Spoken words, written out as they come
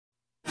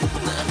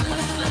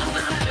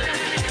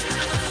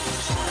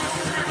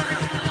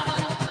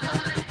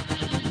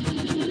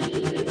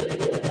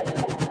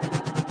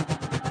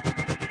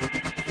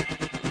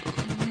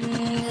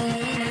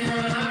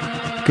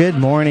Good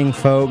morning,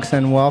 folks,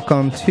 and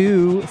welcome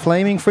to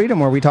Flaming Freedom,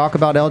 where we talk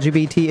about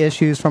LGBT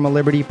issues from a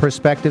liberty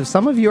perspective.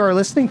 Some of you are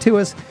listening to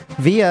us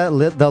via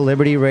the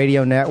Liberty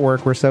Radio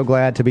Network. We're so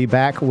glad to be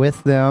back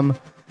with them.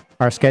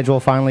 Our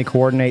schedule finally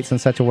coordinates in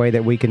such a way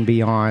that we can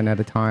be on at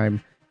a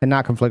time and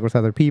not conflict with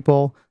other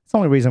people. It's the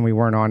only reason we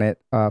weren't on it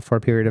for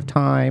a period of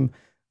time.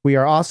 We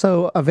are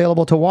also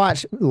available to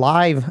watch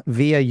live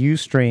via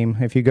Ustream.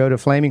 If you go to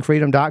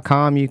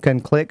flamingfreedom.com, you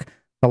can click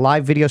the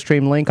live video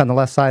stream link on the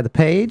left side of the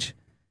page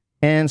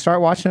and start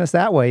watching us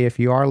that way. If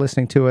you are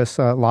listening to us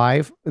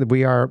live,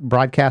 we are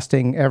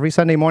broadcasting every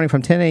Sunday morning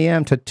from 10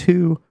 a.m.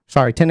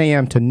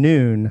 to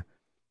noon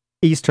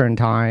Eastern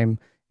time.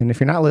 And if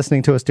you're not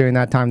listening to us during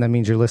that time, that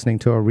means you're listening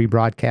to a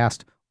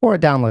rebroadcast or a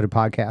downloaded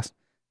podcast.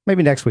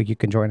 Maybe next week you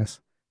can join us.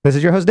 This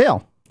is your host,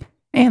 Dale.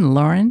 And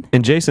Lauren.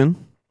 And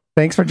Jason.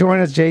 Thanks for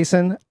joining us,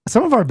 Jason.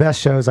 Some of our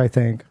best shows, I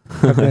think,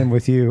 have been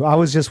with you. I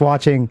was just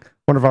watching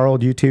one of our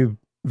old YouTube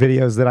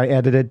videos that I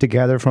edited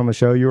together from a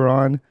show you were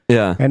on.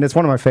 Yeah. And it's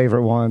one of my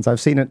favorite ones.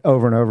 I've seen it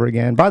over and over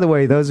again. By the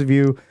way, those of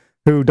you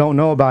who don't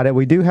know about it,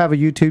 we do have a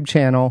YouTube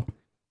channel.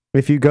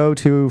 If you go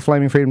to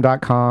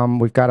flamingfreedom.com,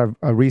 we've got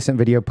a recent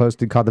video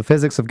posted called The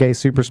Physics of Gay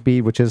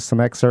Superspeed, which is some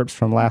excerpts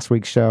from last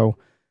week's show.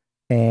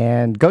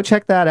 And go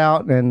check that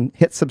out and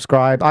hit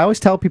subscribe. I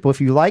always tell people,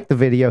 if you like the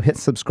video, hit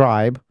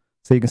subscribe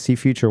so you can see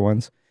future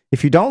ones.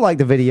 If you don't like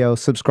the video,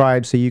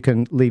 subscribe so you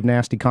can leave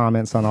nasty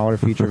comments on all our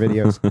future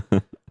videos.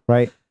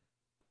 Right?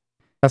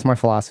 That's my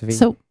philosophy.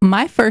 So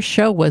my first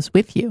show was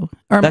with you,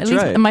 or That's at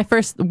least right. my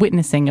first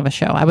witnessing of a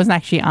show. I wasn't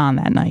actually on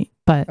that night,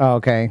 but Oh,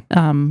 okay.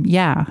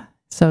 yeah.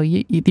 So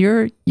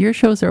your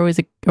shows are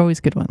always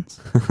good ones.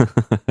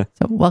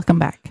 So welcome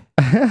back.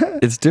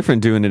 It's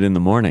different doing it in the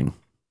morning.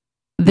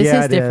 This Yeah,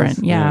 is it different.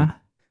 is. Yeah.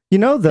 You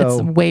know, though,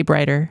 It's way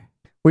brighter.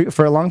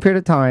 for a long period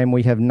of time,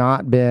 we have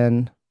not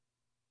been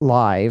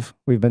live.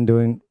 We've been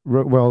doing,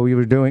 well, we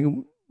were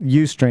doing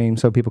Ustream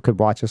so people could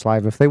watch us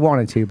live if they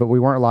wanted to, but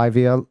we weren't live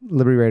via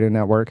Liberty Radio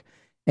Network.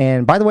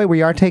 And by the way,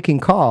 we are taking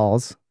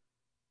calls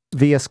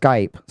via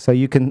Skype. So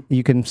you can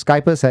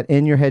Skype us at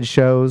In Your Head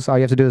Shows. All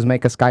you have to do is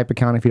make a Skype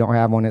account if you don't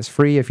have one. It's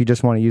free if you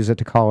just want to use it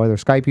to call other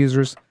Skype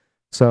users.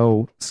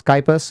 So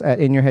Skype us at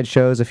In Your Head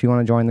Shows if you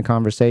want to join the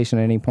conversation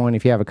at any point.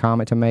 If you have a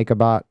comment to make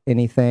about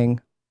anything.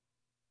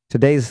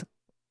 Today's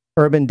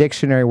Urban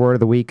Dictionary word of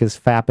the week is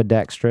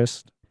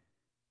fapidextrous.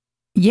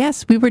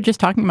 Yes, we were just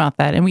talking about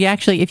that. And we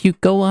actually, if you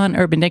go on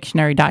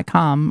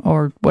urbandictionary.com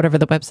or whatever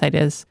the website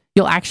is,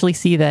 you'll actually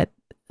see that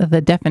the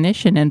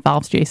definition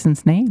involves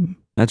Jason's name.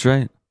 That's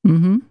right.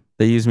 Mm-hmm.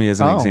 They use me as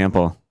an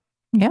example.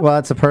 Yeah. Well,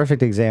 that's a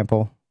perfect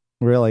example,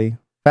 really.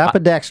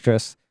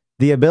 Fapidextrous,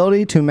 the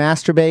ability to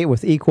masturbate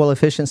with equal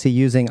efficiency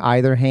using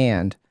either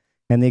hand.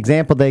 And the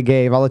example they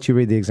gave, I'll let you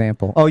read the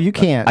example. Oh, you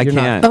can't. I You're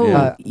can't. Not,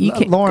 Oh, you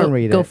can't. Lauren,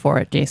 read it. Go for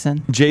it,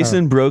 Jason.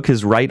 Jason broke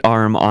his right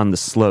arm on the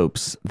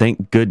slopes.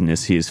 Thank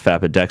goodness he is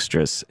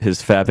fapidextrous.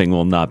 His fapping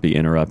will not be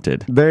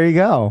interrupted. There you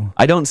go.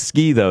 I don't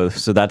ski, though,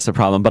 so that's a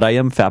problem, but I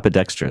am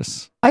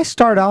fapidextrous. I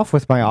start off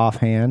with my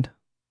offhand.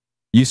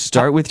 You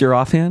start with your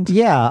offhand?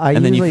 Yeah,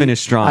 And then you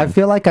finish strong. I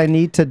feel like I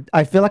need to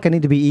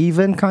be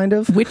even, kind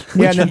of.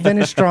 Yeah, and then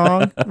finish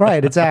strong.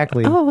 Right,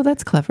 exactly. Oh,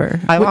 that's clever.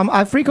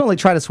 I frequently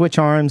try to switch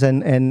arms,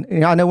 and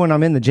you know, I know when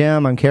I'm in the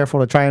gym, I'm careful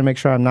to try and make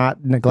sure I'm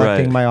not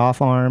neglecting my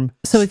off arm.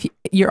 So if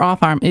you're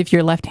off arm, if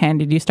you're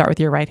left-handed, you start with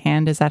your right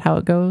hand. Is that how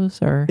it goes?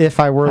 Or If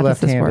I were how does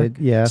this left-handed,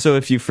 work? yeah. So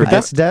if you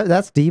But forget...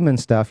 that's demon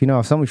stuff. You know,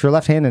 if you're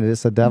left-handed,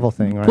 it's a devil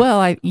thing, right? Well,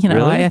 I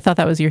Really? thought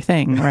that was your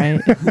thing, right?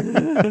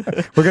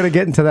 We're gonna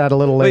get into that a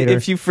little later.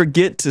 Wait, if you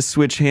forget to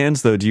switch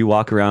hands, though, do you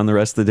walk around the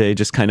rest of the day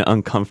just kind of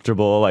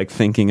uncomfortable, like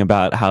thinking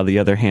about how the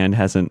other hand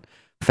hasn't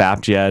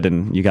fapped yet,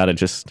 and you got to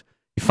just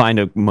find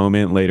a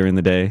moment later in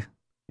the day,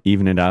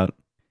 even it out?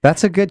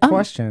 That's a good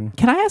question.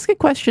 Can I ask a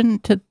question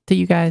to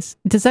you guys?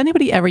 Does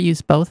anybody ever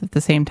use both at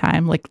the same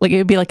time? Like it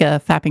would be like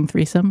a fapping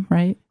threesome,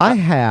 right? I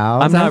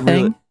have. I'm that not a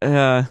thing?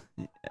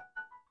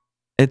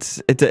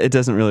 really... it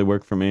doesn't really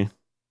work for me.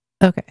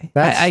 Okay.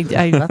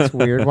 That's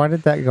weird. Why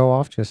did that go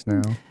off just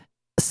now?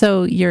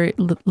 So your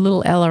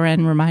little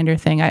LRN reminder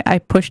thing, I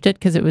pushed it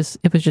because it was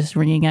just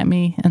ringing at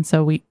me, and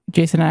so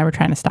Jason and I were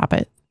trying to stop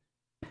it.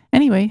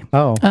 Anyway,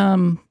 Oh,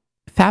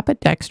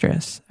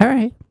 fapidextrous. All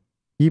right.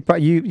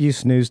 you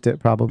snoozed it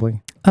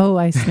probably, Oh,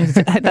 I snoozed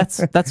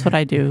it. That's what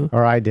I do.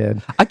 or I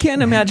did. I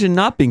can't imagine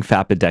not being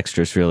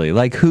fapidextrous, really.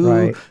 Like,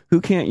 Right.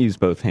 who can't use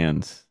both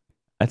hands?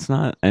 That's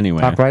not...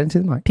 Anyway. Talk right into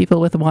the mic. People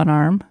with one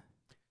arm.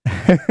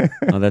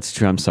 Oh, that's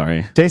true. I'm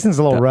sorry. Jason's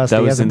a little rusty.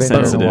 That He was hasn't been here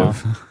in a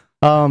insensitive.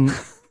 while.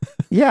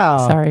 Yeah.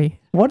 Sorry.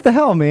 What the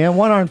hell, man?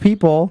 One-armed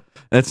people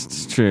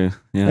That's true.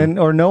 Yeah.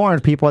 or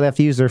no-armed people, they have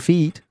to use their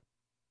feet.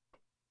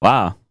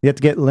 Wow. You have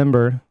to get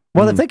limber.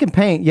 Well, if they can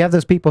paint, you have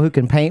those people who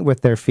can paint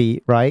with their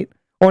feet, right?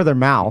 Or their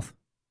mouth.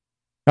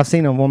 I've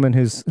seen a woman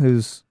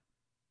who's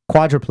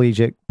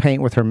quadriplegic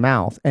paint with her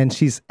mouth, and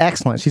she's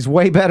excellent. She's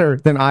way better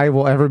than I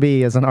will ever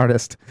be as an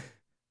artist,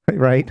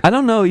 right? I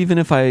don't know, even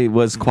if I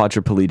was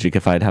quadriplegic,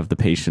 if I'd have the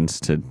patience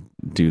to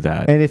do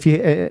that. And if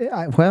you,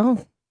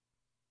 well,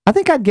 I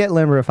think I'd get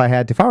limber if I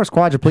had to. If I was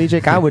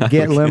quadriplegic, I would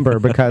get limber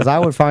because I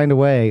would find a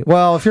way.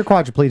 Well, if you're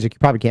quadriplegic, you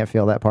probably can't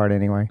feel that part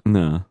anyway.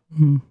 No.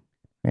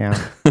 Yeah.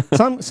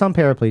 Some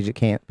paraplegic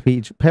can't.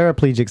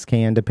 Paraplegics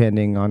can,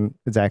 depending on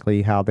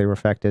exactly how they were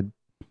affected.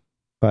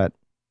 But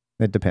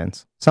it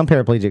depends. Some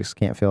paraplegics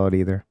can't feel it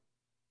either.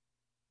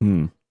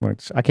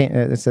 Which I can't.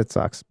 It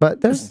sucks.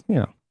 But there's,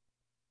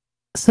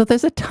 So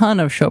there's a ton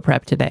of show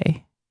prep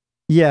today.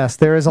 Yes,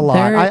 there is a lot.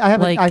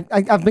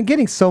 I've been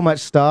getting so much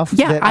stuff.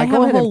 Yeah, that I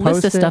have a whole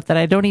list of it. stuff that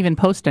I don't even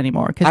post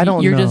anymore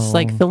because you're just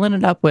like filling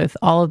it up with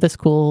all of this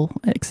cool,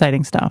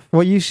 exciting stuff.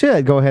 Well, you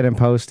should go ahead and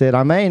post it.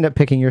 I may end up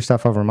picking your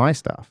stuff over my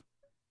stuff.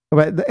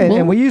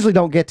 And we usually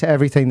don't get to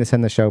everything that's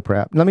in the show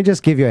prep. Let me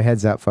just give you a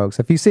heads up, folks.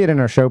 If you see it in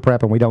our show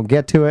prep and we don't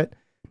get to it,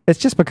 it's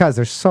just because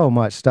there's so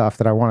much stuff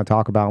that I want to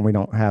talk about and we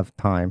don't have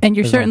time. And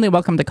you're certainly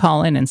welcome to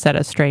call in and set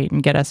us straight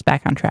and get us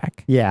back on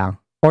track. Yeah.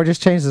 Or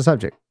just change the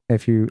subject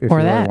if you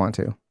really want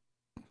to.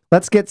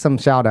 Let's get some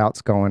shout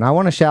outs going. I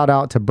want to shout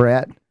out to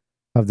Brett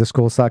of the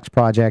School Sucks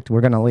Project.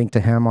 We're going to link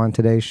to him on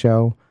today's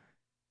show.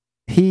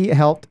 He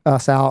helped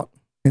us out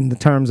in the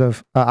terms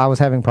of I was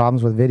having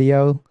problems with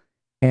video,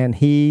 and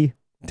he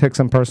took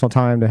some personal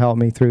time to help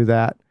me through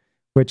that,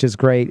 which is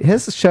great.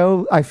 His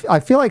show, I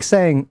feel like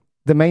saying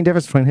the main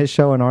difference between his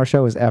show and our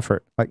show is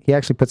effort. Like, he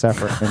actually puts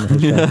effort in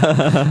his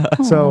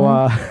show. So,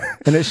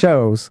 and it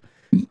shows.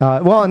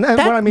 And what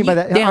I mean by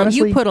that,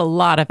 honestly, you put a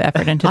lot of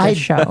effort into this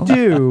show. I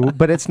do,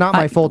 but it's not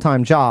my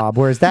full-time job,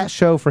 whereas that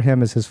show for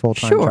him is his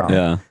full-time job.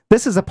 Yeah.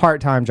 This is a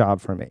part-time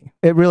job for me.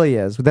 It really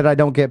is, that I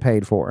don't get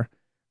paid for.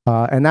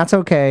 And that's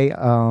okay.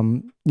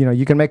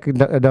 You can make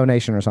a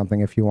donation or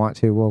something if you want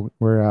to.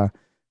 We're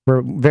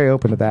very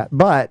open to that.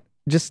 But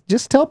just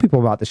tell people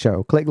about the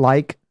show. Click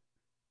like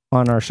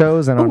on our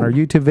shows and on our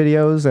YouTube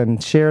videos,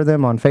 and share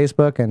them on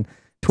Facebook and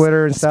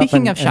Twitter and stuff.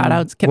 Speaking of shout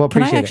outs, we'll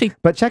appreciate it.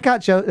 But check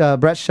out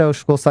Brett's show,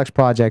 School Sucks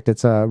Project.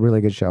 It's a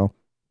really good show.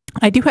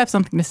 I do have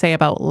something to say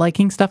about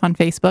liking stuff on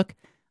Facebook.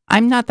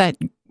 I'm not that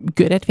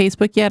good at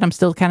Facebook yet. I'm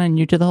still kind of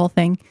new to the whole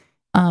thing.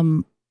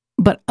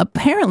 But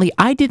apparently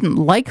I didn't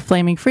like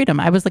Flaming Freedom.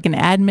 I was like an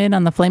admin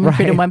on the Flaming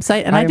Freedom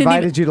website, and I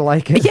invited you to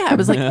like it. Yeah, I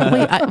was like,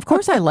 of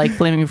course I like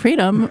Flaming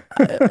Freedom.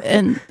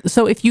 And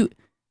so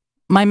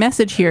my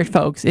message here,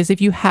 folks, is if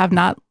you have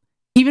not,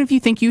 even if you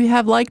think you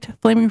have liked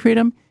Flaming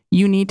Freedom,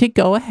 you need to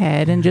go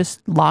ahead and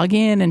just log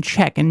in and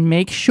check and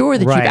make sure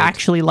that you've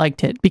actually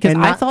liked it. Because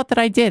I thought that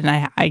I did,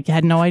 and I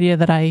had no idea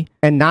that I...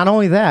 And not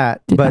only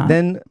that, but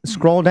then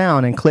scroll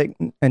down and click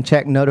and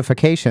check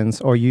notifications,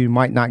 or you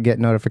might not get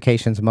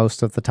notifications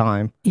most of the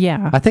time.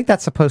 Yeah. I think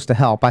that's supposed to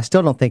help. I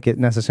still don't think it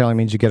necessarily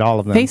means you get all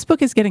of them.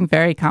 Facebook is getting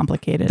very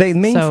complicated. They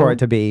mean for it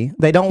to be.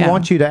 They don't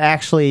want you to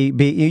actually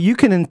be... You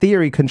can, in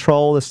theory,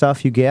 control the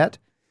stuff you get,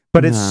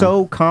 but it's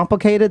so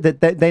complicated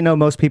that they know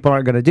most people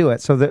aren't going to do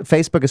it. So that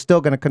Facebook is still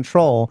going to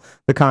control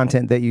the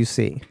content that you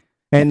see.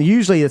 And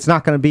usually it's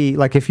not going to be,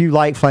 like, if you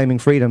like Flaming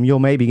Freedom, you'll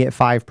maybe get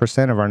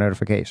 5% of our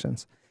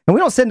notifications. And we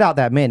don't send out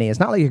that many.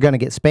 It's not like you're going to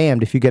get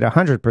spammed if you get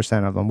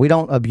 100% of them. We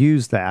don't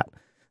abuse that.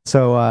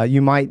 So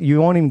you won't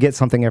even get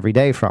something every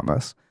day from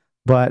us.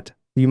 But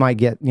you might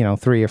get,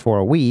 3 or 4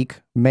 a week,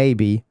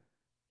 maybe.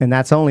 And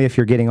that's only if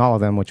you're getting all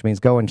of them, which means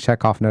go and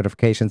check off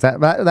notifications.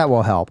 That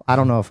will help. I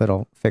don't know if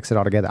it'll fix it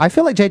altogether. I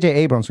feel like J.J.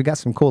 Abrams, we got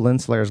some cool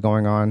lens flares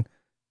going on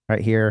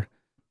right here.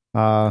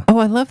 I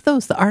love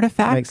those. The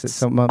artifacts. Makes it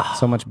so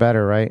much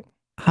better, right?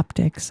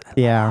 Optics.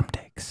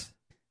 Optics.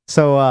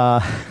 So,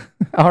 all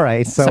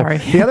right. So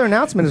the other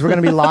announcement is we're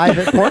going to be live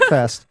at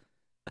Porcfest.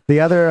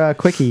 The other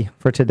quickie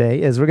for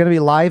today is we're going to be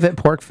live at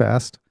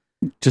Porcfest.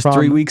 Just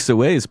 3 weeks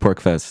away is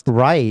Porcfest.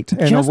 Right.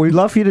 And we'd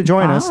love for you to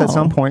join us at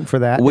some point for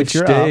that. Which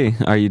day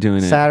are you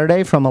doing it?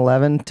 Saturday from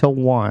 11 till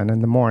 1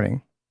 in the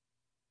morning.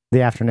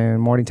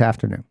 Morning to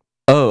afternoon.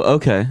 Oh,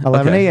 okay.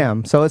 11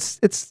 a.m. So it's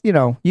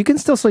you can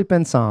still sleep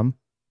in some.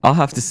 I'll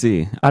have to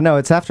see. I know,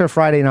 it's after a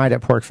Friday night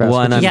at Porcfest.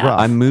 Well, and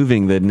I'm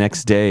moving the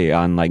next day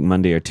on like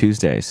Monday or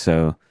Tuesday,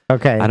 so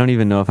I don't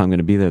even know if I'm going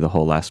to be there the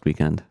whole last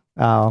weekend.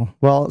 Oh,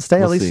 well,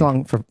 stay at least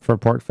long for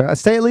Porcfest.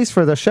 Stay at least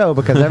for the show,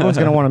 because everyone's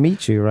going to want to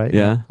meet you, right?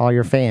 Yeah. All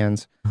your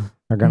fans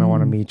are going to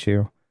want to meet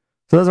you.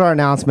 So those are our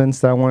announcements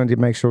that I wanted to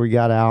make sure we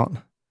got out.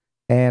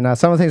 And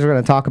some of the things we're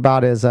going to talk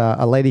about is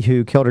a lady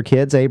who killed her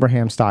kids,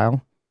 Abraham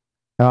style.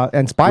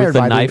 Inspired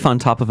by the knife on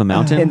top of a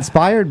mountain?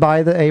 Inspired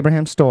by the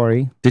Abraham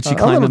story. Did she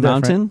climb a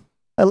mountain?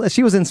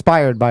 She was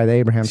inspired by the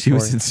Abraham story. She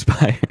was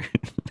inspired.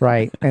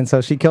 Right. And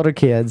so she killed her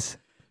kids.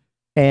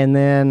 And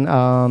then...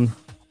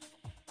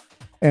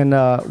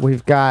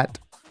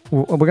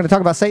 we're going to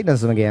talk about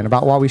Satanism again,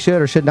 about why we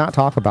should or should not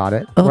talk about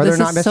it. Whether or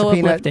not Mr.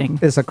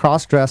 Peanut is a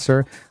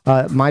cross-dresser,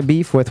 my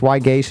beef with why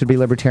gays should be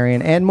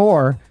libertarian, and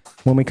more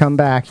when we come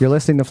back. You're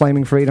listening to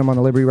Flaming Freedom on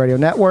the Liberty Radio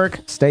Network.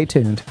 Stay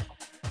tuned.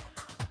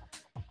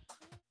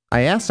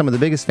 I asked some of the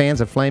biggest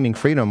fans of Flaming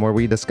Freedom, where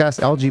we discuss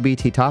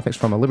LGBT topics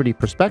from a liberty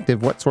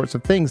perspective, what sorts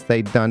of things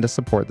they'd done to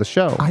support the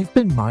show. I've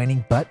been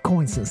mining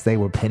buttcoins since they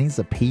were pennies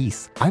a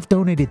piece. I've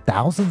donated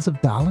thousands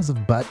of dollars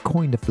of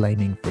buttcoin to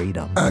Flaming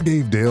Freedom. I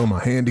gave Dale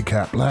my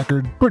handicap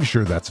placard. Pretty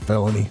sure that's a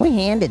felony. We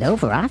handed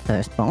over our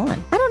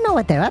firstborn. I don't know know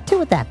what they're up to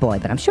with that boy,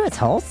 but I'm sure it's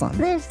wholesome.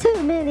 There's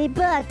too many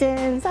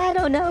buttons. I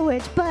don't know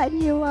which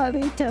button you want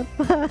me to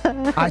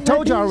push. I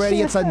told you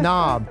already, it's a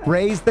knob.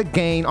 Raise the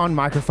gain on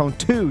microphone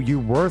 2, you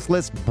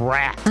worthless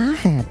brat. I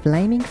had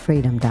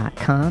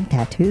flamingfreedom.com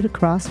tattooed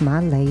across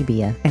my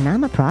labia, and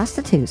I'm a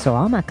prostitute, so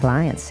all my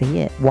clients see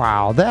it.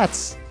 Wow,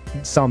 that's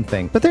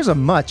something. But there's a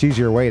much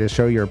easier way to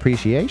show your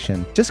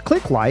appreciation. Just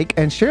click like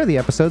and share the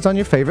episodes on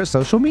your favorite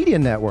social media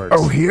networks.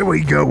 Oh, here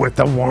we go with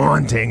the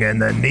wanting and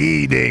the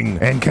needing.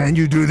 And can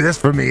you do this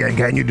for me? And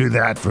can you do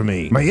that for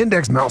me? My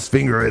index mouse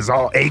finger is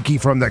all achy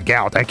from the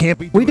gout. I can't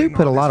be. We do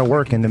put a lot of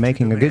work into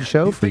making a good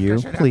show for you.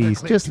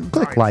 Please, just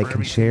click like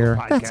and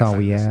share. That's all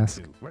we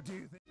ask.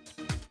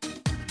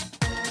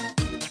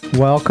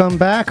 Welcome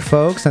back,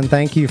 folks, and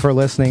thank you for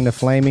listening to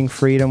Flaming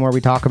Freedom, where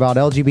we talk about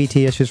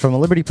LGBT issues from a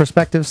liberty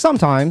perspective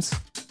sometimes.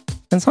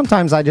 And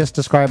sometimes I just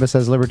describe us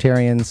as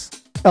libertarians,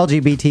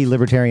 LGBT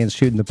libertarians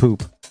shooting the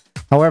poop.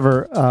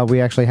 However,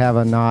 we actually have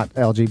a not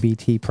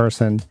LGBT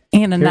person.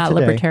 And a here not today.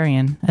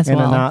 libertarian as And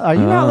well. are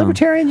you not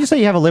libertarian? You say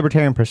you have a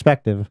libertarian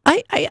perspective.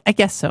 I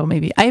guess so,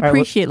 maybe. I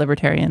appreciate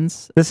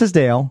libertarians. This is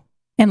Dale.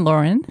 And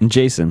Lauren. And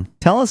Jason.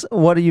 Tell us,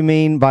 what do you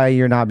mean by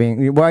you're not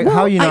being,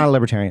 how are you not a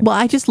libertarian? Well,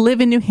 I just live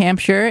in New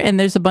Hampshire, and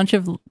there's a bunch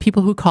of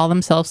people who call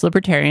themselves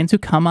libertarians who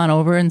come on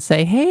over and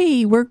say,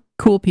 hey, we're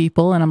cool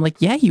people. And I'm like,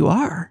 yeah, you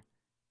are.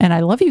 And I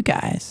love you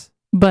guys.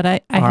 But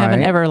I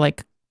haven't ever,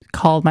 like,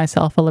 called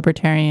myself a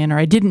libertarian, or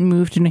I didn't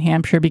move to New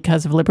Hampshire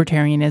because of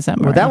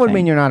libertarianism. Well, that would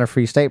mean you're not a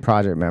Free State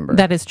Project member.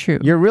 That is true.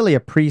 You're really a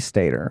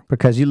pre-stater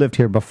because you lived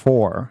here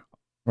before,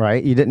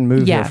 right? You didn't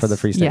move here for the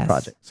Free State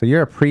Project. So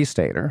you're a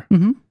pre-stater.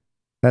 Mm-hmm.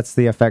 That's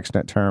the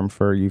affectionate term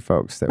for you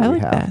folks that I we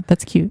like have. that.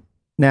 That's cute.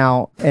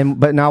 Now,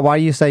 but now, why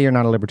do you say you're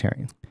not a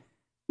libertarian?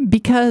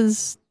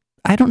 Because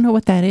I don't know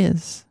what that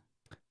is.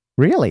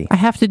 Really? I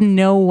have to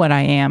know what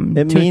I am.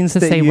 It means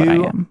to that say what I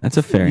you- am. That's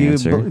a fair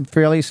answer.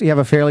 You have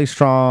a fairly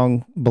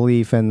strong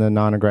belief in the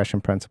non-aggression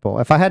principle.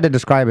 If I had to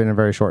describe it in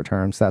very short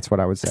terms, that's what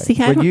I would say. See,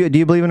 do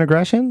you believe in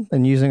aggression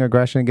and using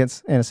aggression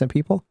against innocent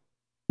people?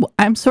 Well,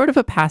 I'm sort of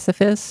a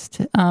pacifist,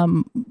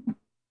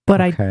 but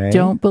I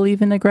don't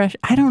believe in aggression.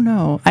 I don't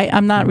know.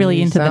 I'm not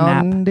really into the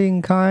nap.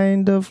 Sounding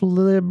kind of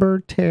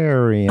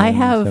libertarian. I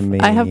to me.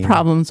 have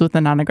problems with the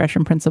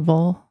non-aggression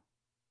principle.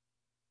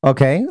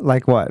 Okay,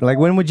 like what? Like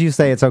when would you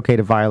say it's okay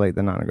to violate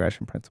the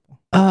non-aggression principle?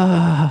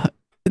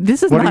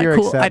 This is what not are your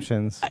cool.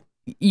 exceptions?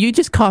 You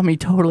just caught me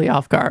totally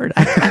off guard.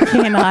 I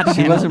cannot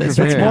handle this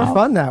right It's now. more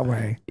fun that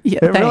way. Yeah,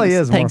 it really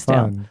is more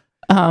fun.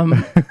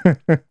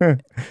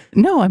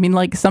 No, I mean,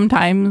 like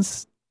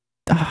sometimes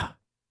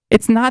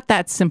it's not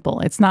that simple.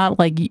 It's not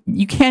like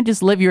you can't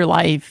just live your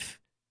life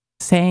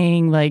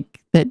saying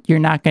like that you're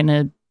not going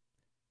to.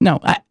 No,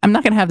 I'm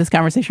not going to have this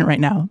conversation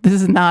right now. This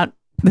is not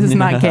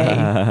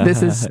gay.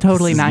 This is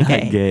totally not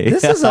gay.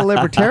 This is a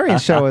libertarian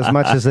show as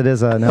much as it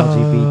is an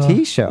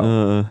LGBT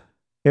show.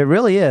 It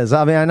really is.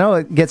 I mean, I know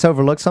it gets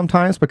overlooked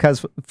sometimes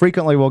because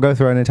frequently we'll go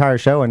through an entire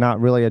show and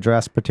not really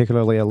address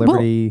particularly a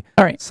liberty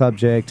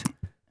subject.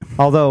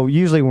 Although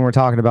usually when we're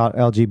talking about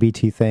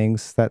LGBT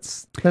things,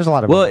 there's a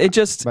lot of it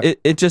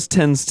just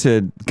tends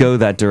to go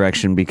that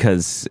direction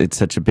because it's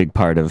such a big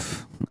part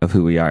of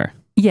who we are.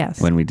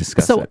 Yes. When we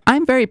discuss it. So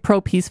I'm very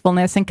pro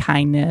peacefulness and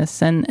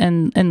kindness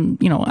and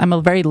you know, I'm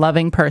a very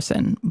loving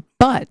person.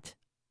 But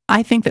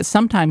I think that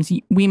sometimes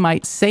we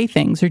might say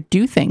things or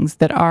do things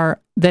that are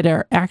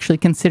actually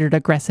considered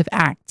aggressive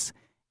acts,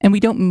 and we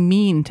don't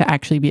mean to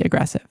actually be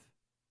aggressive.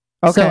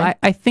 Okay. So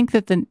I think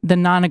that the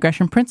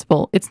non-aggression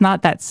principle, it's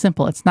not that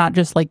simple. It's not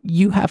just like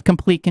you have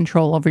complete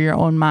control over your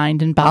own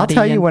mind and body. I'll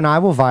tell you when I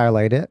will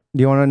violate it.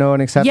 Do you want to know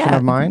an exception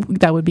of mine?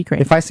 That would be great.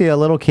 If I see a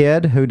little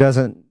kid who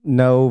doesn't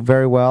know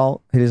very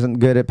well, he isn't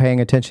good at paying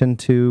attention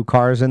to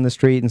cars in the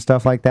street and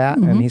stuff like that,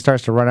 and he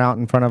starts to run out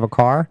in front of a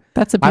car,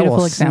 that's a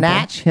beautiful example. I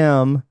will snatch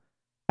him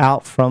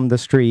out from the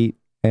street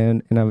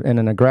in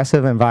an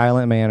aggressive and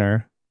violent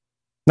manner.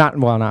 I don't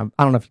know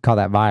if you call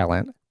that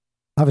violent.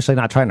 Obviously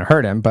not trying to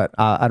hurt him, but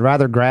I'd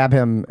rather grab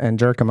him and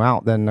jerk him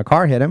out than the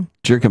car hit him.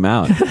 Jerk him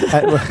out.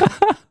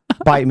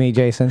 Bite me,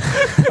 Jason.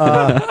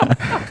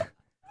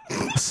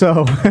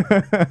 So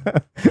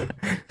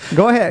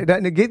go ahead,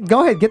 get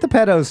the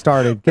pedos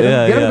started. Get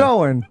them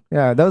going.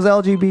 Yeah, those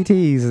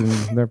LGBTs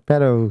and their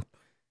pedo.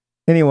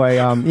 Anyway,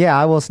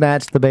 I will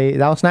snatch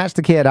I'll snatch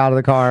the kid out of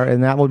the car,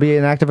 and that will be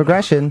an act of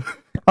aggression.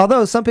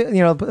 Although some people,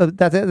 you know,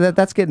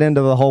 that's getting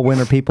into the whole when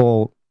are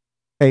people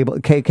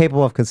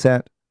capable of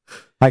consent.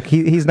 Like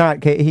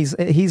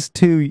he's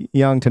too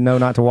young to know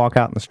not to walk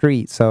out in the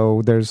street.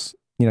 So there's,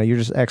 you know, you're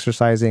just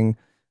exercising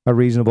a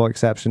reasonable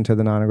exception to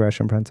the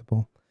non-aggression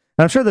principle.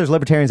 And I'm sure there's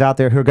libertarians out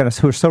there who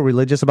are so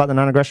religious about the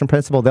non-aggression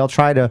principle, they'll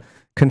try to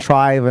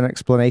contrive an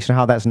explanation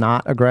how that's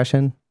not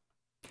aggression.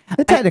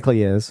 It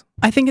technically is.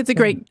 I think it's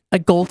a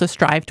goal to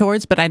strive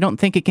towards, but I don't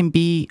think it can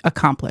be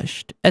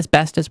accomplished as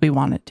best as we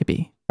want it to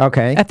be.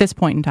 Okay. At this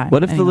point in time.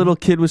 What if the little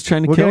kid was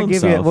trying to kill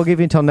himself? We'll give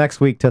you until next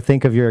week to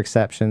think of your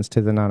exceptions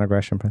to the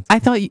non-aggression principle. I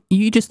thought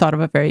you just thought of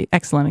a very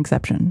excellent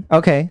exception.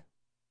 Okay.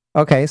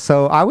 Okay,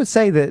 so I would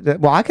say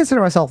well, I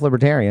consider myself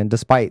libertarian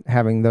despite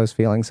having those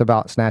feelings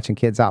about snatching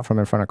kids out from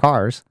in front of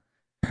cars.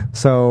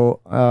 So,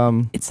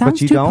 it sounds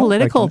too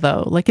political,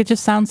 though. Like, it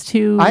just sounds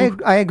too...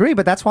 I agree,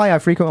 but that's why I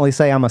frequently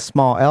say I'm a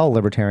small L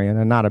libertarian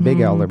and not a big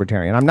L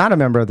libertarian. I'm not a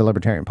member of the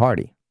Libertarian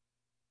Party.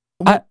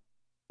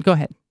 Go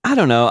ahead. I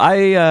don't know.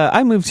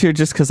 I moved here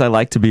just because I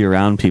like to be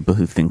around people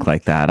who think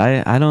like that.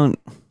 I don't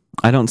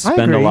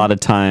spend a lot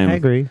of time. I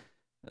agree.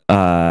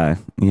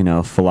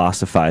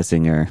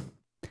 Philosophizing or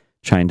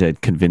trying to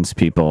convince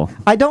people.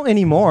 I don't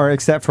anymore,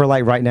 except for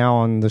like right now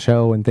on the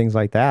show and things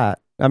like that.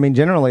 I mean,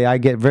 generally, I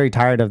get very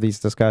tired of these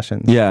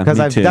discussions. Yeah, because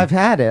me too. I've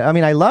had it. I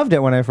mean, I loved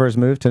it when I first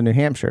moved to New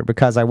Hampshire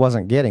because I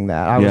wasn't getting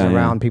that. I was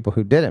around people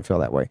who didn't feel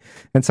that way,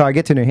 and so I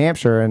get to New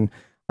Hampshire and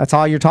that's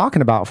all you're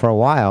talking about for a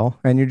while,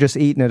 and you're just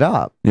eating it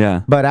up.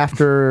 Yeah. But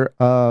after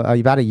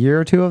about a year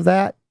or two of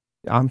that,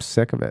 I'm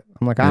sick of it.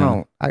 I'm like,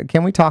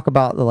 can we talk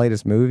about the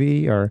latest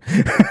movie? Or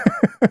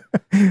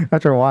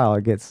after a while,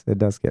 it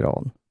does get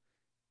old.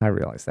 I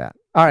realize that.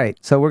 All right,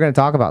 so we're going to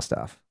talk about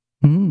stuff.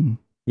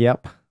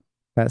 Yep,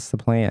 that's the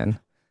plan.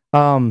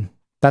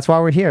 That's why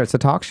we're here. It's a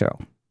talk show.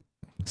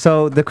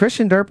 So the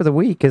Christian derp of the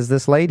week is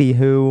this lady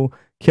who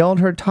killed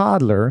her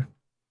toddler.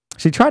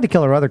 She tried to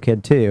kill her other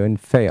kid too and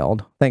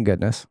failed. Thank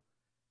goodness.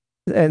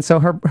 And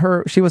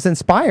so she was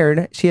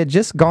inspired. She had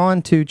just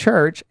gone to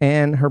church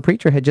and her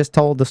preacher had just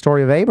told the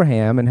story of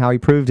Abraham and how he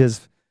proved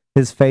his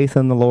faith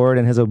in the Lord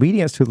and his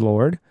obedience to the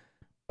Lord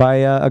by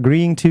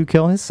agreeing to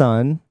kill his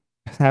son,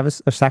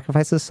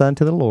 sacrifice his son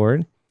to the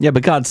Lord. Yeah,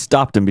 but God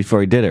stopped him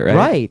before he did it, right?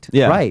 Right.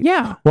 Yeah. Right.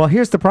 Yeah. Well,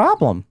 here's the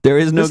problem. There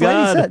is no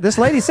God. This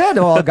lady said,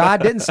 well,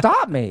 God didn't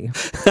stop me.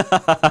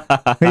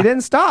 He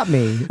didn't stop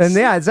me. And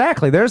yeah,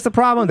 exactly. There's the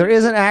problem. There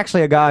isn't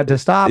actually a God to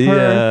stop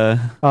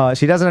her.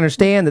 She doesn't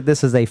understand that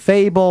this is a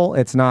fable.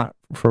 It's not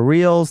for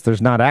reals.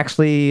 There's not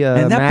actually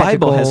and that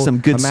Bible has some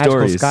good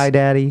stories. Sky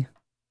Daddy.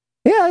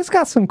 Yeah, it's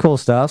got some cool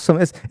stuff.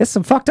 It's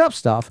some fucked up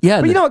stuff.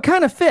 Yeah, but it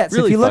kind of fits.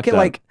 Really if you look at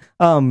like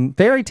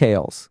fairy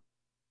tales,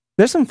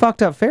 there's some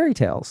fucked up fairy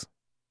tales.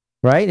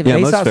 Right? If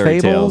Aesop's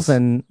fables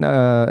and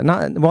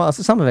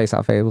some of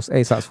Aesop's fables,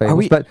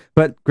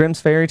 but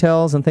Grimm's fairy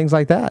tales and things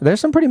like that. There's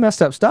some pretty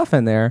messed up stuff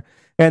in there.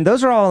 And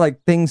those are all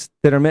like things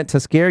that are meant to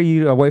scare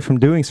you away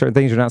from doing certain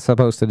things you're not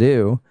supposed to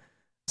do.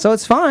 So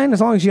it's fine as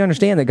long as you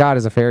understand that God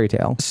is a fairy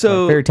tale.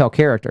 So a fairy tale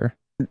character.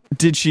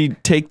 Did she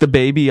take the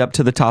baby up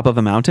to the top of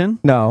a mountain?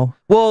 No.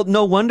 Well,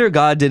 no wonder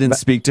God didn't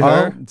speak to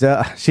her.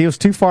 She was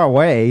too far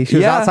away. She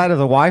was outside of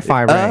the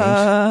Wi-Fi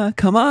range.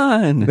 Come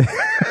on.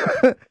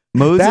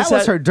 That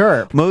was her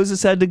derp.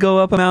 Moses had to go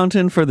up a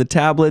mountain for the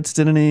tablets,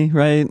 didn't he?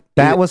 Right?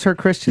 That was her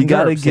Christian derp. You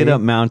got to get up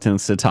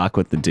mountains to talk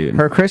with the dude.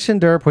 Her Christian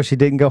derp was she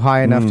didn't go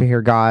high enough to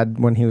hear God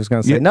when he was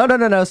going to say, no,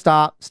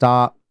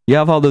 stop. You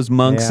have all those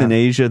monks in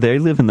Asia. They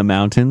live in the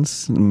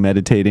mountains,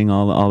 meditating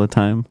all the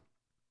time.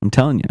 I'm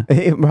telling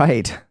you.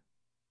 Right.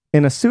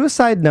 In a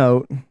suicide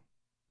note,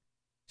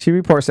 she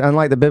reports,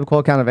 unlike the biblical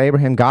account of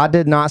Abraham, God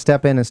did not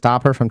step in and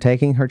stop her from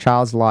taking her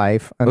child's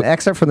life. An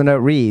excerpt from the note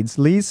reads,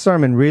 Lee's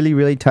sermon really,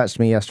 really touched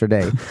me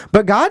yesterday,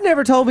 but God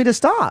never told me to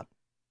stop.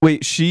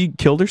 Wait, she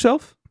killed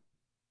herself?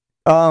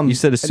 You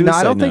said a suicide No,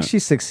 I don't think she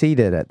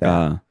succeeded at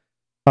that.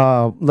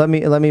 Let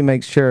me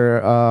make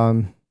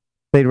sure.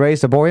 They'd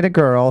raised a boy and a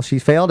girl. She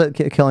failed at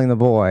killing the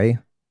boy.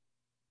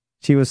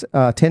 She was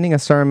attending a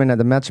sermon at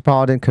the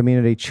Metropolitan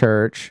Community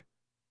Church.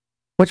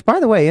 Which,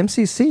 by the way,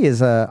 MCC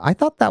is I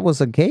thought that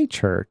was a gay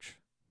church.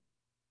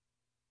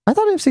 I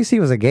thought MCC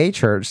was a gay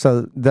church,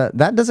 so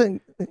that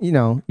doesn't,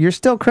 you're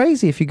still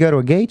crazy if you go to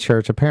a gay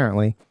church,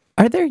 apparently.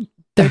 Are there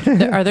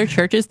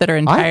churches that are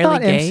entirely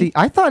gay?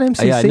 I thought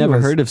MCC I never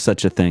heard of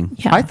such a thing.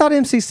 Yeah. I thought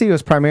MCC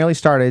was primarily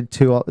started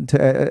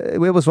it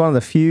was one of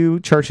the few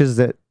churches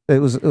that it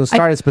was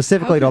started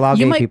specifically to allow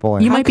gay people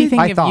in. You might be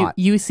thinking of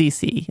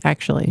UCC,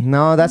 actually.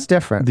 No, that's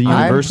different. The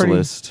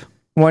Universalist.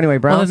 Well, anyway,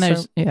 Brown,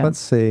 let's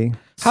see.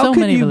 How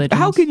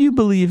could you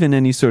believe in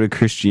any sort of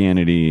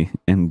Christianity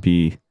and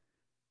be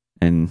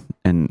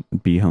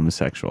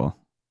homosexual?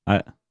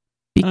 I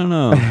don't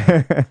know.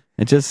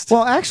 It just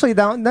actually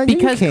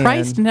because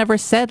Christ never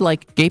said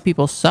like gay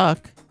people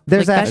suck.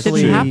 There's that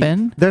didn't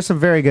happen. There's some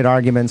very good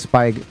arguments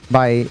by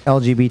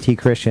LGBT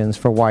Christians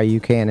for why you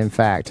can in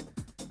fact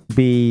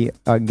be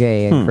a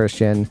gay and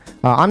Christian.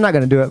 I'm not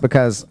going to do it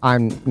because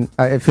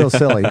it feels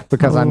silly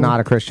because I'm not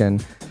a Christian.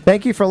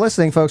 Thank you for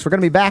listening, folks. We're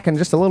going to be back in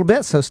just a little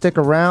bit, so stick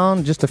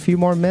around just a few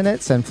more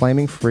minutes and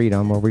Flaming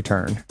Freedom will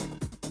return.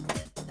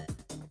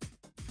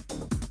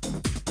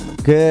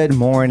 Good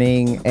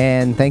morning,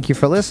 and thank you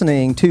for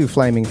listening to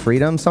Flaming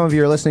Freedom. Some of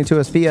you are listening to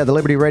us via the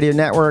Liberty Radio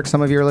Network.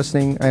 Some of you are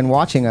listening and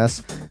watching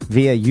us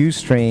via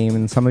Ustream,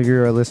 and some of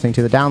you are listening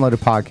to the downloaded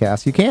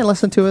podcast. You can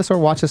listen to us or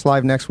watch us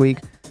live next week,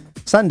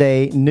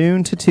 Sunday,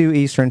 noon to 2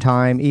 Eastern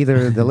Time,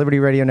 either the Liberty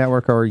Radio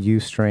Network or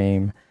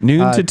Ustream.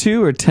 Noon to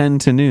 2 or 10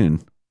 to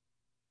noon?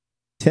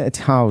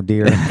 Oh,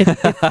 dear. Did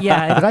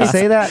I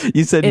say that?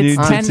 You said noon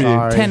to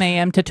 2. 10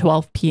 a.m. to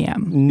 12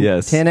 p.m.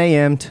 Yes. 10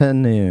 a.m. to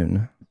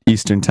noon.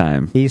 Eastern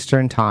Time.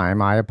 Eastern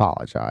Time. I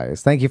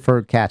apologize. Thank you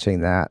for catching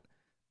that.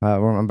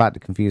 I'm about to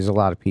confuse a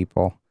lot of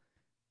people.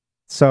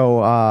 So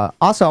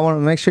also, I want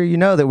to make sure you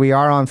know that we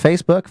are on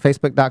Facebook,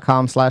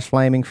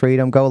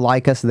 facebook.com/flamingfreedom. Go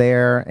like us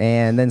there,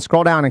 and then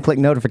scroll down and click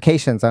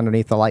notifications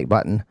underneath the like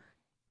button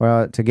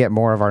to get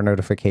more of our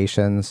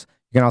notifications.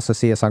 You can also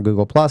see us on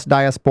Google+,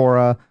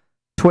 Diaspora,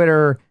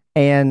 Twitter,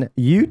 and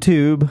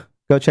YouTube.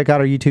 Go check out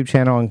our YouTube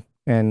channel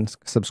and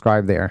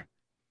subscribe there.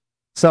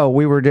 So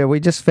we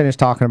just finished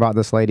talking about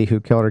this lady who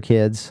killed her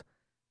kids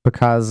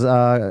because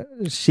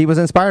she was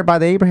inspired by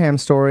the Abraham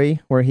story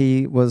where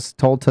he was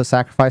told to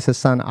sacrifice his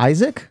son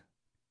Isaac.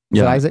 Is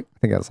it Isaac? I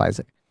think it was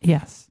Isaac.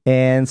 Yes.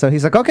 And so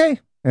he's like, okay.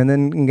 And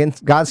then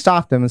God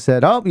stopped him and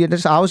said, oh,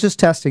 I was just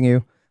testing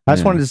you. I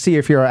just wanted to see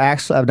if you're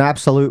an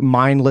absolute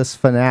mindless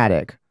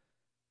fanatic.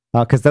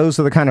 Because those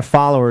are the kind of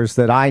followers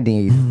that I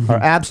need, are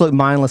absolute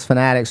mindless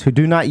fanatics who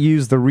do not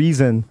use the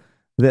reason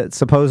that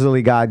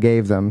supposedly God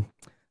gave them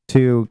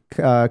to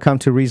come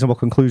to reasonable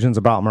conclusions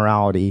about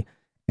morality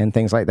and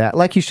things like that.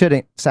 Like you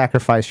shouldn't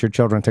sacrifice your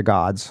children to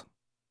gods,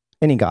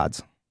 any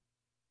gods.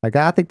 Like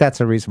I think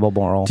that's a reasonable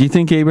moral. Do you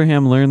think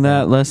Abraham learned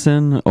that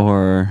lesson,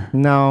 or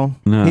no?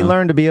 He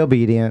learned to be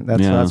obedient.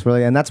 That's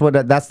really, and that's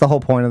the whole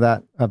point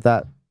of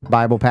that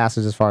Bible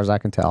passage, as far as I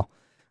can tell,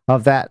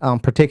 of that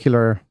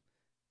particular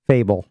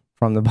fable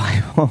from the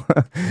Bible.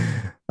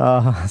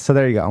 So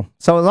there you go.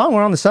 So as long as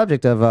we're on the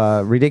subject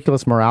of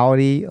ridiculous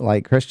morality,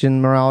 like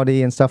Christian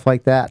morality and stuff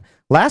like that,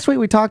 last week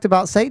we talked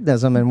about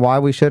Satanism and why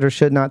we should or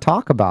should not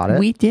talk about it.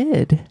 We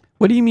did.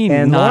 What do you mean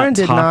And not Lauren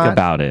did talk not-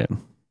 about it?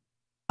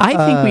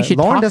 I think we should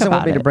Lauren talk doesn't about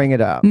want me it. to bring it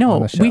up. No,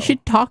 on the show. we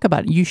should talk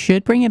about it. You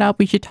should bring it up.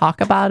 We should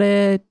talk about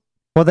it.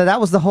 Well, that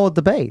was the whole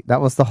debate.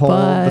 That was the whole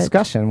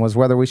discussion, was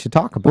whether we should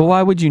talk about Well,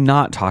 why would you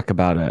not talk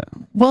about it?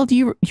 Well, do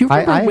you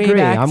remember I way agree.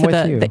 back I'm to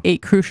with you. the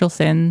 8 crucial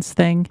sins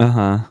thing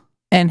Uh-huh.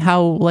 and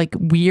how like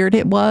weird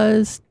it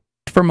was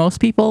for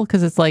most people?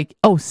 Because it's like,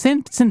 oh,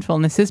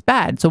 sinfulness is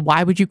bad. So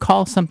why would you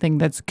call something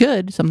that's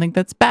good something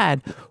that's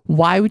bad?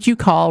 Why would you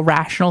call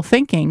rational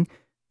thinking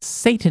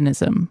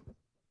Satanism?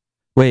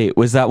 Wait,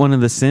 was that one of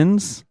the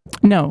sins?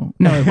 No,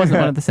 it wasn't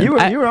one of the sins.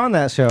 you were on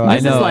that show. I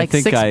This know. is like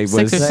I think I was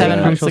 6 or 7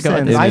 months ago.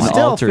 in I an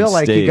still altered feel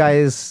like you state.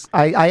 guys.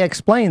 I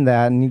explained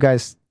that, and you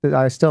guys.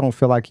 I still don't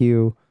feel like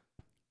you.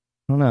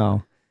 I don't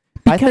know.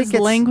 I Because think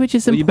it's, language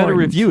is Well, you important. better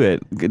review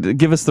it.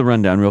 Give us the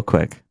rundown real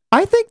quick.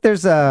 I think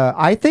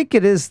I think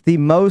it is the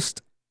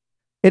most.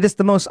 It is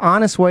the most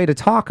honest way to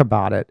talk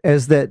about it.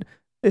 Is that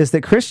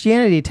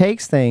Christianity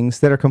takes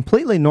things that are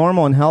completely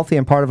normal and healthy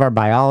and part of our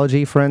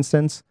biology, for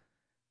instance,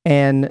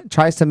 and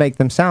tries to make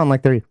them sound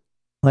like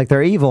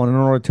they're evil in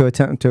order to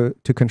attempt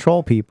to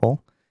control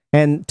people.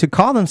 And to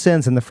call them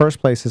sins in the first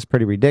place is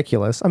pretty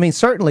ridiculous. I mean,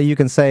 certainly you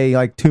can say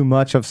like too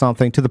much of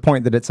something to the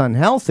point that it's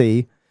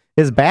unhealthy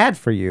is bad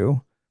for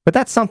you, but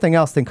that's something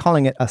else than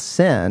calling it a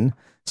sin.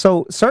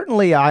 So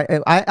certainly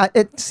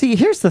see,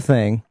 here's the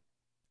thing.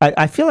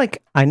 I feel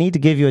like I need to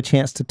give you a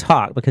chance to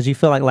talk because you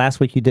feel like last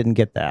week you didn't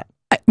get that.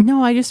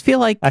 No, I just feel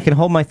like I can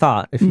hold my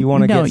thought if you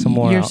want to get some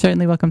more you're out.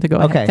 certainly welcome to go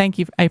Okay. ahead. Thank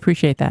you. I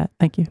appreciate that.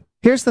 Thank you.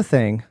 Here's the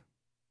thing.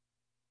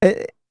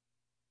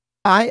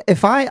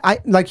 If I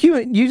like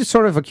you just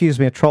sort of accuse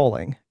me of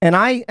trolling, and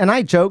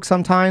I joke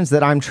sometimes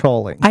that I'm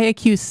trolling. I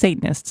accuse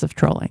Satanists of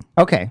trolling.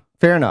 Okay,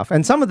 fair enough.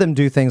 And some of them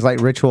do things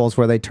like rituals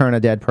where they turn a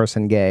dead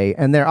person gay,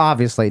 and they're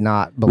obviously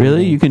not believing.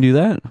 Really? You can do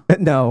that?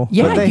 No.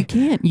 Yeah, but they, you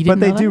can't. You but didn't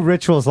they know do that?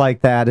 rituals like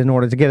that in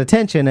order to get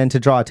attention and to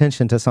draw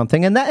attention to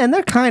something, and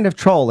they're kind of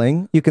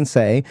trolling, you can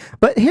say.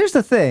 But here's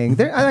the thing: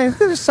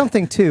 there's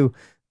something too.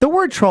 The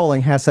word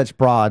trolling has such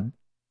broad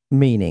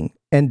meaning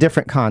in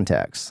different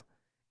contexts,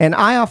 and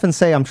I often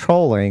say I'm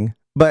trolling,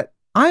 but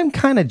I'm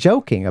kind of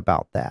joking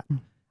about that.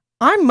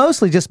 I'm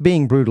mostly just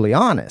being brutally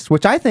honest,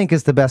 which I think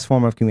is the best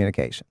form of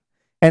communication.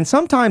 And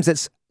sometimes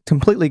it's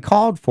completely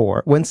called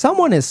for. When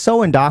someone is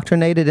so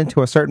indoctrinated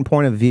into a certain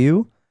point of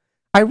view,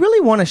 I really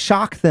want to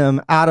shock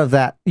them out of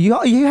that.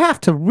 You have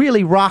to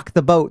really rock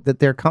the boat that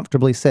they're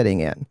comfortably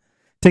sitting in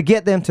to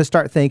get them to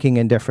start thinking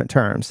in different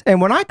terms.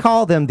 And when I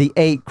call them the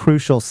 8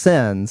 crucial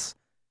sins,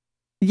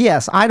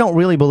 yes, I don't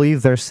really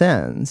believe they're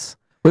sins.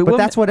 Wait, But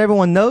that's what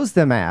everyone knows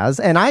them as,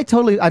 and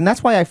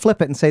that's why I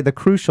flip it and say the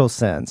crucial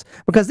sins,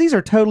 because these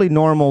are totally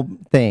normal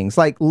things.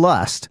 Like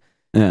lust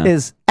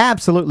is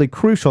absolutely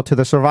crucial to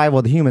the survival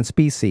of the human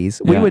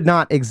species. We would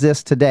not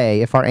exist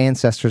today if our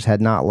ancestors had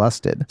not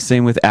lusted.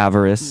 Same with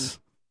avarice.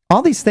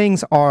 All these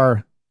things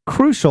are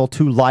crucial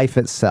to life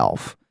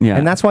itself,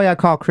 and that's why I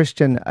call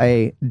Christian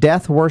a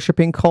death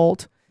worshiping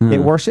cult.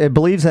 It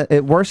believes that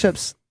it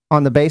worships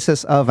on the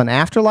basis of an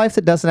afterlife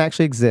that doesn't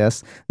actually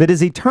exist, that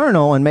is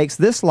eternal and makes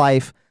this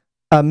life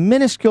a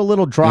minuscule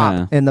little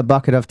drop in the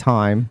bucket of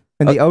time,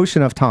 in the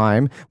ocean of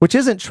time, which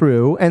isn't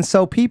true. And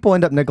so people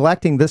end up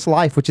neglecting this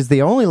life, which is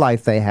the only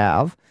life they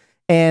have,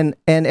 and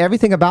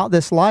everything about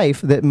this life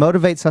that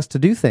motivates us to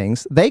do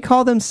things, they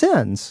call them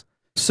sins.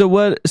 So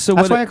what? So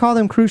That's what? why I call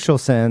them crucial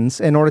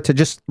sins, in order to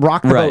just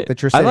rock the boat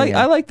that you're sitting in.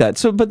 I like that.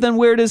 So, but then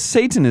where does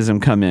Satanism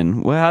come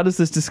in? Well, how does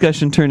this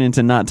discussion turn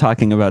into not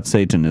talking about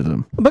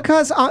Satanism?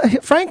 Because,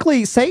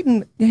 frankly,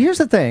 Satan. Here's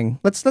the thing.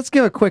 Let's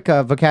give a quick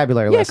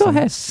vocabulary lesson. Go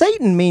ahead.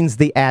 Satan means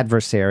the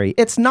adversary.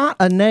 It's not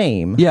a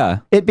name. Yeah.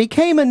 It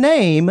became a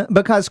name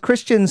because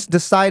Christians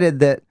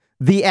decided that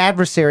the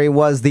adversary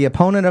was the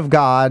opponent of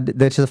God.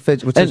 They're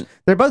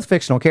both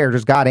fictional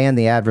characters, God and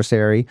the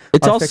adversary.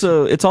 It's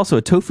also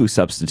a tofu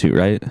substitute,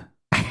 right?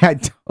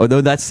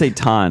 Although that's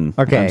Satan.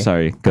 Okay. I'm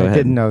sorry. Go ahead. I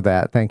didn't know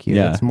that. Thank you.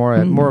 Yeah. It's more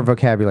a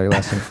vocabulary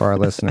lesson for our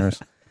listeners.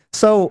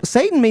 So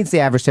Satan means the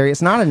adversary.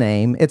 It's not a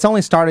name. It's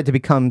only started to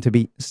it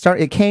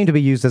came to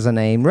be used as a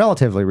name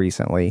relatively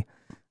recently.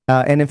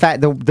 And in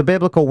fact, the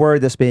biblical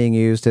word that's being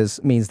used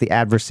means the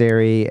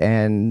adversary,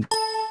 and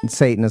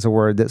Satan is a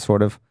word that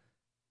sort of,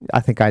 I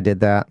think I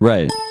did that.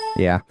 Right.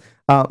 Yeah.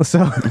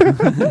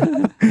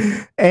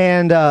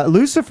 And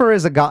Lucifer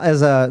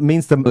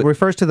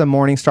refers to the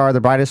morning star, the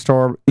brightest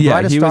star,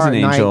 brightest he was star an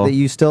at night angel. that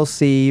you still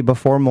see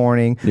before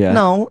morning. Yeah.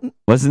 No,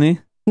 Wasn't he?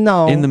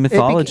 no. In the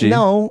mythology.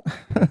 No.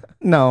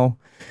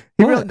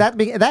 What?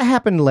 That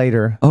happened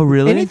later. Oh,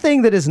 really?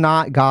 Anything that is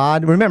not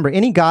God. Remember,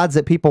 any gods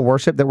that people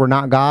worship that were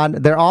not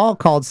God, they're all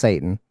called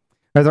Satan.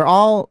 Or they're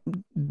all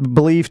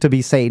believed to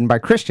be Satan by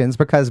Christians,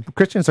 because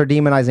Christians are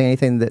demonizing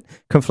anything that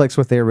conflicts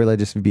with their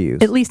religious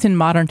views. At least in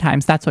modern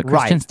times, that's what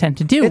Christians tend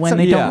to do. When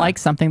they don't like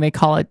something, they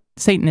call it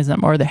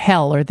Satanism or the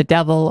hell or the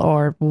devil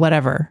or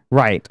whatever.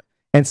 Right.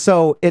 And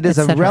so it is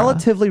a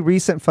relatively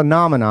recent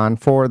phenomenon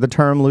for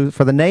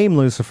the name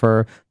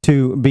Lucifer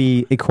to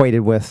be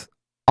equated with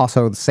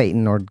also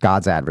Satan or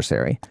God's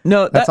adversary.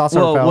 No, that's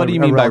also what do you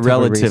mean by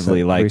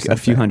relatively? Like a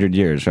few hundred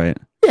years, right?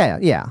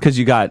 Yeah. Because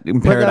you got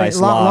Paradise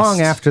Lost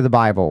long after the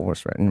Bible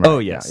was written. Right? Oh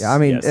yes. Yeah. I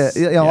mean, yes.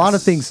 A lot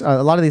of things.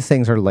 A lot of these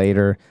things are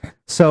later.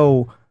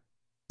 So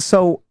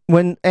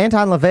when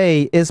Anton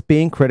LaVey is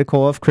being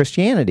critical of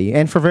Christianity,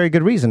 and for very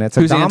good reason,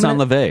 Who's Anton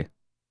LaVey?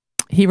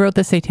 He wrote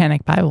the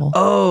Satanic Bible.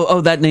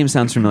 Oh, that name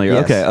sounds familiar.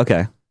 Yes.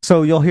 Okay.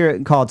 So you'll hear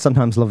it called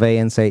sometimes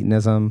LaVeyan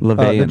Satanism.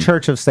 The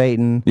Church of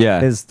Satan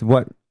is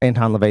what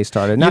Anton LaVey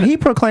started. Now, he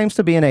proclaims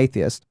to be an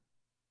atheist.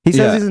 He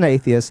says he's an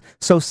atheist.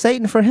 So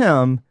Satan for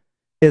him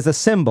is a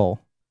symbol,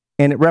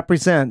 and it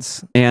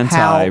represents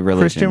how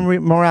Christian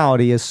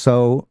morality is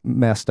so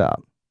messed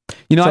up.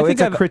 I think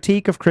it's a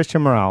critique of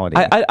Christian morality.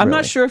 I'm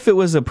not sure if it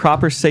was a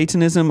proper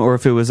Satanism or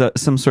if it was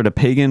some sort of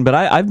pagan, but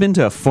I've been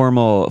to a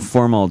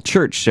formal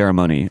church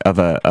ceremony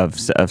of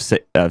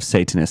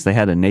Satanists. They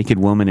had a naked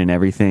woman and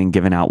everything,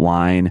 giving out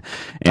wine,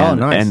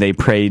 and they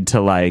prayed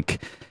to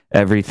like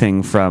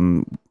everything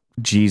from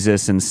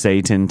Jesus and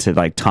Satan to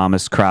like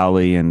Thomas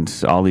Crowley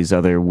and all these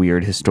other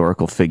weird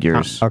historical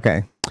figures.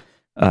 Okay.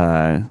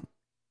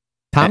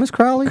 Thomas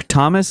Crowley?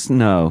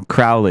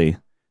 Crowley.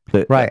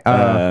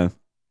 Right.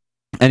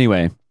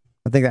 Anyway,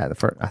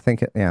 Aleister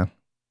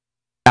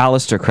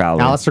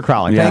Crowley. Aleister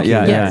Crowley. Thank you.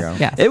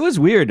 Yes. It was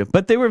weird,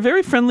 but they were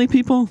very friendly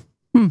people.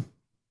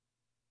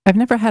 I've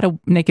never had a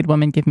naked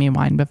woman give me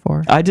wine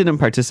before. I didn't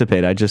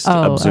participate. I just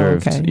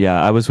observed. Okay.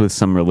 Yeah, I was with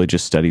some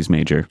religious studies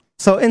major.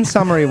 So, in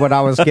summary, what I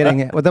was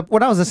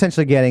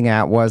essentially getting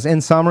at was, in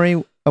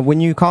summary,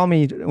 when you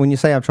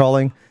say I'm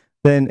trolling,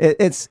 then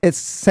it's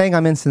saying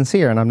I'm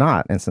insincere, and I'm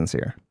not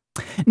insincere.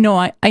 No,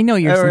 I know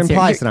you're sincere. It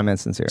implies that I'm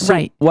insincere. So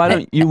right. Why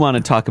don't you want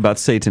to talk about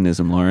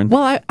Satanism, Lauren?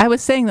 Well, I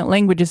was saying that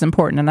language is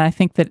important, and I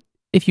think that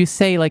if you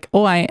say like,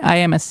 oh, I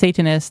am a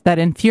Satanist, that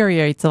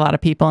infuriates a lot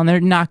of people, and they're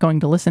not going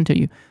to listen to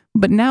you.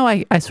 But now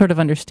I sort of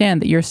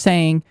understand that you're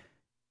saying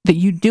that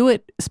you do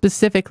it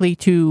specifically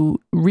to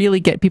really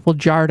get people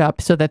jarred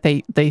up so that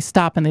they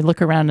stop and they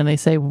look around and they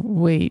say,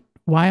 wait,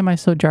 why am I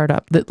so jarred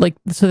up?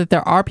 So that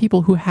there are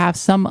people who have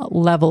some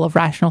level of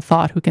rational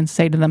thought who can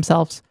say to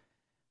themselves,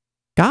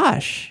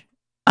 gosh,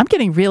 I'm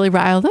getting really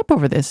riled up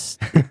over this.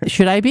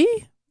 Should I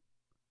be?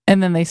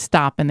 And then they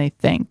stop and they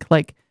think.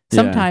 Like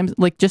sometimes,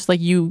 like just like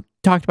you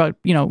talked about,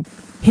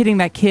 hitting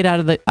that kid out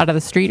of the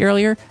street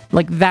earlier,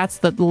 like that's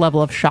the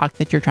level of shock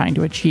that you're trying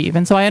to achieve.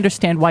 And so I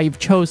understand why you've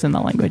chosen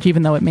the language,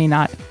 even though it may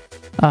not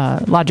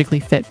logically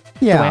fit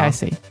the way I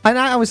see. And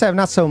I always say I'm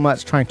not so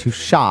much trying to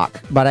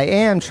shock, but I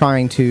am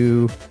trying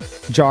to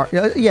jar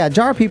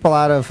people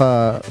out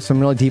of some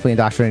really deeply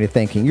indoctrinated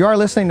thinking. You are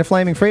listening to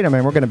Flaming Freedom,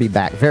 and we're going to be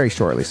back very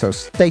shortly, so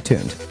stay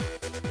tuned.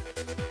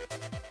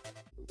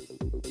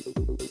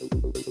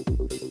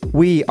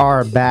 We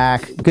are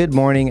back. Good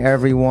morning,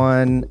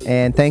 everyone,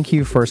 and thank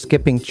you for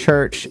skipping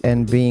church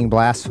and being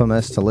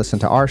blasphemous to listen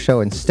to our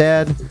show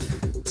instead.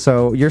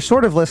 So you're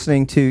sort of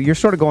going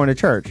to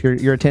church.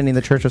 You're attending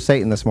the Church of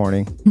Satan this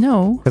morning.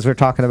 No. Because we're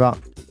talking about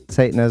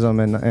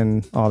Satanism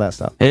and all that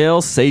stuff.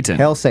 Hail Satan.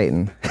 Hail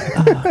Satan.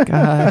 Oh,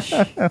 gosh.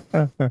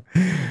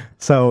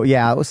 So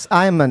yeah,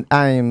 I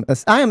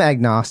am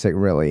agnostic,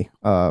 really.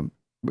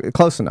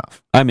 Close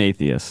enough. I'm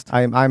atheist.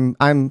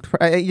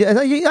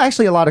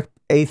 Actually, a lot of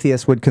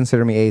atheists would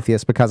consider me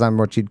atheist because I'm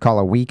what you'd call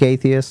a weak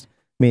atheist,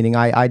 meaning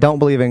I don't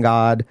believe in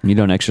God. You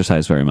don't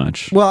exercise very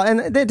much. Well,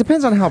 and it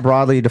depends on how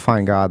broadly you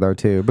define God, though,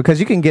 too, because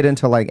you can get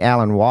into like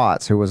Alan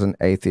Watts, who was an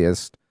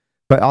atheist,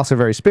 but also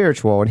very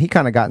spiritual. And he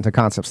kind of got into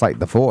concepts like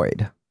the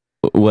void,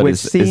 which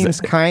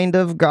seems kind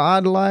of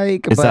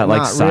godlike. Is but that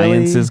like not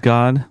science really. is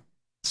God?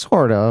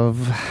 Sort of.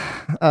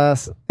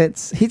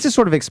 He just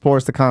sort of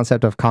explores the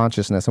concept of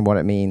consciousness and what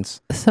it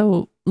means.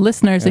 So,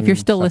 listeners, if you're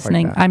still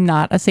listening, I'm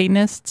not a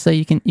Satanist, so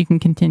you can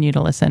continue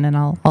to listen, and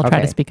I'll try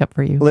to speak up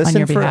for you on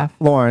your behalf.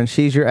 Lauren,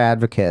 she's your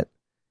advocate,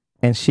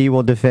 and she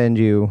will defend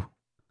you.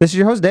 This is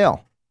your host,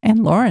 Dale.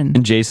 And Lauren.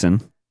 And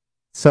Jason.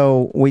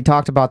 So we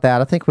talked about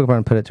that. I think we're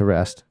going to put it to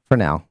rest for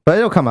now, but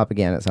it'll come up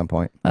again at some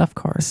point. Of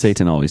course.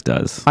 Satan always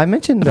does. I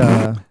mentioned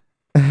one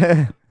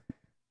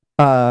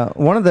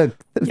of the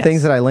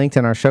things that I linked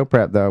in our show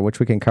prep, though,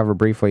 which we can cover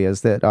briefly, is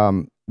that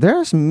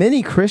there's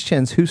many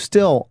Christians who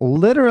still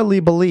literally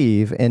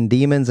believe in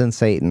demons and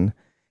Satan.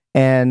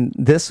 And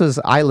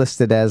I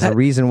listed as a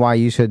reason why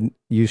we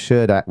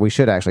should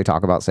actually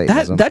talk about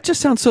Satanism. That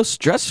just sounds so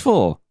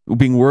stressful,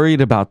 being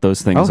worried about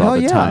those things all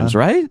the times,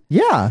 right?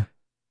 Yeah.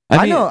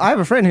 I mean, know. I have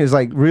a friend who's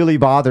like really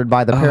bothered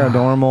by the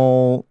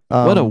paranormal.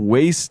 What a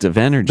waste of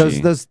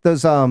energy. Those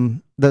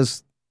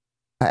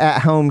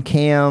at-home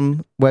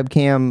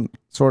webcam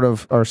sort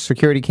of, or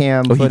security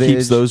cam footage. He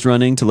keeps those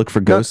running to look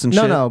for ghosts and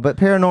shit? No, but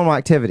paranormal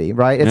activity,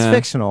 right? It's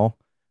fictional,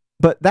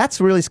 but that's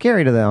really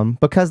scary to them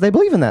because they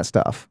believe in that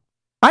stuff.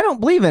 I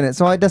don't believe in it,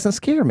 so it doesn't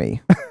scare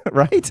me,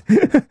 right?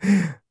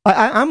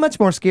 I'm much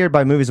more scared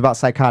by movies about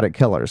psychotic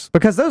killers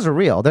because those are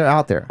real. They're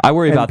out there. I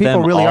worry about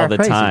them really all the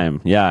time.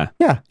 Yeah.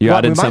 Yeah. You're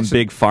out in some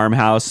big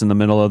farmhouse in the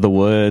middle of the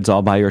woods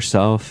all by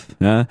yourself.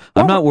 Yeah.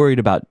 I'm not worried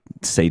about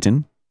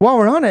Satan. While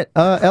we're on it,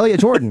 Elliot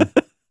Jordan.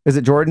 Is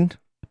it Jordan?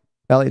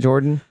 Elliot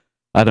Jordan?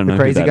 I don't know. The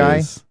crazy guy?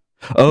 Is.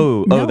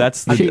 Oh,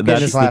 that's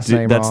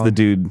the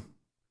dude.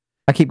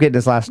 I keep getting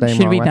his last name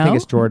wrong. I think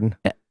it's Jordan.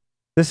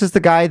 This is the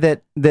guy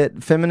that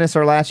feminists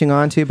are latching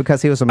onto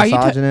because he was a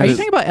misogynist. Are you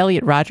talking about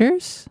Elliot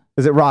Rogers?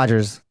 Is it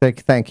Rogers?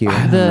 Thank you.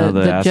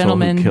 The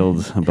gentleman who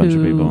killed a bunch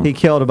of people. He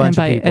killed a bunch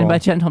of people. And by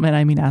gentleman,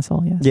 I mean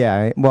asshole, yes.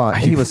 Yeah, well,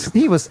 he was,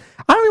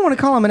 I don't even want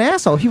to call him an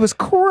asshole. He was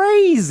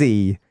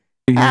crazy.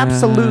 Yeah,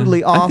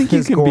 absolutely off his gourd. I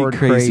think you can be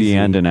crazy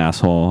and an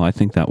asshole. I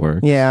think that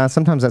works. Yeah,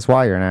 sometimes that's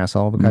why you're an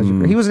asshole, because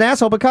he was an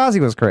asshole because he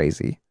was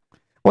crazy.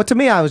 Well, to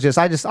me, I want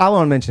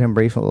to mention him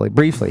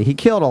briefly. He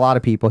killed a lot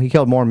of people. He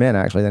killed more men,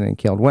 actually, than he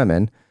killed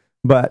women.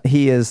 But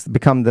he has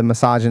become the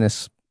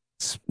misogynist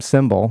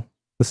symbol,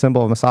 the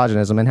symbol of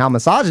misogynism, and how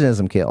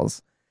misogynism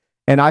kills.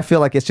 And I feel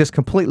like it's just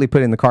completely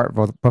putting the cart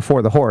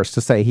before the horse to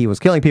say he was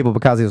killing people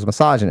because he was a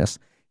misogynist.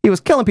 He was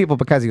killing people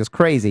because he was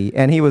crazy,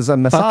 and he was a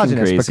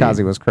misogynist because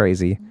he was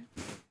crazy.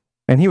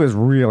 And he was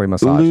really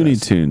misogynist. Looney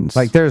Tunes.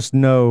 Like, there's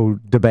no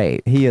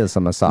debate. He is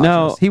a misogynist.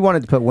 No, he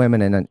wanted to put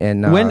women in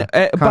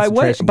by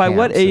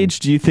what age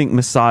do you think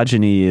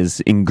misogyny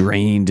is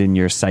ingrained in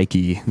your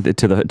psyche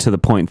to the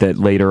point that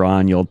later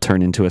on you'll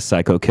turn into a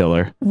psycho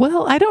killer?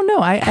 Well, I don't know.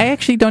 I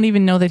actually don't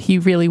even know that he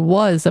really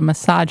was a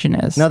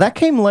misogynist. No, that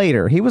came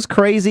later. He was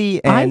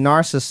crazy and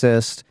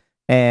narcissist,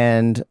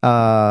 and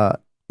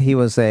he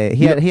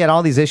had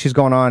all these issues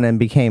going on and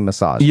became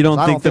misogynist. You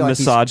don't think the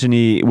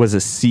misogyny was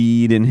a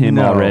seed in him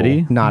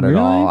already? Not at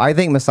all. I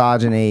think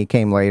misogyny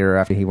came later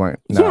after he went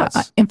nuts.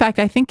 Yeah, in fact,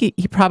 I think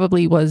he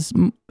probably was.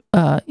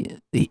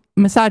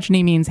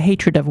 Misogyny means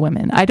hatred of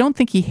women. I don't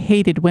think he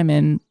hated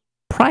women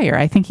prior.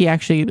 I think he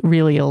actually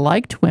really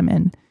liked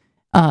women.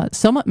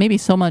 Maybe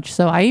so much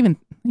so. I even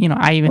think he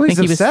was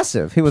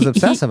obsessive. He was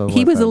obsessive.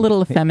 He was a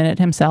little effeminate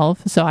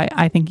himself, so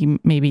I think he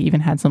maybe even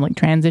had some like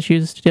trans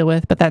issues to deal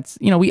with. But that's,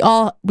 we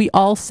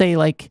all say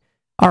like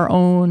our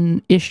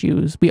own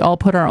issues. We all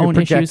put our own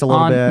issues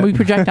on. We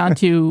project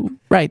onto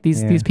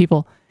these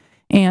people,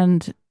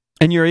 and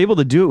you're able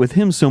to do it with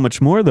him so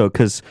much more though,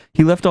 because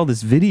he left all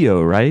this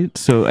video, right?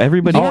 So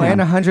everybody. Oh, and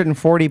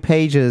 140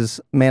 pages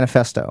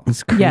manifesto.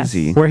 It's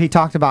crazy. Yes. Where he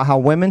talked about how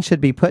women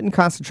should be put in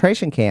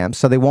concentration camps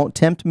so they won't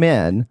tempt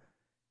men.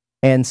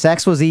 And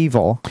sex was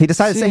evil. He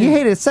decided to say he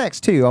hated sex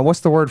too.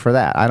 What's the word for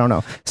that? I don't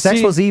know.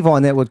 Sex was evil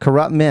and it would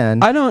corrupt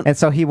men. And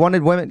so he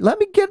wanted women. Let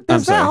me get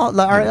this out.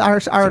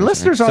 Our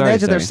listeners are on the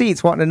edge of their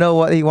seats wanting to know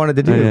what he wanted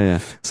to do. Yeah.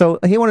 So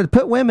he wanted to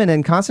put women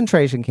in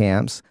concentration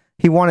camps.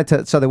 He wanted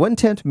to, so they wouldn't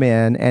tempt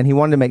men, and he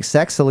wanted to make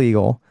sex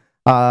illegal.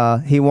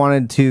 He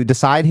wanted to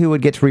decide who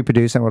would get to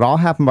reproduce, and it would all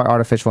happen by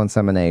artificial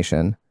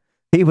insemination.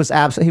 He was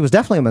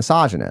definitely a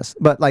misogynist,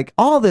 but like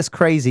all this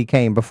crazy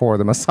came before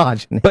the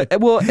misogyny. But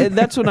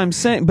that's what I'm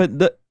saying.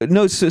 But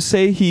so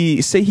say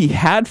he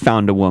had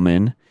found a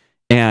woman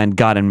and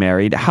gotten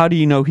married. How do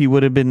you know he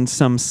would have been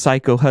some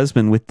psycho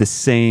husband with the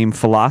same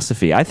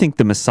philosophy? I think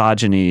the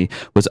misogyny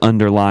was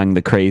underlying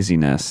the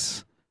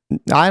craziness.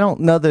 I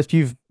don't know that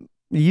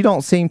you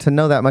don't seem to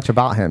know that much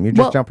about him. You're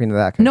just jumping to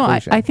that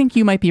conclusion. No, I think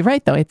you might be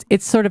right, though.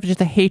 It's sort of just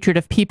a hatred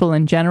of people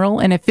in general,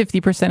 and if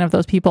 50% of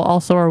those people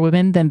also are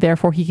women, then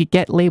therefore he could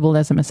get labeled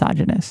as a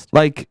misogynist.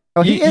 Like,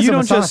 Oh, he is you a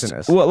don't just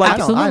misogynist. well, like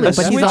Absolutely, but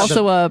he's switch-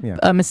 also a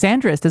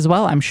misandrist as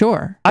well, I'm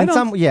sure. I in don't,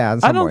 some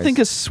I don't ways. think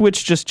a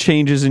switch just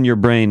changes in your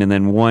brain and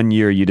then one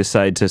year you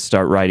decide to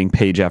start writing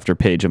page after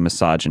page of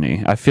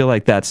misogyny. I feel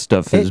like that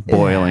stuff is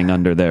boiling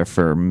under there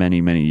for many,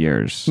 many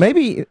years.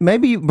 Maybe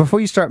before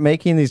you start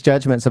making these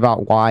judgments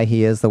about why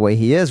he is the way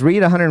he is,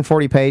 read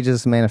 140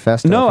 pages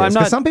manifesto. No, I'm not.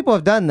 Because some people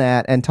have done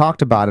that and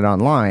talked about it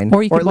online,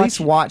 Or you could at least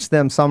watch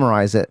them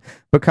summarize it,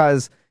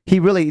 because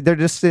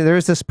there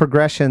is this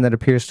progression that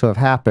appears to have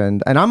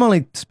happened, and I'm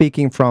only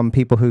speaking from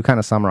people who kind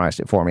of summarized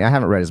it for me. I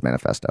haven't read his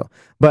manifesto,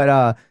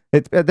 but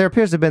there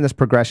appears to have been this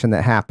progression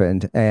that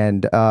happened,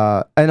 and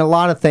a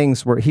lot of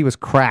things where he was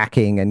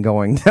cracking and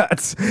going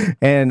nuts,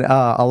 and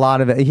a lot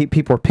of it,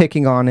 people were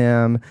picking on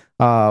him,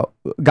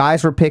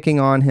 guys were picking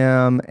on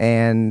him,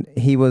 and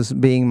he was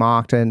being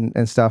mocked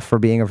and stuff for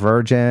being a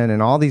virgin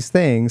and all these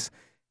things.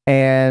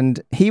 And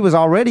he was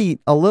already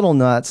a little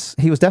nuts.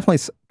 He definitely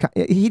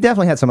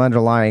had some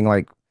underlying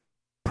like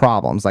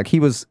problems. Like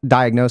he was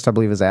diagnosed, I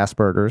believe, as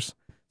Asperger's.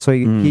 So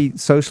he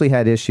socially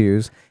had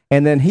issues.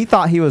 And then he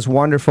thought he was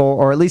wonderful,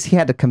 or at least he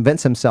had to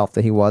convince himself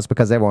that he was,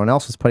 because everyone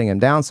else was putting him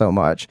down so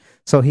much.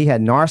 So he had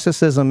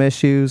narcissism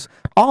issues,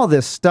 all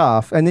this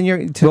stuff. And then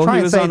try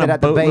and say that at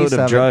the base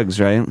of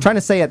drugs, right? Trying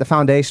to say at the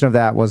foundation of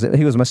that was that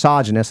he was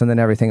misogynist, and then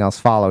everything else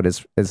followed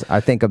is I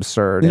think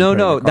absurd.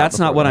 No, that's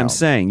not what I'm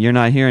saying. You're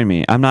not hearing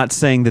me. I'm not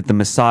saying that the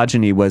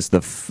misogyny was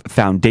the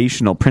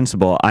foundational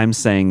principle. I'm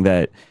saying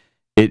that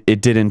it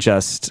didn't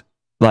just,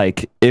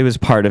 like, it was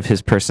part of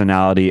his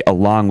personality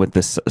along with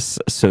this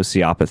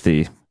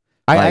sociopathy.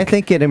 I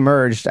think it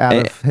emerged out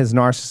of his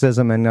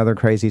narcissism and other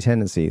crazy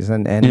tendencies,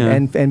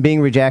 and being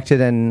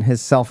rejected, and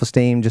his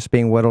self-esteem just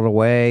being whittled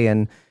away,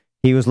 and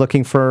he was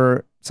looking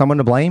for someone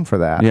to blame for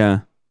that.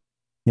 Yeah.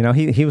 You know,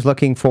 he was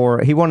looking for,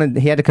 he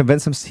had to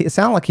convince him. It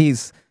sounded like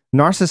he's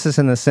narcissist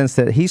in the sense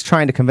that he's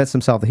trying to convince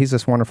himself that he's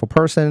this wonderful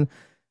person,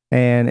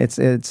 and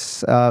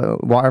it's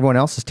while everyone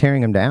else is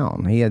tearing him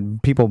down. He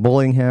had people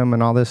bullying him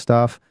and all this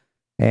stuff.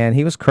 And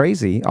he was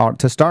crazy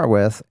to start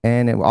with,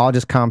 and it all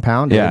just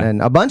compounded. Yeah.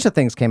 And a bunch of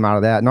things came out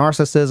of that.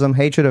 Narcissism,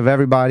 hatred of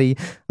everybody,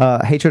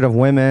 hatred of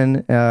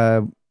women,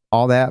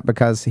 all that,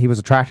 because he was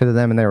attracted to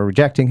them and they were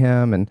rejecting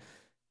him,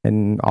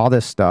 and all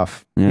this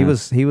stuff. Yeah.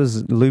 He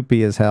was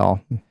loopy as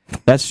hell.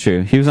 That's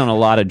true. He was on a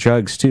lot of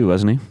drugs too,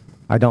 wasn't he?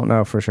 I don't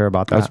know for sure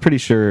about that. I was pretty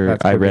sure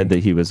I read that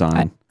he was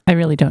on. I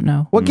really don't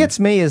know. What gets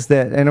me is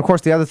that, and of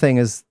course the other thing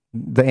is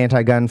the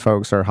anti-gun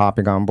folks are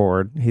hopping on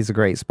board. He's a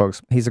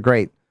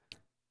great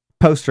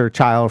poster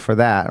child for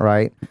that,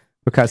 right?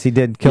 Because he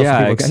did kill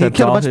some people. He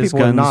killed a bunch of people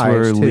with knives,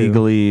 were too.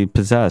 legally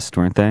possessed,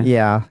 weren't they?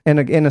 Yeah, in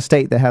a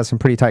state that has some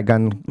pretty tight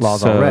gun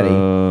laws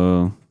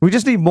already. We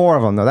just need more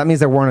of them, though. That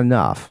means there weren't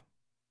enough.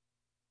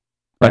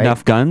 Right?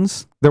 Enough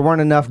guns? There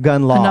weren't enough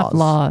gun laws.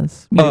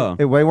 Enough laws.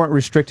 They weren't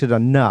restricted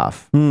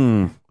enough.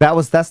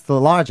 That's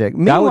the logic.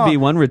 That would be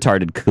one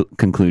retarded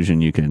conclusion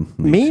you can.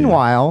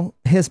 Meanwhile,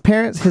 his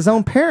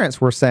own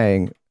parents were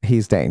saying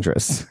he's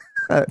dangerous.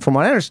 From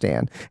what I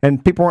understand,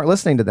 and people weren't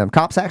listening to them.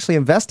 Cops actually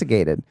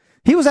investigated.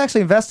 He was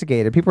actually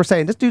investigated. People were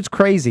saying, this dude's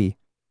crazy.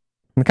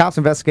 And the cops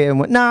investigated and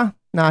went, nah,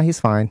 he's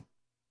fine.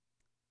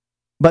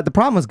 But the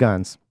problem was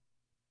guns.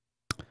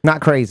 Not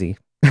crazy.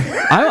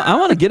 I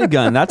want to get a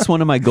gun. That's one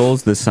of my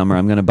goals this summer.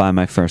 I'm going to buy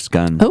my first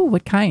gun. Oh,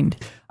 what kind?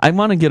 I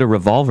want to get a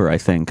revolver, I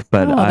think.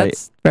 But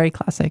that's very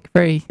classic.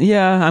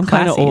 Yeah, I'm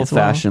kind of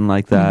old-fashioned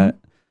like that.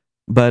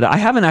 But I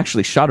haven't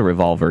actually shot a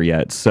revolver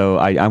yet, so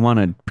I want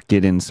to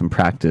get in some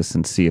practice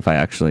and see if I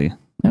actually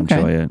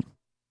enjoy it.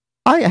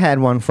 I had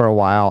one for a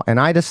while, and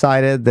I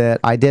decided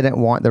that I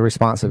didn't want the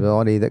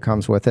responsibility that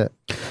comes with it.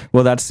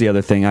 Well, that's the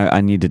other thing.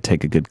 I need to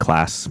take a good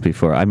class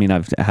before. I mean,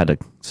 I've had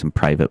some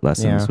private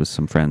lessons with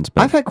some friends.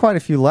 But I've had quite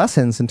a few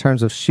lessons in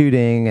terms of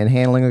shooting and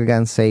handling a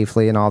gun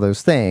safely and all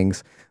those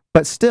things.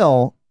 But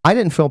still, I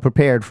didn't feel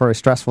prepared for a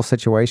stressful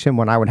situation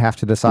when I would have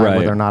to decide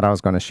whether or not I was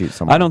going to shoot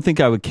someone. I don't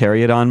think I would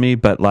carry it on me,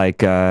 but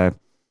like, I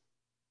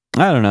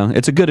don't know.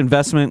 It's a good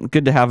investment.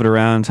 Good to have it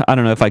around. I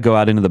don't know if I go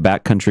out into the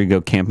backcountry, go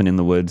camping in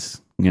the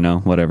woods,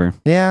 whatever.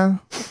 Yeah.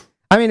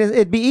 I mean,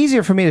 it'd be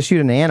easier for me to shoot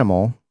an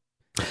animal,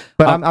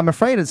 but I'm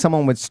afraid that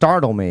someone would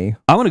startle me.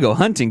 I want to go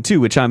hunting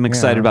too, which I'm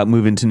excited about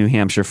moving to New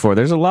Hampshire for.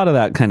 There's a lot of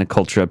that kind of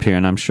culture up here,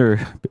 and I'm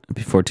sure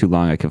before too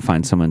long I can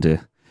find someone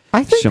to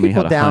show me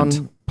how to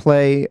hunt.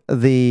 Downplay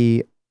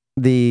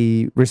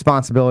the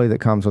responsibility that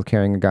comes with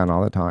carrying a gun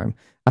all the time.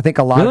 I think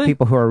a lot of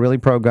people who are really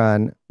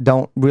pro-gun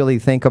don't really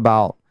think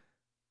about.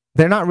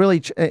 They're not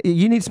really.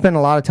 You need to spend a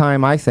lot of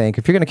time. I think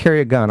if you're going to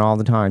carry a gun all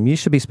the time, you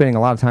should be spending a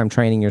lot of time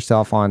training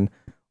yourself on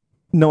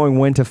knowing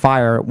when to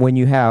fire when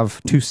you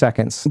have 2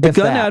 seconds. The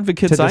gun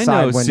advocates I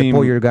know when to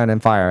pull your gun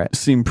and fire it.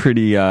 Seem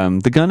pretty.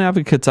 The gun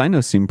advocates I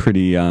know seem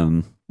pretty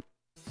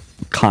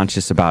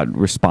conscious about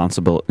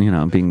responsible.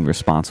 Being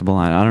responsible.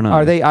 I don't know.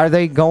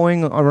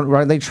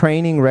 Are they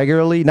training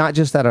regularly? Not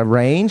just at a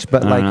range,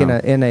 but like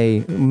in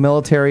a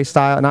military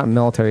style. Not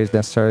military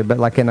necessarily, but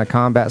like in a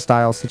combat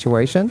style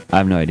situation. I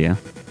have no idea.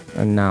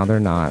 And no, they're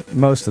not.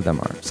 Most of them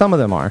are. Some of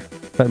them are,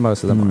 but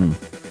most of them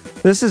aren't.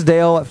 This is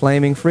Dale at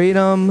Flaming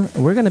Freedom.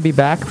 We're going to be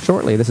back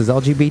shortly. This is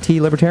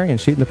LGBT Libertarian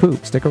Shooting the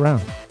Poop. Stick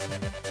around.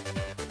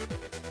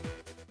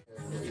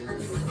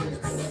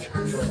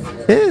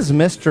 Is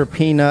Mr.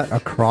 Peanut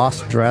a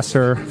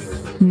cross-dresser?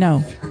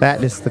 No.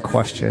 That is the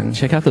question.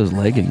 Check out those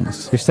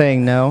leggings. You're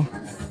saying no?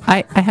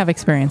 I have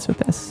experience with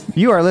this.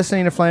 You are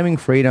listening to Flaming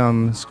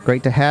Freedom. It's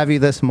great to have you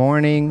this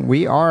morning.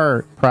 We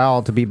are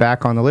proud to be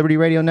back on the Liberty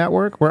Radio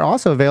Network. We're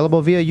also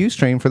available via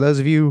Ustream for those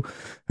of you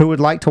who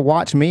would like to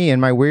watch me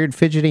and my weird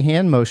fidgety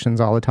hand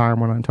motions all the time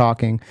when I'm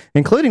talking,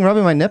 including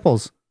rubbing my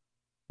nipples,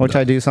 which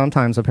I do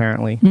sometimes,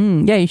 apparently.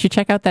 Yeah, you should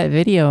check out that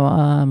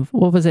video.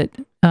 What was it?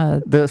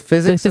 The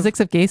physics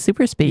of gay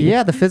super speed.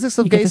 Yeah, the physics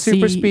of gay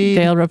super speed.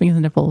 Dale rubbing his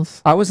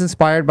nipples. I was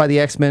inspired by the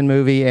X-Men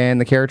movie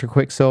and the character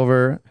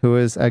Quicksilver, who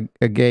is a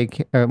gay,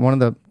 one of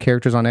the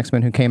characters on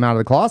X-Men who came out of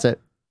the closet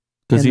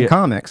in the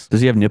comics. Does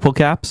he have nipple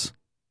caps?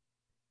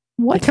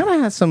 What? He kind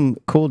of has some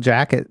cool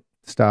jacket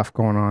stuff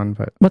going on,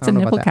 but what's a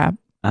nipple cap?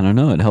 I don't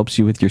know. It helps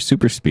you with your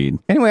super speed.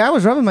 Anyway, I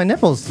was rubbing my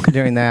nipples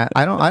during that.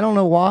 I don't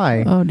know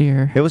why. Oh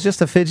dear. It was just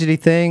a fidgety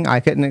thing. I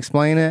couldn't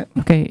explain it.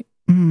 Okay.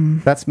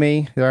 That's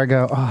me. There I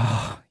go.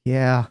 Oh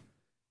yeah.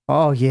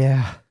 Oh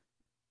yeah.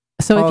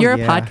 So if you're a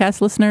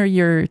podcast listener,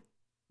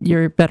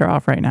 you're better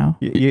off right now.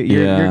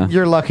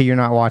 You're lucky you're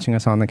not watching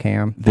us on the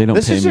cam. They don't.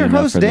 This pay is me your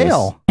enough host for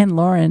Dale and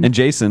Lauren and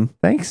Jason.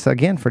 Thanks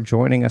again for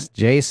joining us,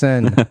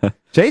 Jason.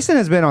 Jason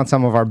has been on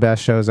some of our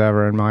best shows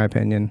ever, in my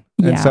opinion.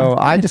 And so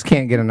I just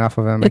can't get enough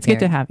of him. It's good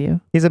to have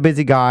you. He's a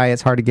busy guy.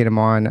 It's hard to get him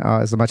on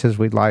as much as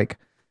we'd like.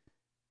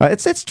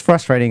 It's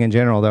frustrating in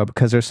general, though,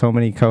 because there's so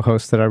many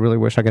co-hosts that I really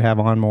wish I could have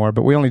on more,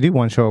 but we only do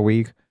one show a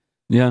week.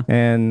 Yeah.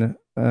 And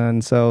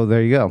so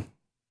there you go.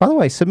 By the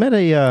way, submit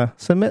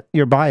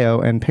your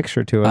bio and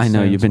picture to us. I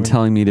know, you've been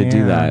telling me to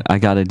do that. I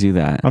got to do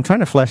that. I'm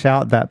trying to flesh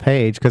out that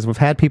page because we've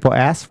had people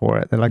ask for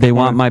it. They're like, they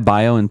want my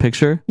bio and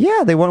picture?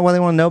 Yeah, they want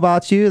to know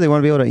about you. They want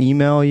to be able to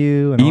email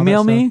you. And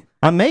email me?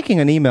 I'm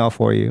making an email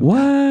for you.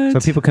 What? So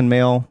people can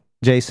mail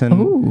Jason.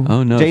 Ooh.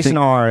 Oh no, Jason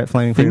R at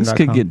flamingfreedom.com. Things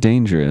could get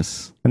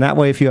dangerous. And that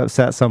way, if you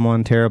upset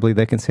someone terribly,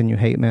 they can send you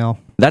hate mail.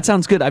 That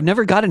sounds good. I've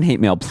never gotten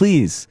hate mail.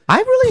 Please.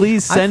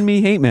 Please send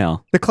me hate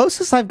mail. The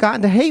closest I've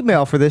gotten to hate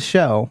mail for this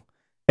show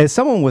is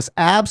someone was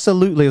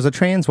absolutely, it was a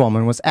trans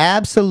woman, was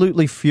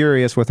absolutely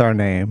furious with our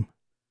name.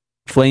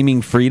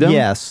 Flaming Freedom?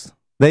 Yes.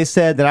 They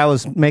said that I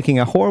was making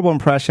a horrible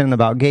impression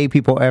about gay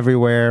people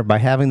everywhere by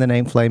having the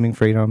name Flaming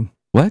Freedom.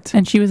 What?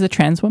 And she was a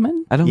trans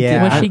woman? I don't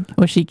get it.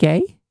 Was she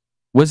gay?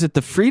 Was it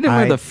the freedom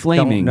or the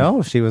flaming? I don't know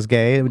if she was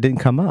gay. It didn't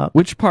come up.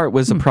 Which part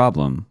was a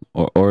problem?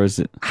 Or is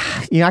it?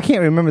 I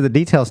can't remember the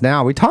details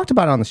now. We talked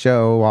about it on the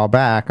show a while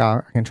back.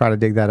 I can try to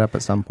dig that up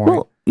at some point.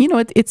 Well,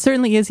 it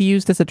certainly is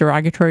used as a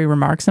derogatory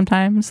remark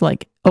sometimes,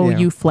 like,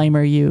 you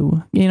flamer,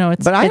 you.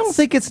 But I don't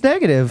think it's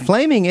negative.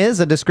 Flaming is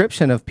a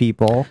description of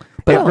people.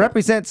 But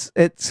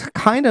it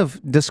kind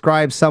of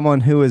describes someone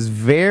who is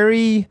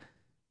very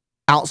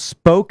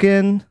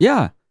outspoken.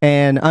 Yeah.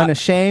 And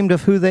unashamed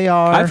of who they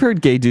are. I've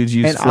heard gay dudes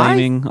use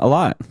flaming a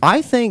lot.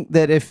 I think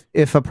that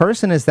if a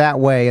person is that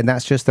way and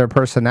that's just their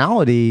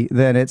personality,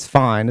 then it's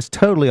fine. It's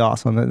totally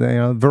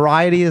awesome.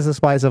 Variety is the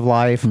spice of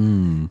life.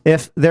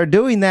 If they're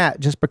doing that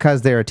just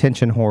because they're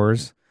attention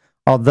whores,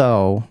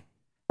 although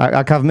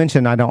like I've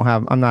mentioned,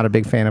 I'm not a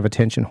big fan of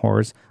attention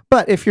whores.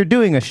 But if you're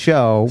doing a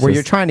show where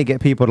you're trying to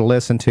get people to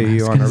listen to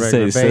you on a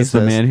regular basis, says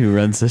the man who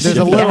runs this show. There's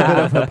a little bit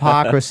of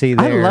hypocrisy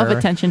there. I love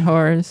attention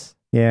whores.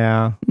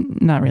 Yeah.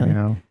 Not really.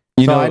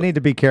 So I need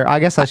to be careful. I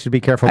guess I should be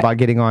careful about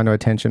getting on to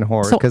attention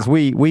whores because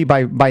we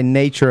by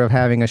nature of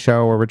having a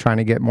show where we're trying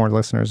to get more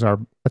listeners are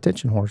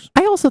attention whores.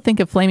 I also think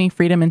of flaming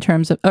freedom in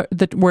terms of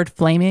the word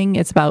flaming.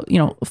 It's about,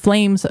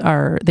 flames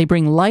they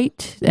bring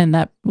light, and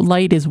that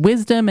light is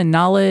wisdom and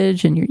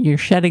knowledge, and you're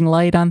shedding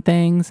light on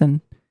things,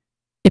 and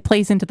it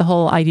plays into the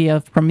whole idea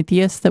of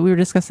Prometheus that we were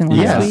discussing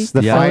last week.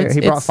 The fire,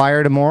 he brought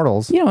fire to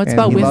mortals. It's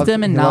about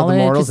wisdom and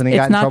knowledge. And he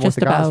got in trouble with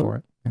the gods for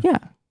it. Yeah.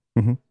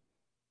 Mm-hmm.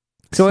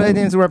 So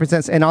it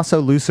represents, and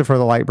also Lucifer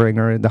the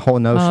Lightbringer, the whole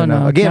notion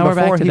of, again, Lucifer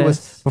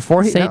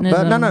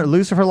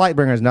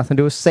Lightbringer has nothing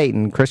to do with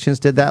Satan. Christians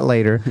did that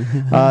later.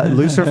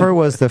 Lucifer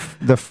was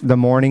the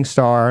morning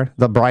star,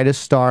 the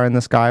brightest star in the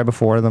sky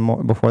before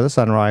the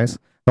sunrise.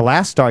 The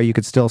last star you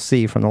could still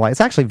see from the light. It's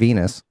actually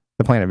Venus,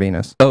 the planet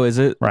Venus. Oh, is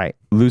it? Right.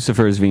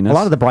 Lucifer is Venus? A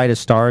lot of the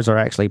brightest stars are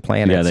actually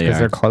planets because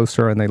they're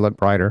closer and they look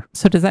brighter.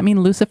 So does that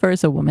mean Lucifer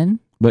is a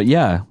woman? But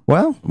yeah.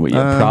 Well,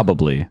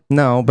 probably.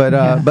 No, but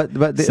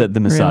said the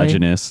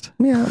misogynist.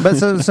 Really? Yeah,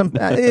 but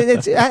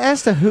it's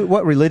as to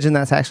what religion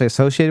that's actually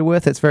associated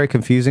with. It's very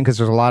confusing because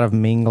there's a lot of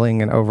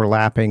mingling and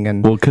overlapping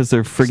and because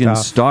they're friggin'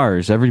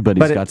 stars.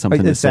 Everybody's got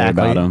something to say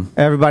about them.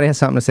 Everybody has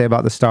something to say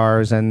about the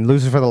stars, and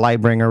Lucifer the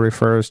Lightbringer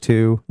refers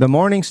to the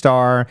morning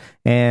star,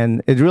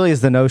 and it really is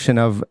the notion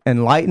of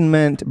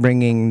enlightenment,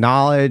 bringing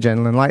knowledge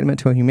and enlightenment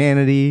to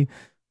humanity,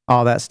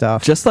 all that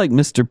stuff. Just like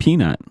Mr.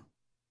 Peanut.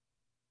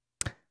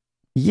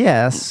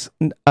 Yes,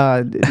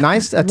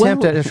 nice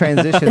attempt at a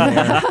transition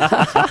there.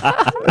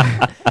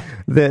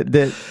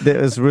 that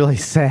was really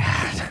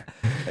sad.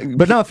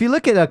 But no, if you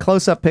look at a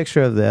close-up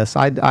picture of this,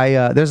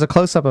 there's a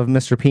close-up of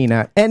Mr.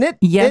 Peanut, and it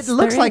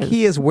looks like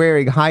he is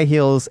wearing high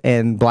heels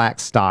and black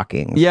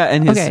stockings. Yeah,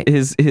 and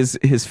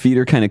his feet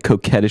are kind of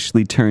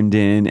coquettishly turned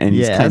in, and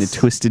he's kind of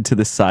twisted to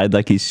the side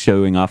like he's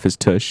showing off his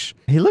tush.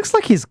 He looks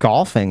like he's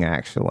golfing,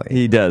 actually.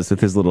 He does,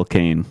 with his little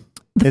cane.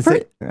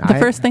 The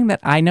first thing that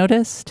I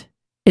noticed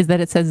is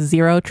that it says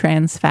 0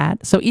 trans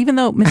fat. So even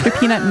though Mr.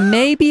 Peanut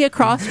may be a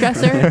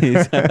cross-dresser,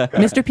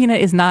 Mr. Peanut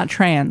is not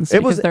trans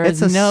because there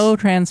is no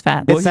trans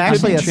fat. It's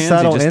actually a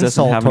subtle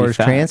insult towards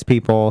trans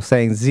people,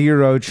 saying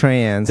 0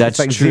 trans. That's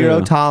like true.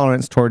 0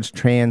 tolerance towards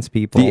trans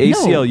people. The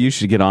ACLU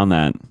should get on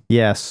that.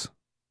 Yes.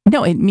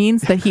 No, it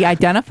means that he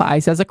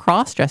identifies as a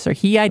cross-dresser.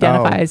 He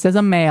identifies as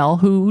a male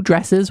who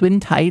dresses in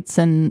tights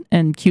and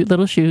cute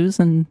little shoes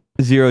and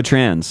 0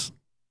 trans.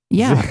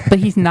 Yeah, but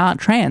he's not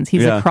trans.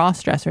 He's a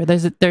cross-dresser.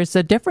 There's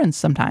a difference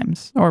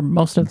sometimes, or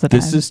most of the time.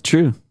 This is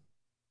true.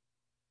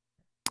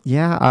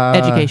 Yeah.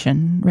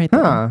 Education, right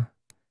there.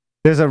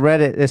 There's a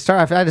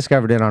Reddit. I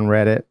discovered it on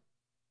Reddit.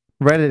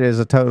 Reddit is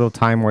a total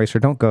time waster.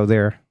 Don't go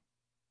there.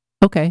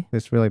 Okay.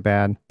 It's really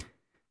bad.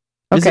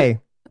 Okay.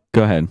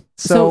 Go ahead.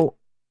 So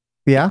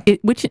yeah.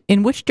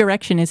 In which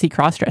direction is he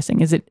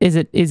cross-dressing? Is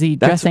he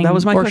dressing that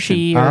was my question.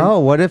 she?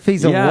 What if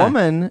he's a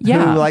woman who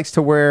likes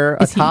to wear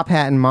a top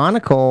hat and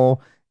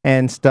monocle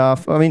and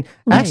stuff? I mean,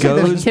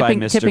 actually,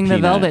 tipping the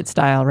velvet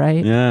style,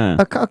 right? Yeah.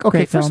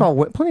 Okay, first of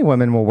all, plenty of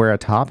women will wear a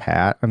top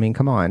hat. I mean,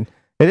 come on.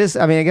 It is.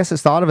 I mean, I guess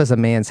it's thought of as a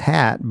man's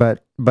hat,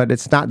 but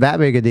it's not that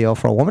big a deal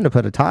for a woman to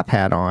put a top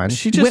hat on.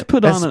 She just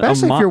put on,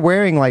 especially if you're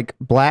wearing like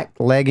black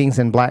leggings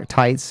and black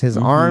tights. His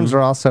arms are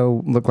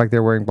also look like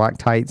they're wearing black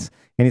tights,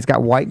 and he's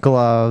got white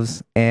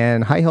gloves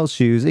and high heel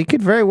shoes. It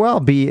could very well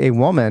be a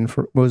woman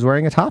who's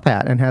wearing a top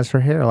hat and has her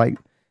hair like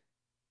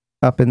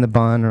up in the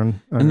bun,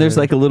 and there's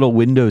like a little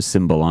window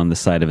symbol on the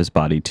side of his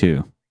body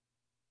too.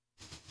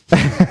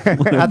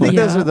 I think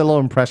those are the little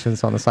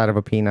impressions on the side of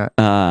a peanut.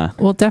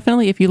 Well,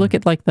 definitely, if you look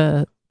at like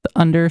the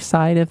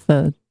underside of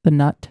the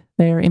nut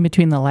there, in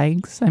between the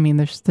legs, I mean,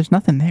 there's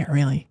nothing there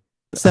really.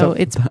 So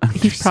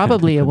he's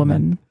probably a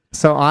woman.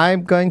 So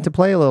I'm going to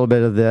play a little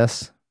bit of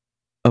this.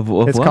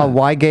 It's called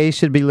 "Why Gays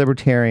Should Be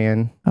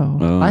Libertarian."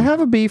 I have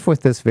a beef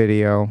with this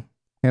video,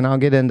 and I'll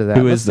get into that.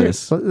 Who is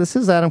this? This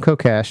is Adam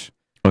Kokesh.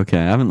 Okay,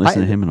 I haven't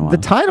listened to him in a while. The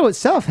title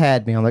itself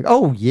had me. I'm like,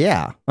 oh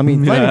yeah. I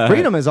mean, Flaming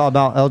Freedom is all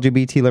about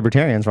LGBT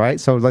libertarians, right?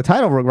 So the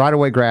title right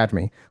away grabbed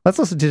me. Let's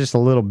listen to just a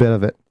little bit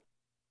of it.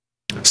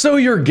 So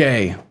you're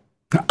gay.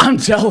 I'm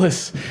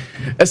jealous.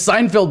 As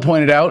Seinfeld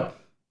pointed out,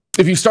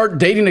 if you start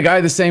dating a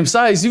guy the same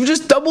size, you've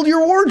just doubled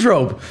your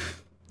wardrobe.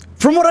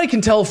 From what I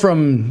can tell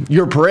from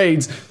your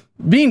parades,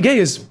 being gay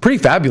is pretty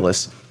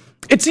fabulous.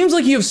 It seems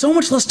like you have so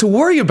much less to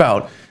worry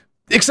about,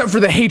 except for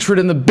the hatred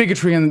and the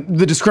bigotry and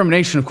the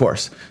discrimination, of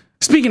course.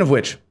 Speaking of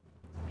which,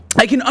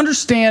 I can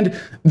understand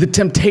the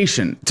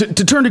temptation to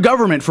turn to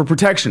government for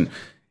protection.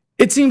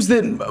 It seems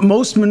that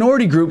most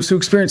minority groups who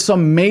experience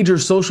some major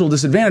social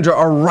disadvantage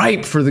are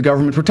ripe for the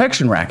government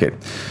protection racket.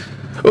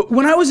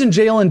 When I was in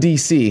jail in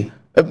DC,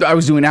 I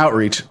was doing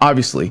outreach,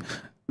 obviously.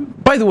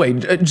 By the way,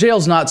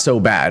 jail's not so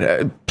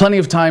bad. Plenty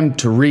of time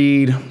to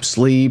read,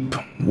 sleep,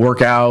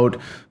 work out,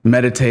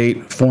 meditate,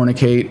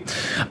 fornicate.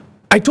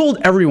 I told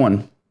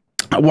everyone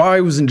why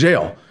I was in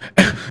jail.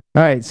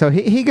 All right, so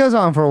he goes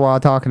on for a while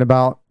talking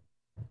about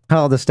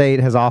how the state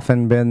has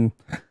often been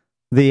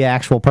the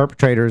actual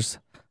perpetrators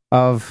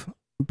of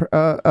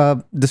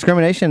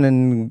discrimination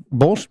and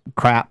bullshit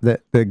crap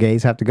that the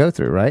gays have to go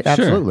through, right? Sure.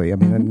 Absolutely. I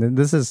mean,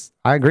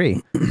 I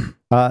agree.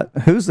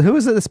 Who is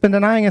it that's been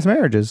denying us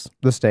marriages?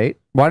 The state.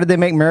 Why did they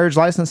make marriage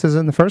licenses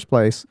in the first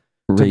place?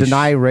 To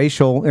deny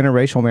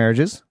interracial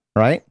marriages,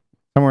 right?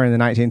 Somewhere in the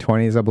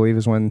 1920s, I believe,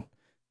 is when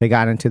they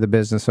got into the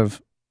business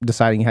of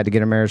deciding you had to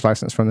get a marriage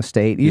license from the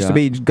state. It used to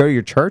be go to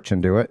your church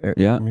and do it.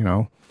 You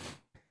know.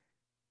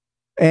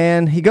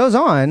 And he goes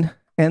on,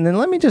 and then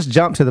let me just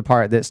jump to the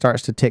part that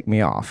starts to tick me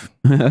off.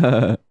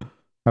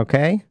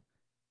 Okay?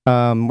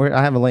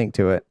 I have a link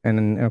to it, and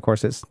then, of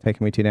course, it's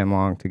taking me too damn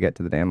long to get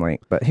to the damn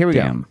link. But here we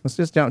go. Let's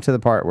just jump to the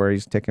part where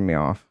he's ticking me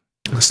off.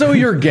 So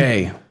you're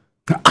gay.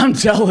 I'm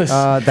jealous.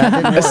 As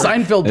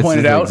Seinfeld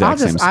pointed out,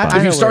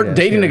 if you start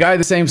dating a guy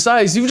the same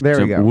size,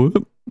 there we go.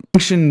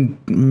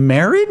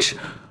 Marriage?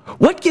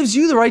 What gives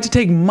you the right to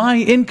take my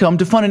income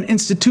to fund an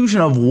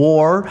institution of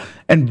war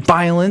and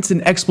violence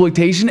and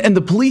exploitation and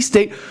the police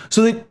state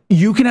so that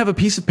you can have a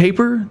piece of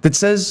paper that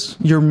says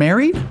you're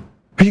married?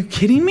 Are you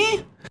kidding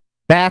me?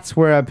 That's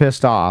where I'm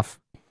pissed off.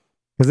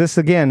 Because this,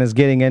 again, is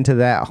getting into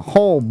that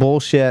whole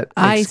bullshit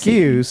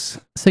excuse.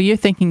 So you're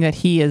thinking that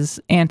he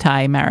is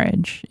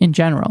anti-marriage in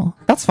general?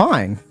 That's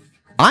fine.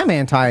 I'm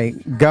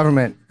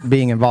anti-government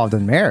being involved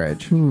in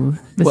marriage. Ooh,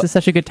 this is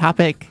such a good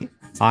topic.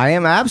 I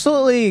am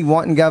absolutely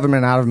wanting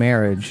government out of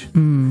marriage.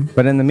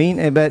 But in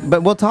the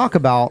but we'll talk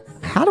about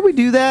how do we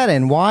do that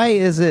and why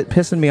is it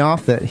pissing me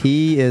off that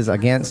he is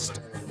against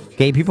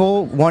gay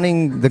people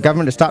wanting the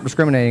government to stop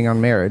discriminating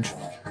on marriage.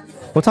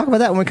 We'll talk about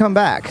that when we come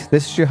back.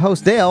 This is your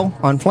host, Dale,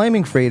 on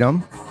Flaming Freedom,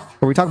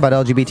 where we talk about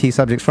LGBT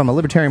subjects from a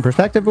libertarian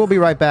perspective. We'll be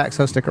right back,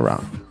 so stick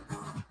around.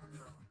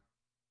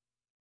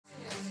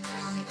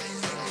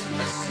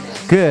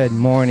 Good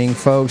morning,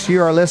 folks.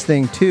 You are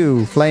listening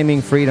to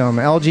Flaming Freedom,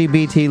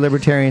 LGBT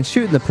libertarians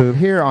shooting the poop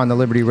here on the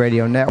Liberty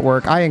Radio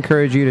Network. I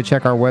encourage you to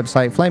check our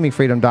website,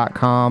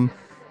 flamingfreedom.com.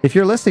 If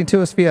you're listening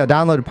to us via a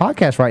downloaded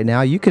podcast right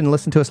now, you can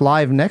listen to us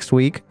live next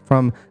week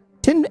from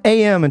 10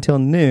 a.m. until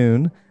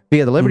noon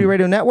via the Liberty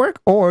Radio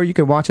Network, or you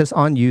can watch us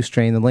on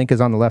Ustream. The link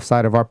is on the left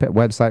side of our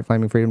website,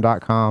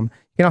 flamingfreedom.com.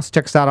 You can also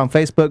check us out on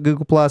Facebook,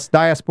 Google+,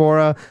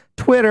 Diaspora,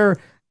 Twitter,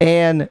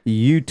 and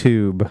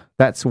YouTube.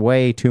 That's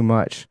way too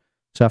much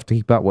stuff to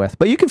keep up with.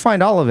 But you can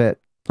find all of it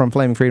from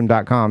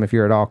flamingfreedom.com if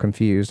you're at all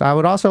confused. I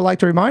would also like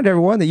to remind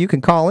everyone that you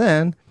can call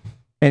in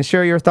and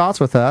share your thoughts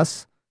with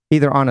us,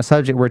 either on a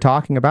subject we're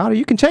talking about, or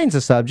you can change the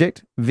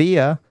subject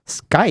via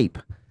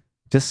Skype.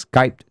 Just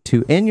Skype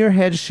to In Your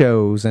Head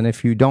Shows. And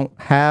if you don't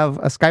have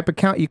a Skype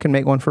account, you can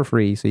make one for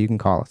free, so you can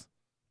call us.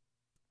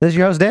 This is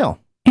your host, Dale.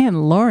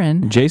 And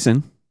Lauren.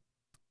 Jason.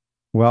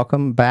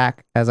 Welcome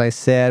back. As I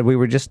said, we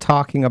were just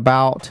talking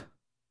about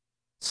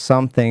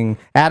something.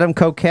 Adam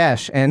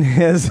Kokesh and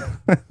his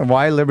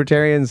why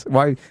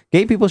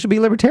gay people should be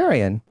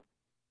libertarian.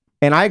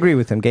 And I agree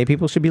with him. Gay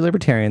people should be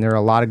libertarian. There are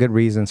a lot of good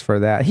reasons for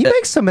that. He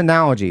makes some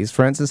analogies.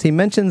 For instance, he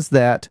mentions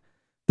that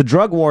the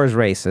drug war is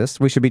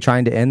racist. We should be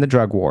trying to end the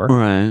drug war.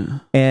 Right.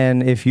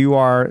 And if you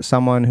are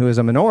someone who is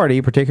a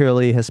minority,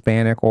 particularly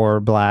Hispanic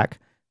or black,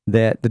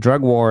 that the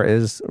drug war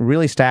is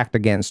really stacked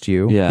against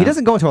you. Yeah. He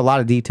doesn't go into a lot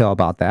of detail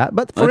about that.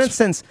 But for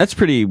instance... That's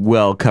pretty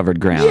well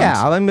covered ground.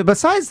 Yeah. I mean,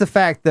 besides the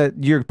fact that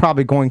you're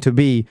probably going to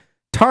be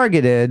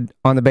targeted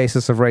on the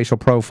basis of racial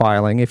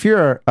profiling, if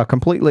you're a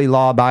completely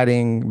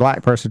law-abiding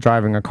black person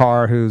driving a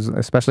car,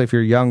 especially if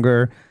you're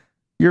younger,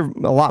 you're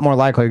a lot more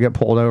likely to get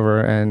pulled over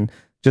and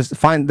they're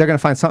going to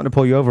find something to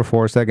pull you over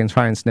for so they can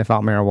try and sniff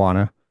out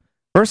marijuana.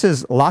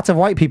 Versus lots of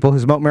white people who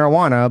smoke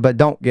marijuana but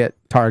don't get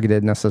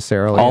targeted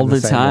necessarily all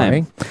the same time.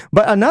 way.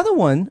 But another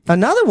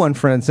one,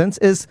 for instance,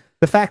 is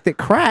the fact that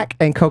crack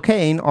and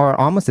cocaine are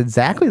almost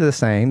exactly the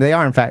same. They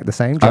are, in fact, the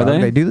same drug. Are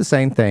they? They do the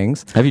same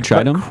things. Have you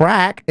tried them?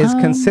 Crack is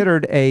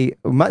considered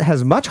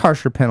has much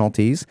harsher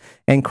penalties,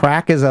 and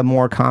crack is a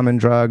more common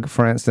drug,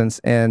 for instance,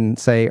 in,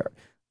 say,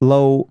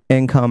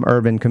 low-income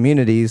urban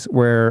communities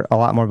where a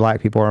lot more black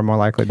people are more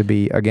likely to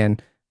be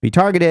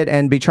targeted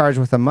and be charged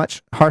with a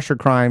much harsher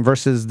crime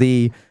versus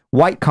the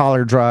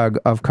white-collar drug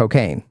of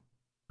cocaine,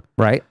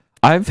 right?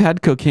 I've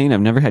had cocaine. I've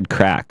never had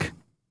crack.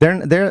 They're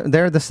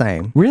the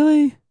same.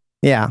 Really?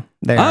 Yeah.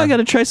 I got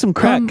to try some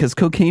crack because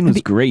cocaine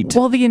was great.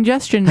 Well, the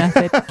ingestion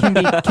method can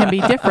be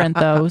different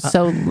though.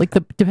 So, like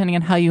depending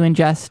on how you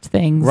ingest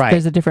things,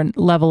 there's a different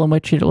level in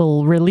which it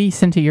will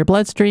release into your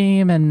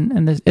bloodstream,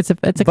 and it's a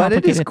complicated thing. But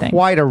it is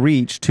quite a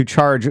reach to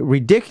charge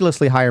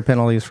ridiculously higher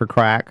penalties for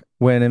crack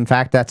when, in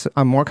fact, that's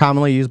more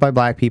commonly used by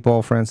black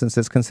people. For instance,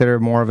 it's considered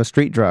more of a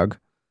street drug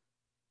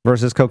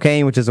versus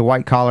cocaine, which is a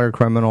white-collar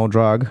criminal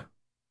drug,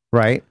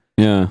 right?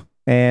 Yeah.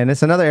 And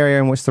it's another area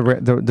in which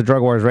the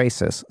drug war is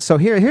racist. So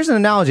here's an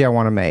analogy I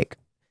want to make.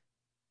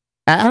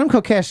 Adam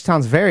Kokesh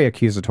sounds very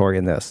accusatory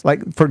in this.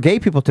 Like, for gay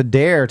people to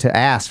dare to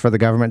ask for the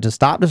government to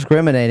stop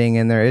discriminating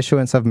in their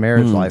issuance of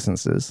marriage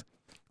licenses.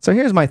 So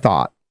here's my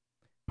thought.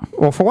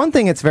 Well, for one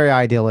thing, it's very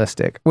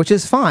idealistic, which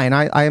is fine.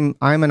 I'm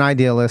an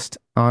idealist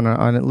on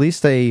at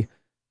least a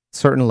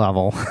certain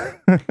level.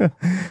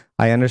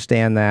 I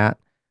understand that.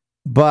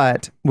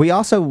 But we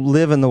also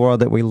live in the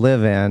world that we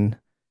live in.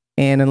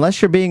 And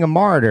unless you're being a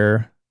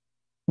martyr,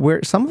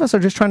 some of us are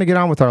just trying to get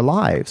on with our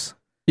lives.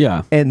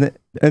 Yeah. And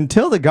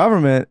until the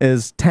government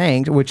is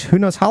tanked, which who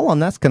knows how long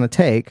that's going to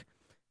take,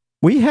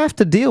 we have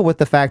to deal with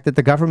the fact that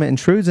the government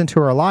intrudes into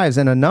our lives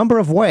in a number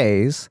of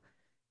ways.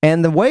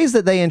 And the ways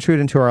that they intrude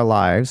into our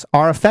lives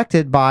are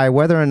affected by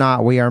whether or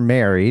not we are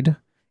married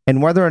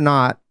and whether or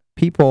not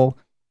people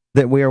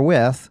that we are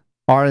with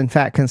are in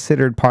fact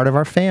considered part of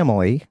our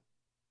family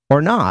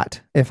or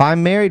not. If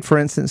I'm married, for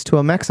instance, to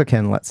a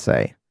Mexican, let's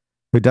say,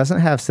 who doesn't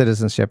have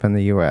citizenship in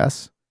the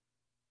U.S.,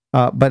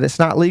 but it's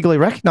not legally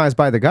recognized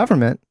by the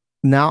government,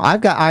 now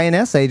I've got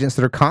INS agents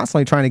that are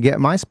constantly trying to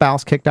get my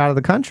spouse kicked out of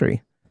the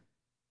country.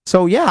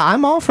 So yeah,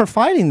 I'm all for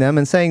fighting them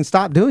and saying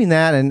stop doing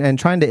that and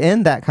trying to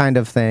end that kind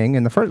of thing.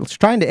 And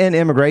trying to end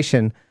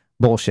immigration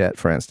bullshit,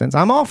 for instance.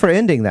 I'm all for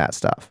ending that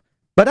stuff.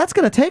 But that's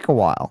going to take a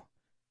while.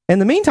 In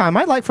the meantime,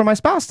 I'd like for my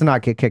spouse to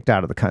not get kicked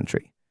out of the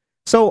country.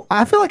 So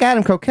I feel like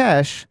Adam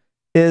Kokesh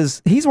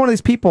he's one of these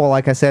people,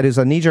 like I said, who's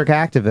a knee-jerk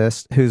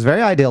activist, who's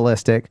very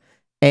idealistic,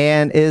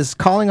 and is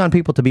calling on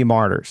people to be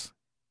martyrs.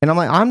 And I'm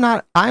like, I'm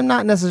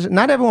not necessarily,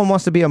 not everyone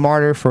wants to be a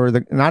martyr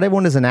not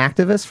everyone is an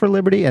activist for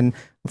liberty, and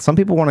some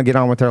people want to get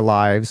on with their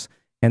lives,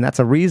 and that's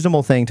a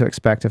reasonable thing to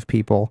expect of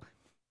people.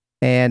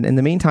 And in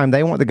the meantime,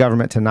 they want the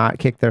government to not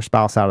kick their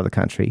spouse out of the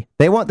country.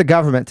 They want the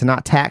government to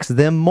not tax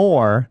them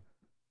more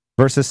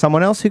versus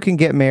someone else who can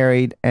get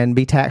married and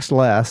be taxed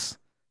less,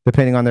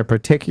 depending on their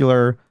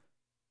particular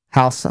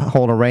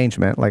household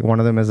arrangement. Like one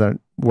of them is a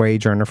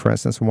wage earner, for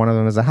instance, one of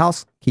them is a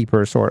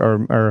housekeeper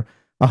or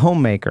a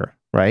homemaker,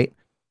 right?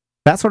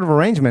 That sort of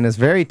arrangement is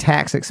very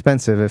tax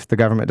expensive if the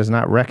government does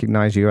not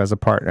recognize you as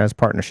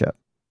partnership.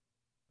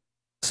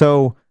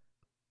 So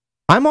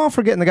I'm all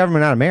for getting the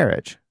government out of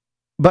marriage,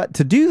 but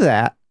to do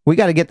that, we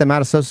got to get them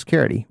out of Social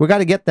Security. We got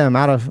to get them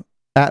out of.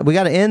 We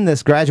got to end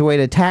this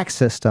graduated tax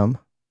system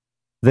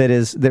that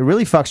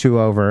really fucks you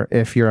over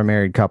if you're a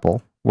married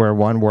couple, where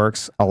one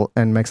works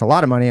and makes a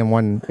lot of money and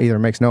one either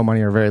makes no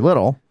money or very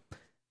little.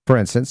 For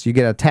instance, you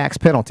get a tax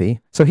penalty.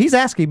 So he's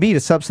asking me to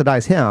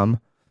subsidize him.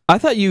 I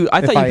thought you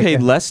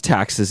paid less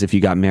taxes if you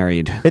got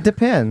married. It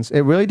depends.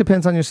 It really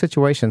depends on your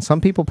situation.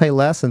 Some people pay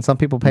less and some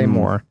people pay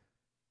more.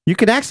 You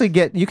can actually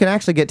get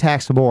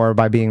taxed more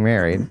by being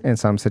married in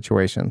some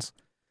situations.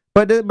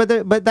 But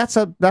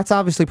that's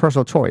obviously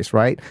personal choice,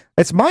 right?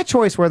 It's my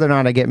choice whether or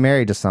not I get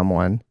married to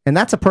someone, and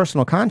that's a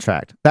personal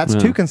contract. That's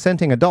two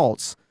consenting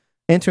adults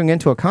entering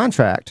into a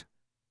contract.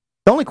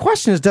 The only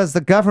question is, does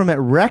the government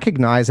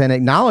recognize and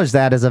acknowledge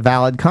that as a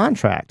valid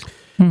contract?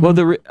 Well,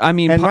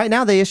 and right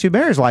now they issue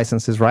marriage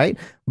licenses, right?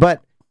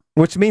 But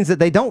which means that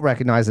they don't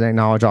recognize and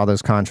acknowledge all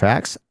those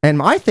contracts.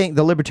 And I think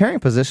the libertarian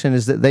position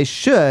is that they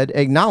should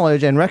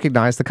acknowledge and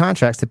recognize the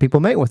contracts that people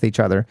make with each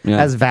other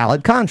as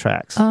valid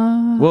contracts.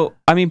 Well,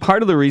 I mean,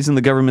 part of the reason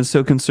the government's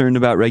so concerned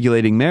about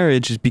regulating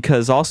marriage is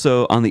because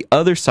also on the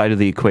other side of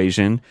the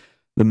equation,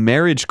 the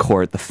marriage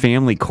court, the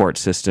family court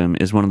system,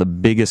 is one of the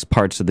biggest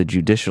parts of the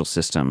judicial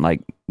system.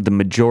 Like, the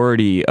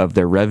majority of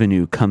their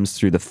revenue comes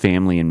through the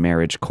family and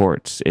marriage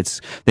courts.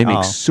 They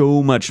make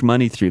so much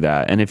money through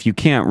that. And if you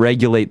can't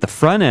regulate the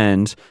front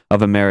end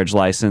of a marriage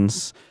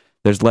license,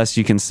 there's less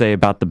you can say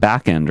about the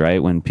back end,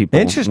 right? When people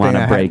want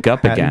to break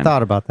up again. I hadn't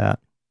thought about that.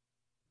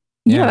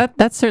 Yeah,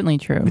 that's certainly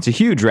true. It's a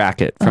huge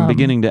racket from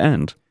beginning to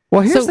end.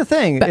 Well, here's the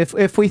thing.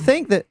 If we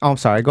think that... Oh, I'm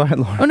sorry. Go ahead,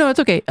 Laura. Oh, no, it's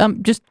okay.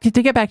 Just to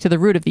get back to the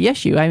root of the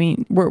issue, I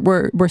mean,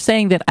 we're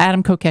saying that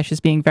Adam Kokesh is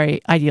being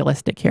very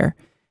idealistic here.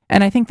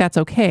 And I think that's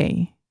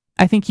okay.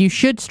 I think you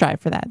should strive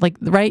for that. Like,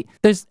 right?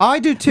 I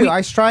do too. I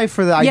strive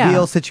for the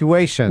ideal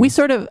situation. We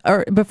sort of...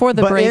 before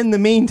the break... But in the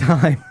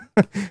meantime...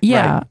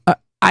 Yeah. Right.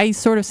 I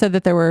sort of said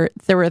that there were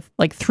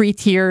like 3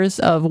 tiers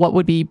of what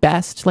would be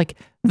best. Like,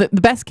 the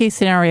best case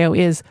scenario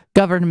is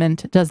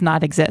government does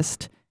not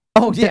exist.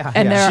 Oh yeah,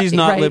 and she's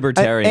not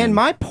libertarian. And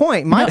my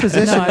point, my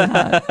position,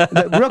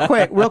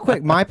 real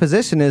quick, my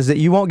position is that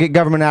you won't get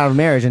government out of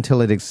marriage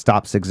until it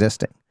stops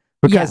existing,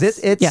 because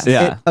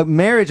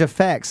marriage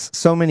affects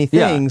so many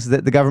things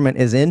that the government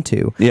is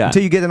into.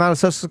 Until you get them out of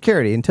Social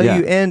Security, until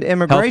you end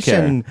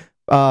immigration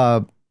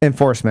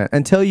enforcement,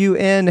 until you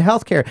end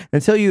healthcare,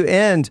 until you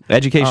end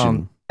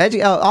education.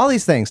 All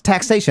these things,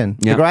 taxation,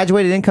 the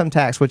graduated income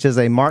tax, which is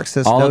a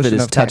Marxist all notion of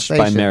it is touched taxation.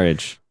 by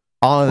marriage.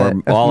 All of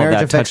it.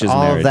 Marriage affects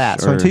all of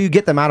that. So until you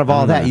get them out of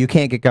all that, you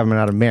can't get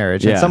government out of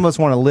marriage. And some of us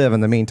want to live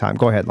in the meantime.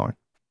 Go ahead, Lauren.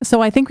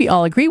 So I think we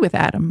all agree with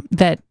Adam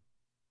that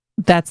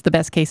that's the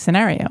best case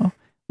scenario.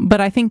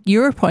 But I think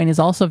your point is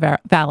also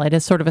valid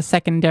as sort of a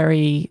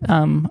secondary,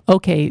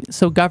 okay,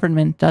 so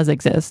government does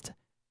exist.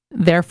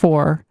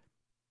 Therefore,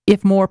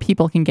 if more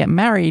people can get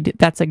married,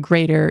 that's a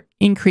greater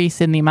increase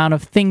in the amount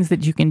of things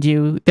that you can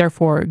do.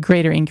 Therefore,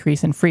 greater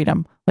increase in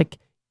freedom. Like,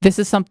 this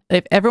is something,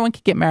 if everyone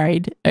can get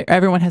married,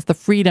 everyone has the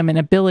freedom and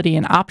ability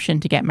and option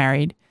to get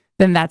married,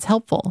 then that's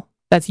helpful.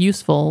 That's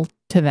useful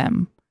to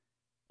them.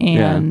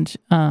 And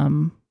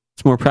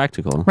it's more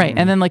practical. Right.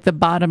 And then like the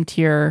bottom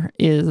tier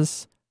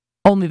is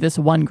only this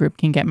one group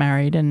can get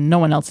married and no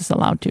one else is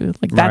allowed to.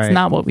 Like, that's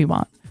not what we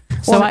want.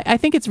 So I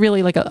think it's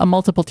really like a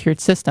multiple tiered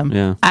system.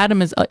 Yeah.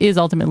 Adam is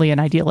ultimately an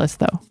idealist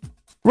though.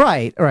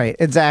 Right,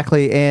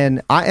 exactly.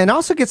 And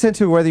also gets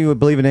into whether you would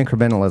believe in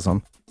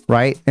incrementalism.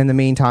 Right, in the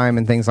meantime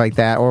and things like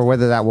that, or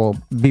whether that will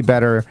be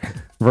better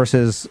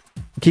versus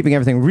keeping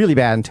everything really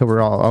bad until we're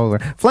all over.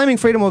 Flaming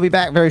Freedom will be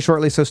back very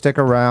shortly, so stick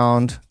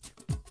around.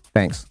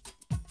 Thanks.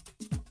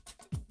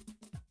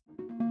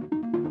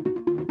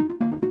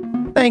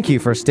 Thank you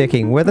for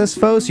sticking with us,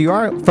 folks. You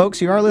are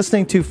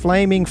listening to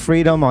Flaming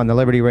Freedom on the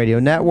Liberty Radio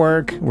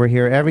Network. We're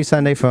here every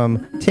Sunday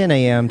from 10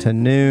 a.m. to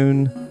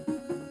noon.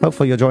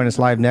 Hopefully you'll join us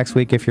live next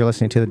week if you're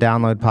listening to the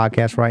download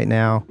podcast right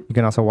now. You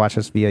can also watch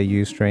us via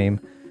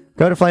Ustream.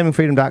 Go to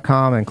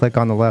flamingfreedom.com and click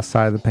on the left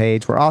side of the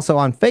page. We're also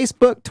on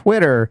Facebook,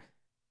 Twitter,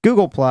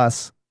 Google+,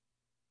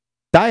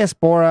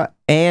 Diaspora,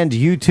 and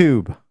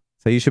YouTube.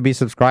 So you should be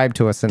subscribed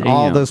to us in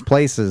all those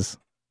places.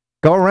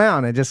 Go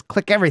around and just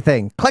click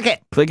everything. Click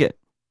it. Click it.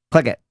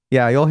 Click it.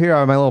 Yeah, you'll hear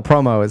on my little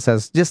promo. It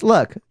says, just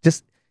look.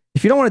 Just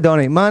if you don't want to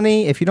donate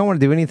money, if you don't want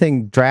to do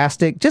anything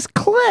drastic, just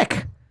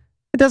click.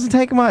 It doesn't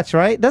take much,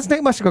 right? It doesn't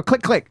take much to go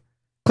click, click.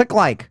 Click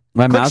like.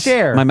 Click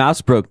share. My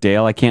mouse broke,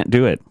 Dale. I can't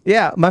do it.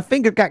 Yeah, my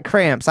finger got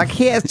cramps. I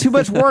can't. It's too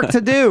much work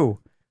to do.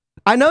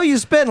 I know you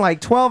spend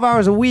like 12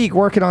 hours a week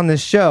working on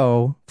this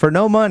show for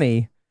no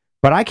money,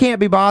 but I can't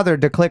be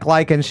bothered to click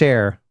like and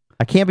share.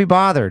 I can't be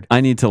bothered.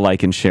 I need to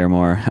like and share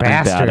more.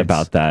 Bastards. I'm bad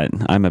about that.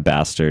 I'm a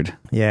bastard.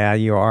 Yeah,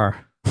 you are.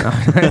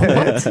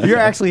 You're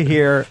actually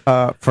here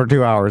for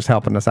 2 hours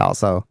helping us out,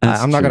 so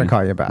I'm not going to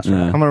call you a bastard.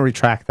 I'm going to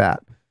retract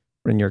that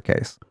in your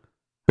case.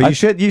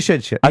 But you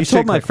should. I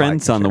told my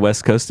friends on the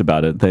West Coast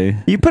about it.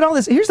 You put all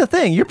this. Here's the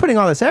thing. You're putting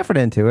all this effort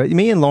into it.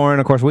 Me and Lauren,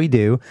 of course, we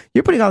do.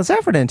 You're putting all this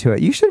effort into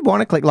it. You should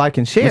want to click like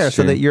and share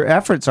so that your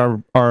efforts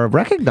are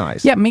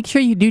recognized. Yeah, make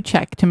sure you do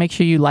check to make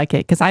sure you like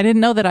it, because I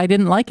didn't know that I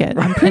didn't like it,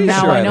 and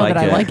now I know that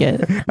I like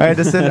it. I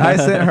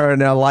sent her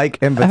a like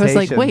invitation. I was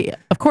like, wait,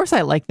 of course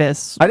I like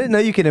this. I didn't know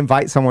you could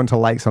invite someone to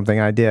like something.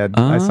 I did.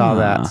 I saw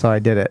that, so I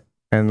did it.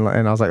 And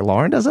I was like,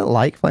 Lauren doesn't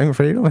like Flaming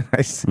Freedom? And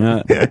I said,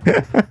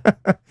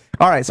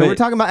 all right, so we're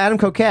talking about Adam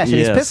Kokesh, and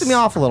he's pissing me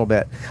off a little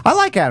bit. I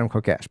like Adam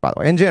Kokesh, by the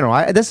way, in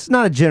general. This is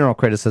not a general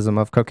criticism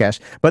of Kokesh,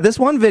 but this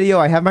one video,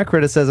 I have my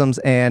criticisms,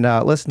 and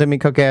listen to me,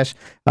 Kokesh,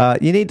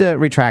 you need to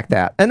retract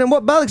that. And then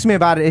what bugs me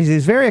about it is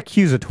he's very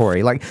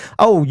accusatory. Like,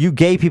 oh, you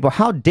gay people,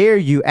 how dare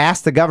you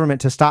ask the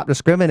government to stop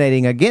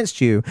discriminating against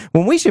you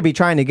when we should be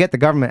trying to get the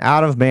government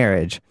out of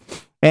marriage.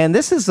 And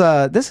this is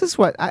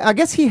what I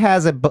guess he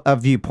has a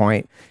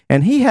viewpoint,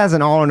 and he has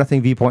an all or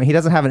nothing viewpoint. He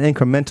doesn't have an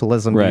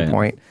incrementalism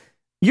viewpoint.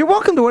 You're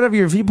welcome to whatever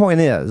your viewpoint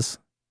is,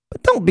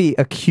 but don't be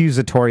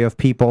accusatory of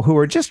people who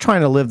are just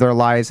trying to live their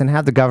lives and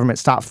have the government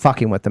stop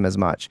fucking with them as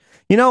much.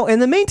 You know, in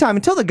the meantime,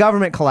 until the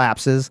government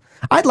collapses,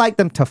 I'd like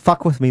them to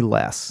fuck with me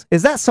less.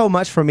 Is that so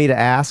much for me to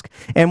ask?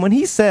 And when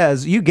he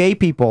says, you gay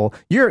people,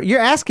 you're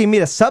asking me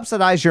to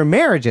subsidize your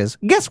marriages,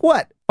 guess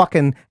what,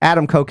 fucking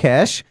Adam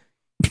Kokesh?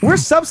 We're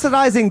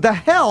subsidizing the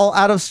hell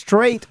out of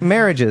straight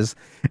marriages,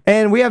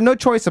 and we have no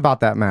choice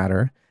about that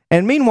matter.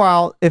 And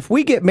meanwhile, if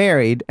we get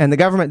married and the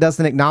government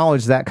doesn't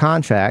acknowledge that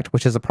contract,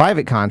 which is a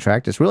private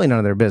contract, it's really none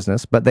of their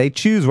business, but they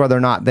choose whether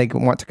or not they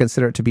want to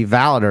consider it to be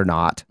valid or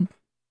not.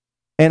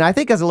 And I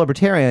think as a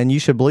libertarian, you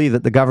should believe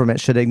that the government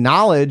should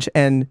acknowledge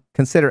and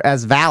consider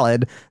as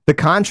valid the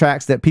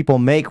contracts that people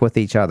make with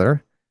each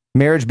other,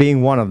 marriage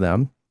being one of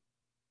them.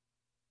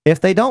 If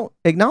they don't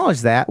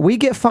acknowledge that, we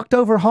get fucked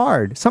over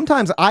hard.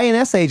 Sometimes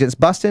INS agents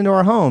bust into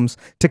our homes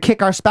to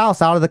kick our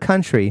spouse out of the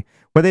country.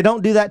 Where they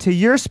don't do that to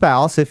your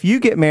spouse. If you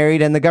get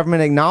married and the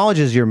government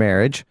acknowledges your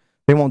marriage,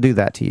 they won't do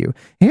that to you. And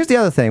here's the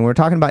other thing. We're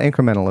talking about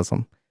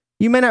incrementalism.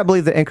 You may not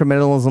believe that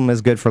incrementalism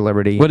is good for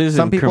liberty. What is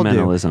Some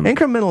incrementalism? People do.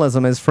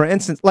 Incrementalism is, for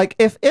instance, like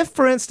if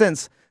for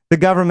instance, the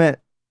government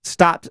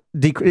stopped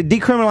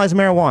decriminalized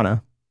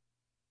marijuana,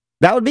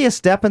 that would be a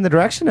step in the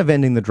direction of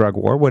ending the drug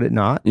war, would it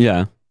not?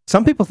 Yeah.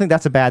 Some people think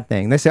that's a bad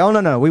thing. They say, oh,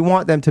 no, we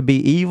want them to be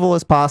evil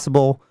as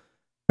possible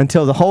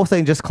until the whole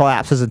thing just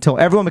collapses, until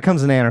everyone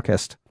becomes an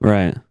anarchist.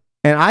 Right.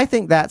 And I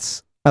think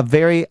that's a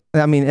very,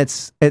 I mean,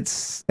 that's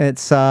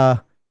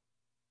a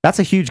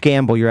huge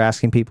gamble you're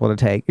asking people to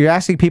take. You're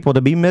asking people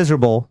to be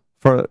miserable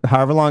for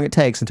however long it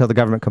takes until the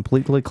government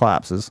completely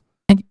collapses.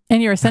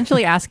 And you're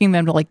essentially asking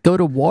them to like go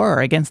to war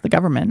against the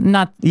government.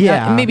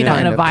 Maybe not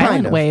in a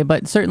violent way,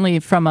 but certainly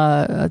from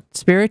a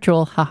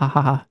spiritual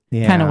kind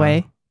of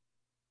way.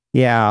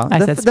 Yeah.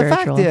 The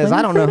fact is,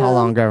 I don't know how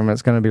long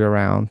government's going to be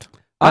around.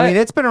 I mean,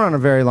 it's been around a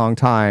very long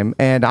time,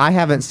 and I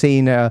haven't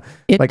seen a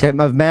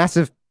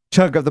massive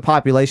chunk of the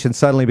population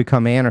suddenly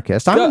become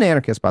anarchist. I'm an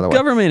anarchist, by the way.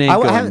 Government ain't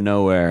going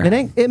nowhere.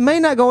 It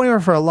may not go anywhere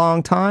for a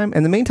long time.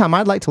 In the meantime,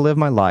 I'd like to live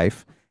my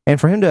life. And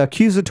for him to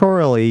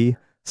accusatorially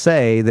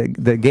say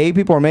that gay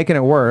people are making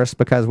it worse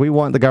because we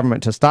want the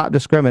government to stop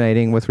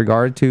discriminating with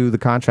regard to the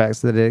contracts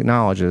that it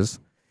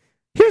acknowledges.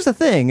 Here's the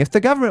thing. If the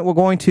government were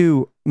going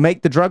to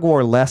make the drug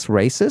war less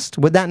racist,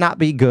 would that not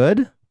be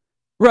good?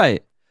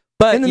 Right.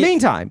 But in the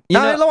meantime,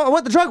 I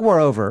want the drug war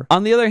over.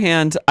 On the other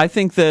hand, I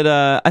think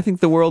that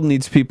the world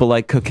needs people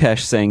like Kokesh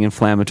saying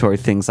inflammatory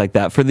things like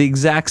that for the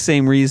exact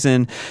same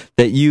reason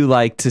that you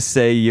like to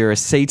say you're a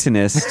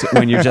Satanist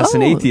when you're just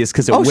an atheist,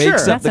 because it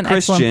wakes up the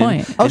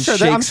Christian.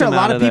 I'm sure a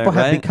lot of people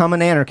have become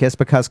an anarchist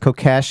because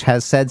Kokesh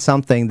has said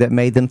something that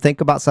made them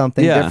think about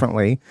something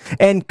differently.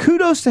 And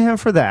kudos to him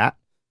for that.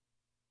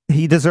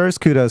 He deserves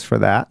kudos for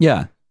that.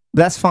 Yeah,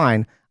 that's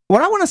fine.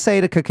 What I want to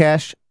say to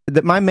Kokesh,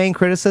 that my main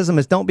criticism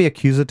is, don't be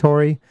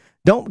accusatory.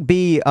 Don't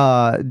treat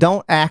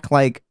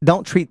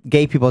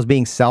gay people as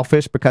being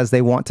selfish because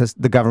they want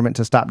the government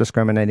to stop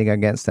discriminating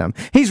against them.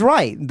 He's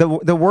right. The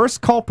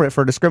worst culprit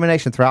for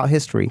discrimination throughout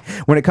history,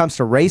 when it comes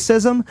to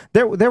racism,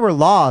 there were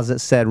laws that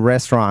said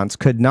restaurants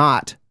could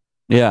not.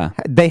 Yeah.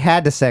 They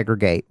had to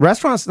segregate. There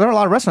are a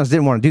lot of restaurants that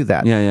didn't want to do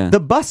that. Yeah. The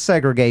bus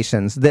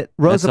segregations that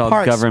Rosa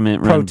Parks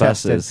government-run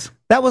protested. buses.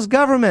 That was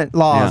government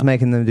laws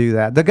making them do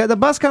that. The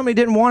bus company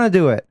didn't want to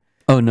do it.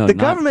 Oh, no, the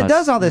government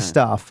does all this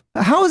stuff.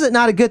 How is it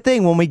not a good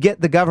thing when we get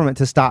the government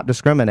to stop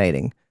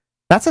discriminating?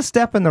 That's a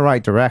step in the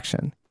right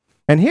direction.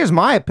 And here's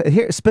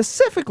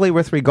specifically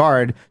with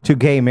regard to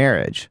gay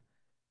marriage.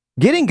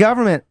 Getting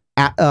government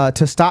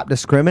to stop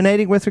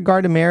discriminating with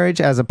regard to marriage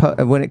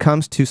when it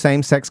comes to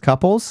same-sex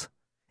couples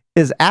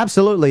is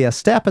absolutely a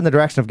step in the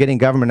direction of getting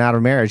government out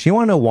of marriage. You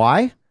want to know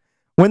why?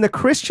 When the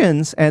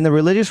Christians and the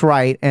religious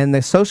right and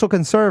the social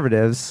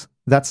conservatives,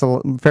 that's a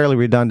fairly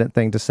redundant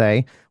thing to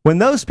say, when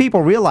those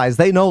people realize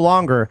they no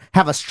longer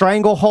have a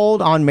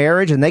stranglehold on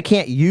marriage and they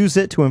can't use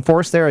it to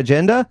enforce their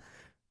agenda,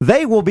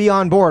 they will be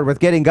on board with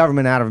getting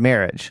government out of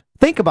marriage.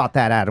 Think about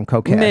that, Adam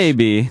Kokesh.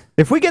 Maybe.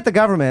 If we get the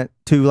government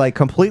to like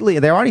completely,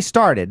 they already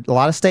started. A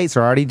lot of states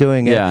are already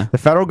doing it. Yeah. The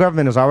federal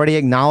government is already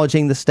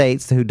acknowledging the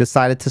states who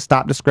decided to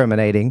stop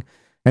discriminating.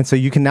 And so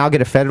you can now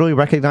get a federally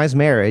recognized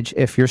marriage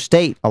if your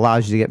state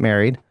allows you to get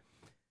married.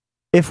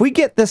 If we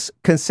get this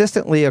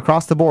consistently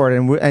across the board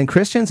and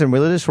Christians and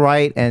religious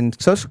right and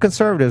social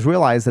conservatives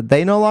realize that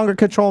they no longer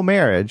control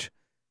marriage,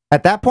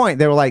 at that point,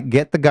 they were like,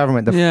 get the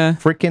government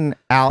freaking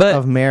out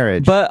of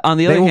marriage. But on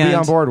the other hand, they will be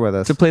on board with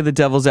us. To play the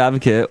devil's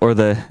advocate or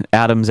the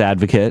Adam's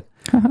advocate,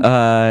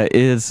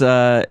 is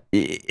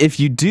if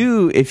you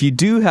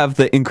do have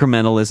the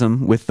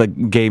incrementalism with the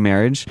gay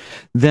marriage,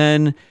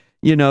 then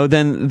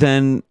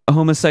then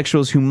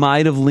homosexuals who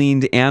might have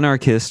leaned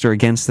anarchist or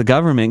against the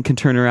government can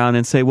turn around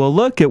and say, well,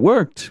 look, it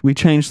worked. We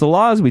changed the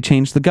laws. We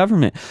changed the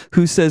government.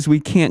 Who says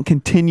we can't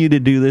continue to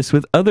do this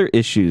with other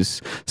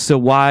issues? So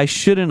why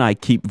shouldn't I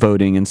keep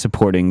voting and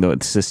supporting the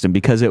system?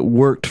 Because it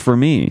worked for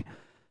me.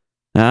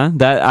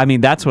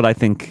 That's what I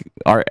think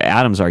our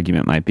Adam's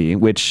argument might be,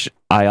 which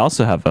I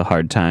also have a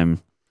hard time.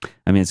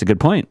 I mean, it's a good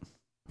point.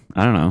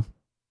 I don't know.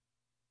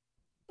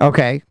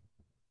 Okay.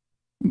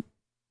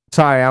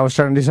 Sorry, I was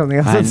trying to do something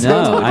else. I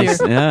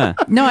know.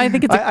 No, I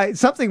think it's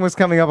something was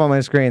coming up on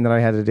my screen that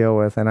I had to deal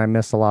with, and I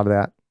missed a lot of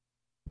that.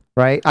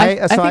 Right? I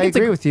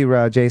agree with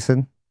you,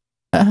 Jason.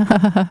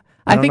 I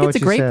think it's a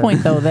great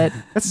point, though.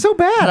 That's so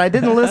bad. I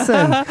didn't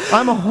listen.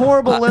 I'm a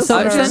horrible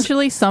listener. So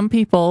essentially, some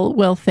people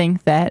will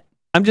think that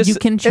you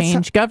can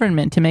change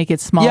government to make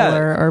it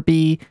smaller or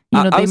be,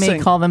 they may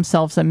call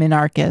themselves a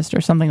minarchist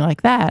or something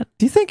like that.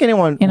 Do you think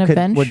anyone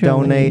would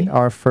donate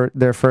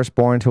their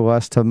firstborn to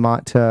us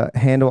to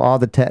handle all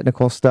the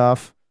technical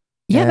stuff?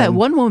 Yeah, that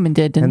one woman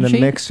did, didn't she? And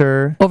the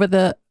mixer. Over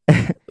the...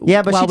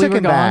 Yeah, but she took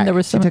him back.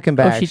 She took him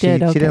back. Oh, she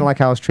did? Okay. She didn't like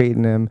how I was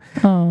treating him.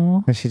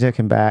 Oh. And she took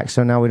him back.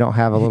 So now we don't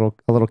have a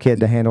little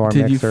kid to handle our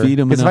mixer. Did you feed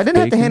him Because if I didn't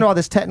bacon? have to handle all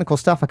this technical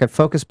stuff, I could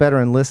focus better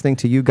in listening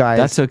to you guys.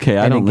 That's okay.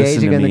 I and don't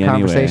listen engaging to in the me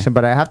conversation. anyway.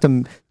 But I have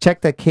to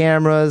check the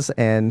cameras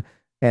and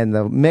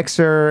the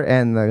mixer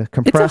and the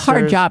compressor. It's a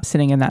hard job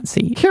sitting in that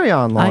seat. Carry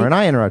on, Lauren.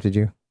 I interrupted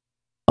you.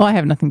 Oh, I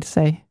have nothing to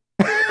say.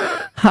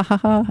 Ha ha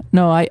ha.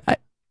 No,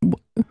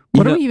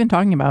 what are we even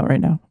talking about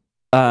right now?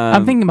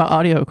 I'm thinking about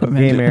audio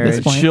equipment at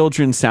this point.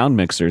 Children sound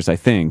mixers, I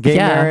think. Gay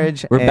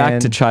marriage. We're back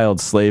to child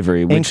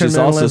slavery, which is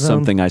also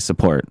something I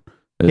support.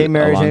 Gay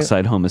marriage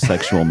alongside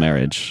homosexual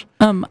marriage.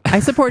 I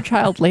support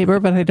child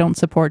labor, but I don't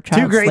support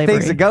child slavery. Two great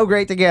things that go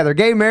great together: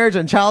 gay marriage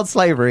and child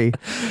slavery.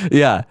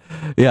 Yeah.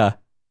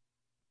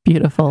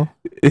 Beautiful.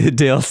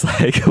 Dale's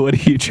like, what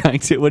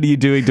are you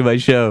doing to my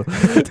show?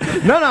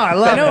 No, I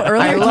love it.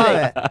 I love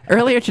it.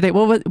 Earlier today,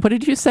 what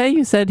did you say?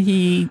 You said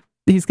he's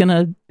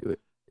gonna.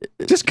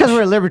 Just because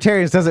we're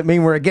libertarians doesn't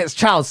mean we're against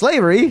child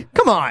slavery.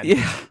 Come on.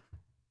 Yeah.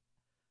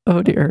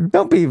 Oh dear.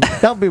 Don't be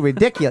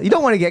ridiculous. You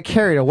don't want to get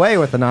carried away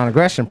with the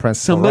non-aggression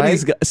principle.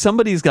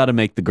 Somebody's got to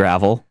make the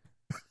gravel.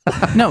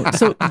 No,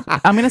 so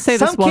I'm going to say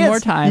this one more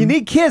time. You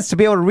need kids to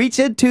be able to reach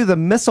into the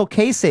missile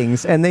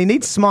casings, and they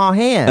need small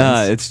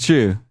hands. It's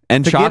true.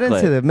 And to chocolate. Get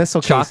into the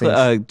missile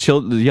casings.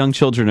 Young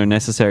children are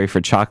necessary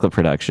for chocolate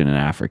production in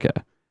Africa.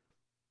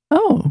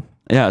 Oh.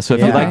 Yeah. So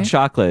if you like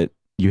chocolate,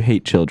 you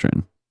hate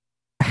children.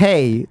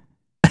 Hey,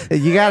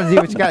 you got to do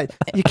what you got.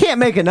 You can't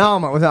make an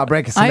omelet without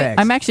breaking some eggs.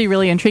 I'm actually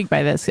really intrigued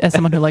by this as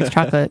someone who likes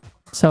chocolate.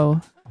 So,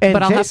 and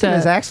but I'll Jason have to.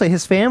 Is actually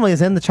his family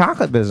is in the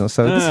chocolate business,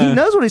 so he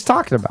knows what he's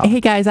talking about. Hey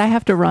guys, I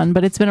have to run,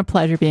 but it's been a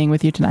pleasure being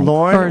with you tonight.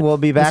 Lauren will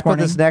be back with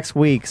us next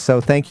week,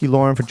 so thank you,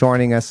 Lauren, for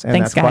joining us. And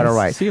Thanks, that's quite guys. all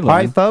right. See you, all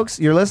Lauren. right, folks,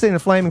 you're listening to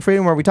Flaming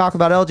Freedom, where we talk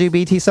about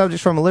LGBT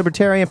subjects from a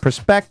libertarian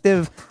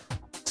perspective.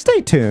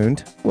 Stay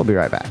tuned. We'll be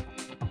right back.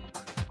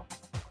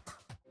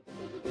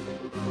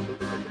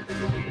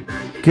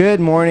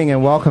 Good morning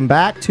and welcome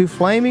back to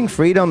Flaming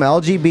Freedom,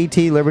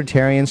 LGBT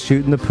libertarians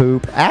shooting the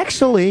poop.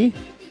 Actually,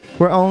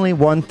 we're only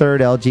 1/3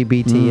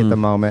 LGBT at the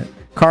moment.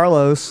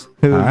 Carlos,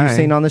 who you've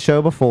seen on the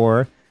show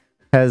before,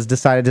 has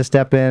decided to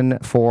step in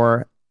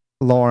for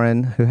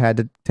Lauren, who had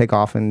to take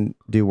off and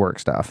do work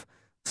stuff.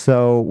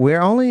 So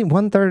we're only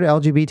 1/3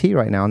 LGBT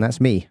right now, and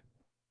that's me.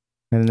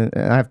 And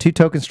I have 2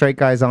 token straight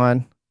guys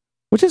on,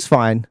 which is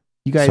fine.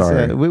 You guys,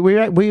 I'm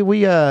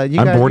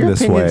born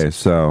this way,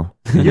 so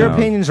your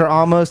opinions are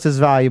almost as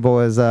valuable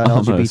as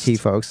LGBT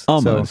folks.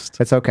 Almost.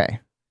 So it's okay.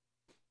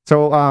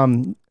 So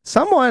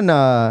someone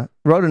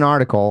wrote an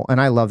article,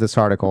 and I love this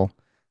article.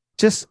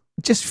 Just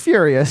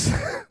furious.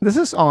 This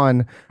is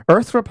on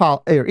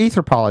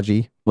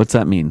Ethropology. What's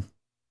that mean?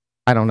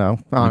 I don't know.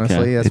 Honestly,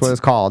 Okay. that's what it's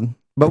called.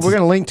 But we're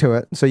going to link to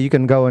it so you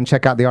can go and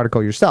check out the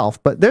article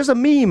yourself. But there's a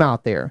meme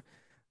out there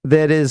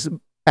that is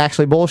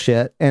actually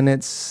bullshit, and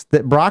it's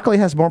that broccoli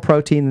has more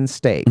protein than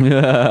steak.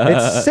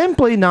 It's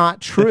simply not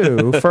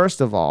true,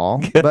 first of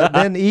all. But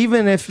then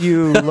even if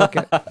you look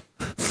at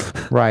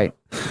right,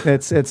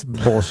 it's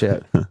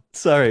bullshit.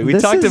 Sorry, we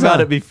talked about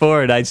it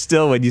before, and I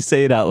still, when you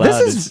say it out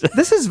loud,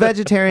 this is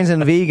vegetarians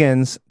and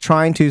vegans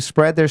trying to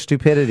spread their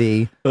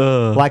stupidity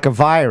like a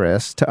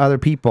virus to other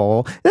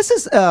people. This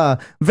is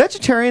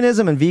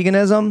vegetarianism and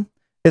veganism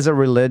is a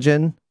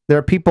religion There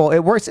are people.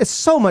 It works. It's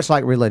so much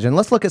like religion.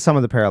 Let's look at some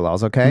of the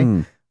parallels.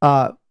 Okay.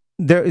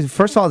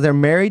 First of all, they're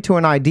married to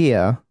an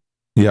idea.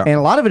 Yeah. And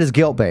a lot of it is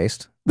guilt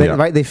based.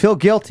 Right? They feel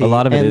guilty. A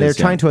lot of it and is, they're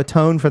trying to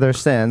atone for their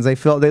sins. They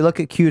look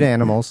at cute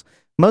animals,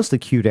 mostly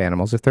cute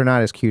animals. If they're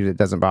not as cute, it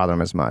doesn't bother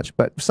them as much.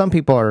 But some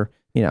people are,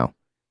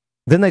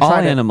 then they try all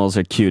animals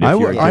are cute. If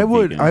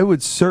I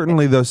would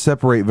certainly though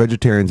separate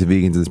vegetarians and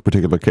vegans in this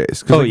particular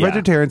case, because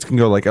vegetarians can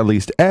go like at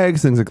least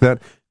eggs, things like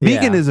that.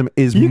 Veganism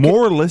is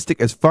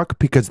moralistic as fuck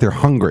because they're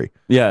hungry.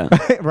 Yeah,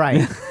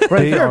 right. If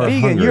you're a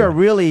vegan, you're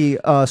really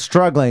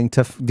struggling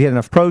to get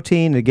enough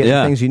protein to get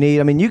the things you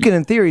need. I mean, you can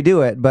in theory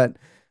do it, but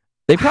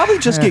they probably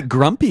just get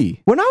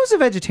grumpy. When I was a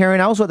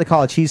vegetarian, I was what they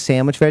call a cheese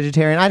sandwich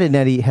vegetarian. I did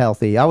not eat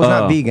healthy. I was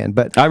not vegan,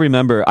 but I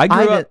remember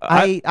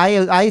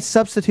I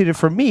substituted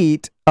for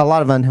meat a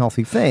lot of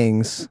unhealthy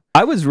things.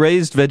 I was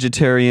raised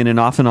vegetarian and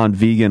off and on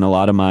vegan a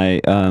lot of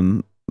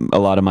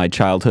my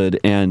childhood,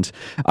 and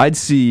I'd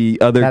see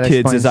other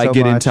kids as I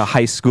get into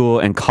high school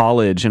and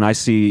college, and I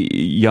see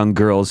young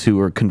girls who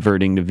were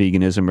converting to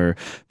veganism or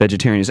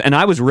vegetarianism. And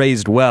I was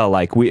raised well,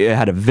 like we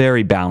had a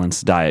very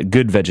balanced diet,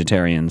 good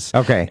vegetarians.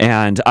 Okay.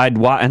 And I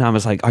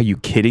was like, are you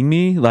kidding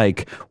me?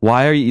 Like,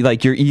 why are you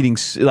you're eating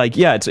it's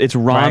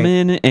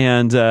ramen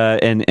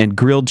and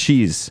grilled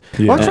cheese.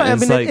 Yeah. Well, I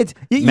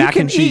mean, mac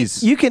and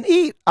cheese. You can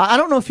eat. I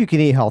don't know if you can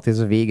eat healthy as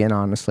a vegan,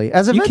 honestly.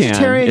 As a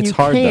vegetarian, you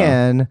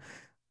can.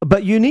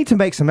 But you need to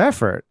make some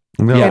effort.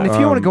 Yeah, and if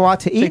you want to go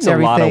out to eat and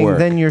everything,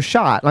 then you're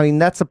shot. I mean,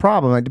 that's the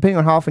problem. Like, depending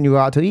on how often you go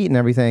out to eat and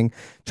everything,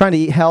 trying to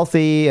eat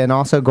healthy and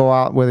also go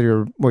out where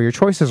your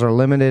choices are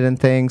limited and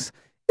things,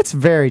 it's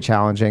very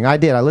challenging. I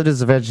lived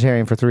as a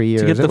vegetarian for 3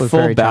 years. To get the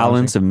full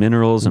balance of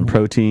minerals and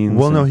proteins.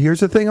 Well, no, here's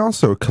the thing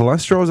also.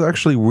 Cholesterol is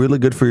actually really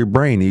good for your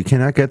brain. You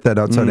cannot get that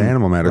outside of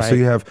animal matter. Right. So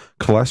you have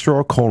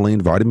cholesterol,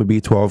 choline, vitamin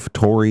B12,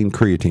 taurine,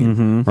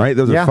 creatine. Right?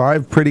 Those are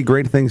 5 pretty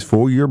great things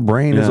for your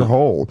brain as a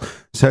whole.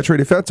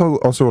 Saturated fat's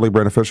also really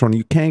beneficial, and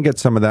you can get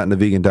some of that in the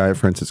vegan diet,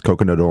 for instance,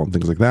 coconut oil and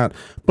things like that.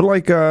 But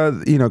like,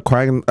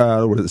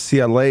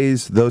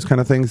 CLAs, those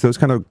kind of things, those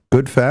kind of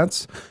good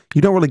fats,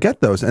 you don't really get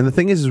those. And the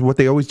thing is what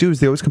they always do is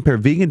they always compare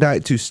vegan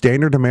diet to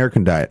standard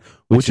American diet,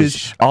 which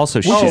is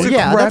also shit. Which is a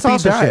crappy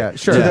diet.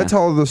 Sure. So that's how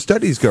all those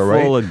studies go,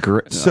 right?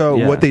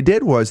 What they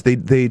did was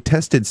they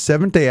tested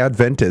Seventh-day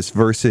Adventists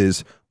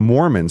versus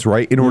Mormons,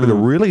 right, in order to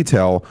really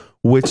tell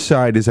which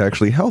side is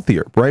actually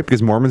healthier, right?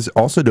 Because Mormons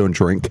also don't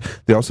drink.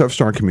 They also have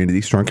strong community.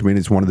 Strong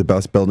community is one of the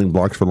best building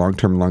blocks for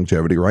long-term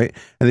longevity, right?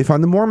 And they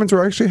found the Mormons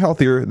are actually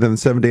healthier than the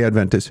Seventh-day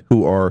Adventists,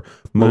 who are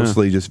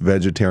mostly just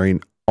vegetarian,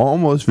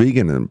 almost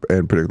vegan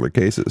in particular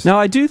cases. Now,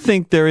 I do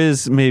think there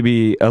is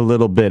maybe a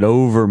little bit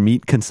over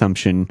meat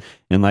consumption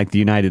in like the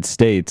United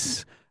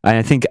States.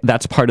 I think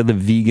that's part of the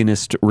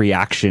veganist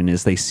reaction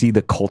is they see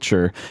the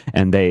culture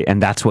and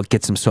that's what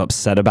gets them so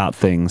upset about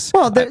things.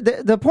 Well,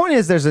 the point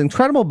is there's an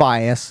incredible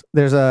bias.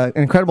 There's an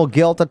incredible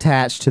guilt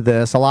attached to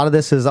this. A lot of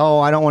this is,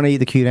 I don't want to eat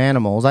the cute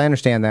animals. I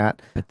understand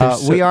that.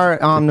 We are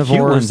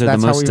omnivores.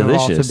 That's how we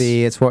evolved to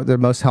be. It's what the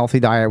most healthy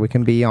diet we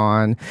can be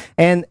on.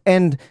 And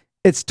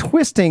it's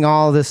twisting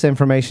all this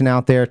information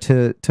out there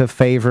to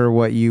favor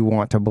what you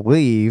want to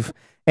believe.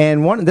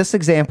 And this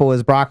example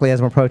is broccoli has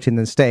more protein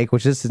than steak,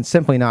 which is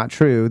simply not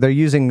true. They're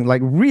using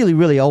like really,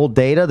 really old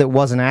data that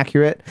wasn't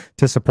accurate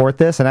to support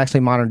this. And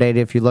actually modern data,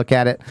 if you look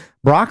at it,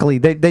 broccoli,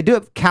 they do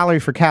it calorie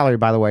for calorie,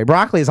 by the way.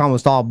 Broccoli is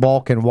almost all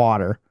bulk and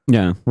water.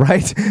 Yeah.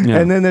 Right. Yeah.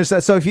 And then there's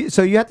so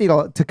you have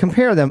to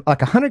compare them,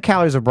 like 100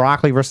 calories of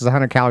broccoli versus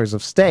 100 calories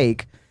of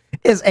steak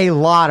is a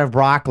lot of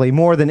broccoli,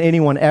 more than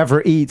anyone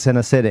ever eats in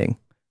a sitting.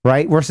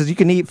 Right? Versus you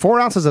can eat 4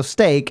 ounces of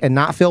steak and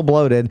not feel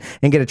bloated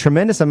and get a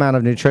tremendous amount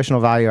of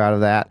nutritional value out of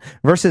that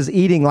versus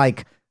eating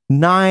like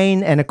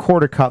 9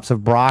 1/4 cups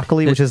of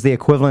broccoli, which is the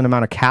equivalent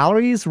amount of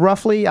calories,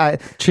 roughly.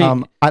 It's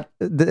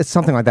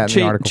something like that in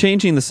the article.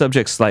 Changing the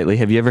subject slightly,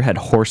 have you ever had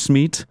horse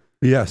meat?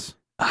 Yes.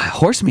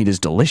 Horse meat is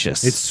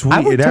delicious. It's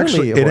sweet.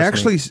 It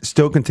actually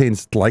still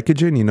contains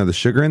glycogen, the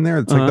sugar in there.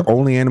 It's like the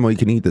only animal you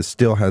can eat that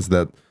still has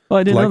that. Oh,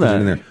 I didn't know that.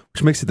 In there,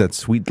 which makes it that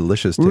sweet,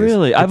 delicious taste.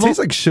 Really? It tastes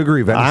like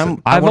sugary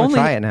venison. I want to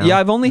try it now. Yeah,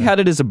 I've only had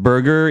it as a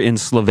burger in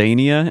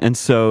Slovenia, and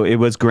so it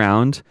was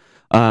ground.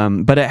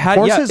 But it had,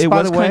 it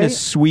was kind of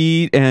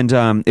sweet, and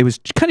it was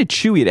kind of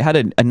chewy. It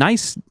had a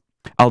nice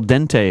al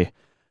dente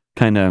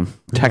kind of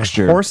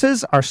texture.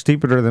 Horses are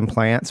stupider than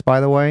plants,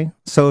 by the way.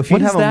 So if you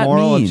have a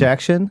moral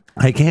objection,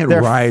 I can't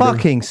they're ride.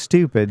 Fucking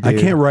stupid, dude.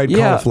 I can't ride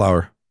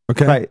cauliflower.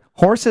 Okay. Right.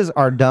 Horses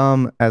are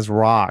dumb as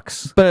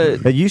rocks.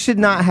 But you should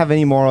not have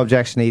any moral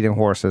objection to eating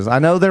horses. I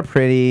know they're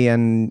pretty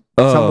and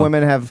some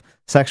women have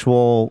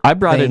sexual I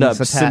brought it up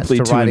simply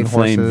to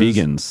inflame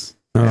vegans.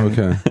 Oh,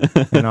 okay.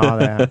 And all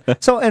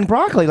that. So, and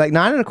broccoli, like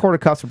 9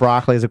 1/4 cups of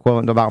broccoli is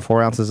equivalent to about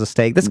 4 ounces of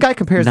steak. This guy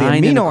compares the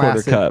amino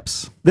acids.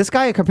 Cups. This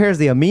guy compares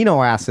the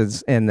amino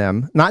acids in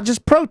them, not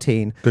just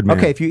protein. Good man.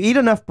 Okay, if you eat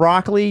enough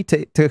broccoli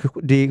to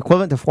the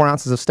equivalent to 4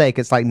 ounces of steak,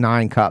 it's like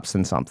 9 cups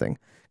and something.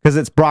 Because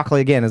it's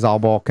broccoli, again, is all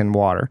bulk and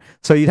water.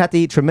 So you'd have to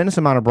eat a tremendous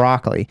amount of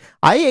broccoli.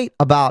 I ate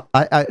about,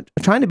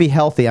 trying to be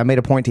healthy, I made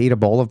a point to eat a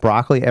bowl of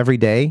broccoli every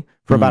day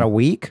for about a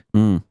week.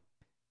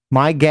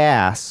 My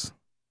gas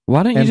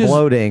Why don't you just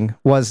bloating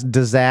was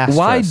disastrous.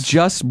 Why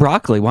just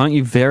broccoli? Why don't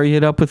you vary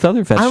it up with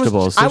other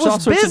vegetables? I was There's all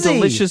sorts of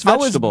delicious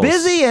vegetables. I was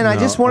busy, and I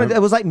just wanted.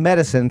 It was like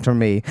medicine for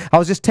me. I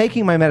was just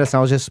taking my medicine.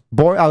 I was just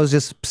I was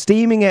just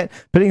steaming it,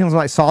 putting some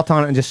like salt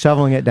on it, and just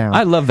shoveling it down.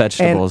 I love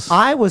vegetables. And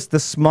I was the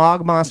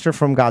smog monster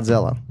from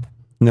Godzilla.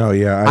 No,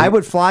 yeah, I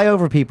would fly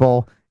over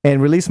people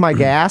and release my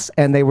gas,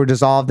 and they were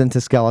dissolved into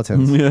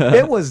skeletons. Yeah.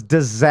 It was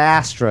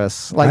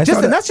disastrous. Like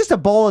and that's just a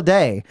bowl a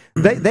day.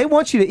 They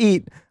want you to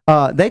eat.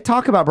 They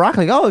talk about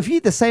broccoli. Oh, if you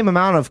eat the same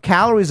amount of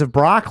calories of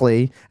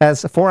broccoli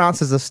as 4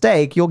 ounces of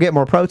steak, you'll get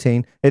more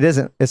protein. It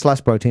isn't. It's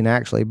less protein,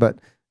 actually. But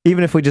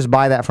even if we just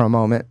buy that for a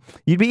moment,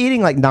 you'd be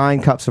eating like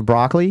 9 cups of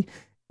broccoli,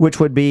 which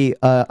would be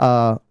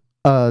a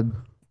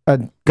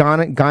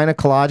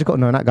gynecological,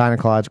 no, not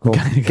gynecological,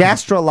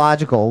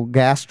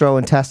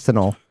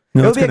 gastrointestinal.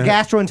 No, it would be a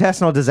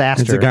gastrointestinal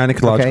disaster. It's a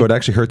gynecological. Okay? It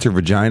actually hurts your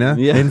vagina.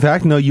 Yeah. In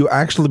fact, no, you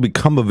actually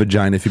become a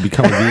vagina if you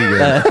become a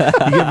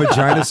vegan. You get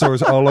vagina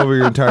sores all over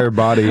your entire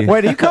body.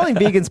 Wait, are you calling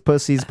vegans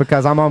pussies?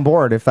 Because I'm on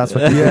board if that's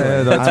what you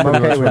Yeah, that's I'm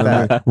okay with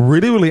that.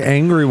 Really, really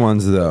angry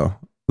ones, though.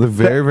 The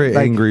very, very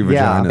angry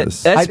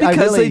vaginas. That's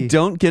because they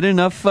don't get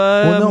enough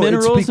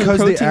minerals. It's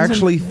because and they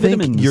actually think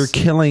vitamins. You're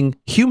killing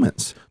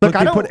humans. Look,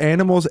 they put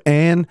animals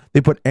and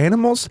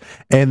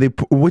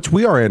which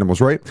we are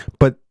animals, right?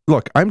 But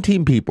look, I'm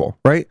team people,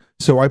 right?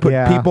 So I put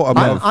people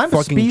above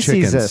fucking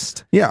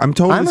chickens. Yeah, I'm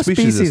totally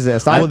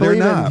speciesist. I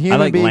believe in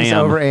human beings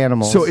over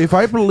animals. So if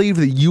I believe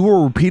that you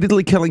were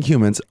repeatedly killing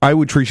humans, I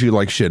would treat you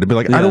like shit. I'd be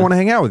like, I don't want to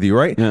hang out with you,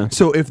 right? Yeah.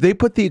 So if they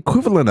put the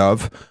equivalent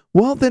of,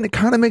 well, then it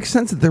kind of makes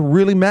sense that they're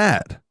really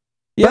mad.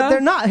 But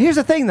they're not. Here's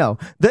the thing, though.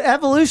 The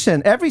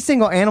evolution, every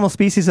single animal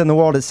species in the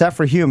world except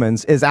for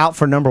humans is out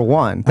for number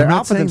one. They're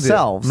out for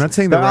themselves. I'm not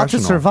saying they're out to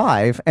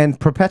survive and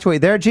perpetuate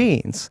their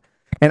genes.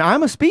 And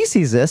I'm a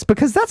speciesist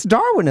because that's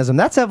Darwinism.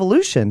 That's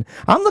evolution.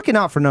 I'm looking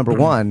out for number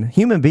one,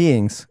 human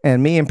beings,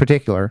 and me in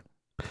particular.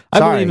 I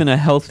believe in a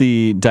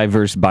healthy,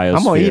 diverse biosphere.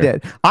 I'm gonna eat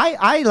it.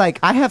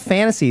 I have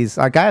fantasies.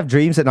 Like I have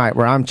dreams at night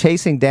where I'm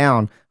chasing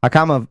down. Like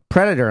I'm a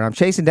predator and I'm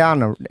chasing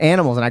down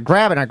animals and I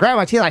grab it and I grab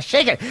my teeth and I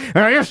shake it and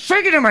I just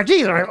shake it in my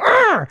teeth. And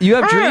you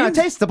have dreams? And I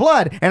taste the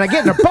blood and I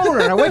get in a boner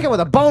and I wake up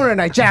with a boner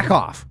and I jack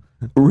off.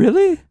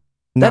 Really?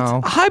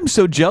 No. I'm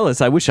so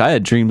jealous. I wish I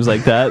had dreams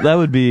like that. That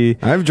would be...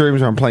 I have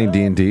dreams where I'm playing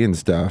D&D and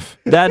stuff.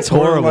 That's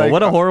horrible. Like,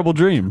 what a horrible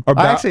dream.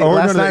 Last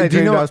night I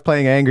dreamed I was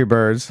playing Angry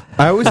Birds.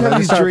 I always have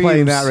these dreams.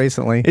 Playing that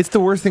recently. It's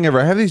the worst thing ever.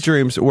 I have these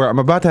dreams where I'm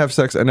about to have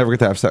sex. I never get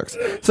to have sex.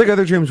 It's like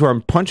other dreams where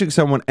I'm punching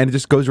someone and it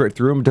just goes right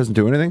through them and doesn't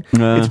do anything.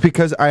 It's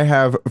because I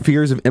have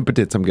fears of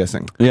impotence, I'm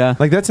guessing. Yeah.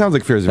 Like that sounds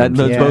like fears of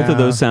impotence. Both of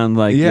those sound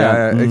like...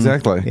 Yeah,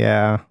 exactly.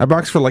 Yeah. I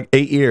boxed for like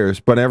 8 years,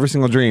 but every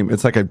single dream,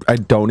 it's like I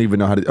don't even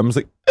know how to... I'm just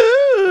like...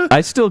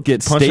 I still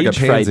get stage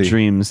fright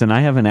dreams, and I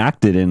haven't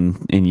acted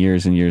in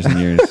years and years and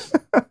years.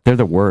 They're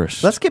the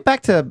worst. Let's get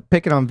back to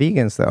picking on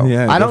vegans, though.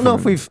 Yeah, I don't know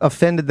if we've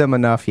offended them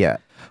enough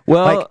yet.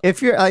 Well, like,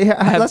 if you're,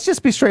 let's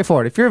just be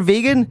straightforward. If you're a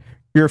vegan,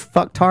 you're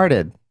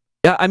fucktarded.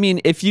 Yeah, I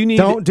mean, if you need...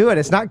 Don't do it.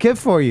 It's not good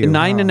for you.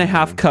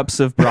 9.5 cups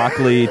of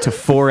broccoli to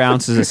 4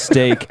 ounces of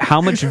steak.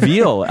 How much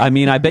veal? I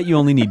mean, I bet you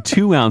only need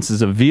 2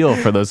 ounces of veal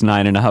for those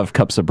 9.5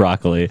 cups of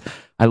broccoli.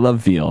 I love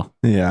veal.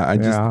 Yeah, I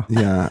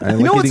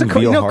like eating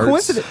veal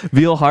hearts.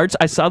 Veal hearts?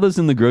 I saw those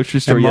in the grocery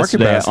store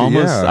yesterday.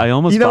 I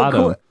almost bought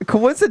them.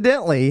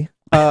 Coincidentally,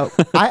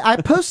 I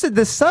posted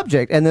this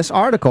subject and this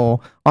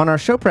article on our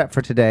show prep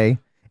for today,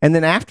 and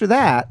then after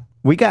that,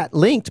 we got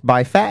linked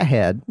by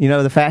Fathead. You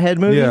know the Fathead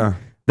movie? Yeah.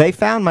 They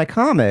found my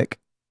comic.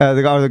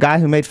 The guy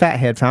who made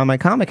Fathead found my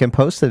comic and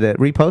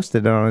reposted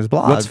it on his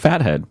blog. What's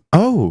Fathead?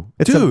 Oh,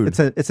 dude.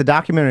 It's a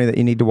documentary that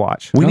you need to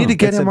watch. We need to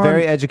get him on. It's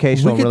very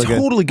educational. We could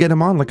totally get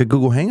him on like a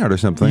Google Hangout or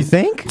something. You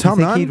think? Tell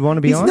him he'd want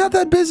to be on? He's not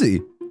that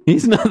busy.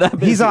 He's not that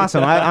busy. He's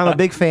awesome. I'm a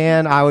big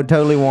fan. I would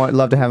totally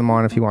love to have him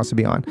on if he wants to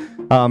be on.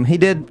 He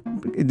did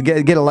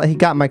he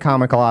got my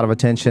comic a lot of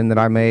attention that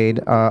I made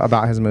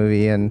about his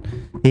movie, and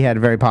he had a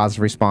very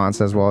positive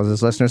response as well as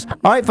his listeners.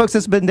 All right, folks,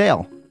 this has been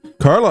Dale.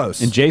 Carlos.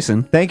 And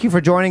Jason. Thank you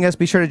for joining us.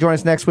 Be sure to join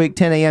us next week,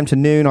 10 a.m. to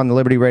noon on the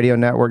Liberty Radio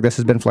Network. This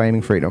has been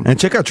Flaming Freedom. And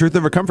check out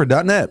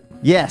truthovercomfort.net.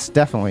 Yes,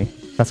 definitely.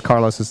 That's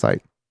Carlos's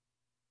site.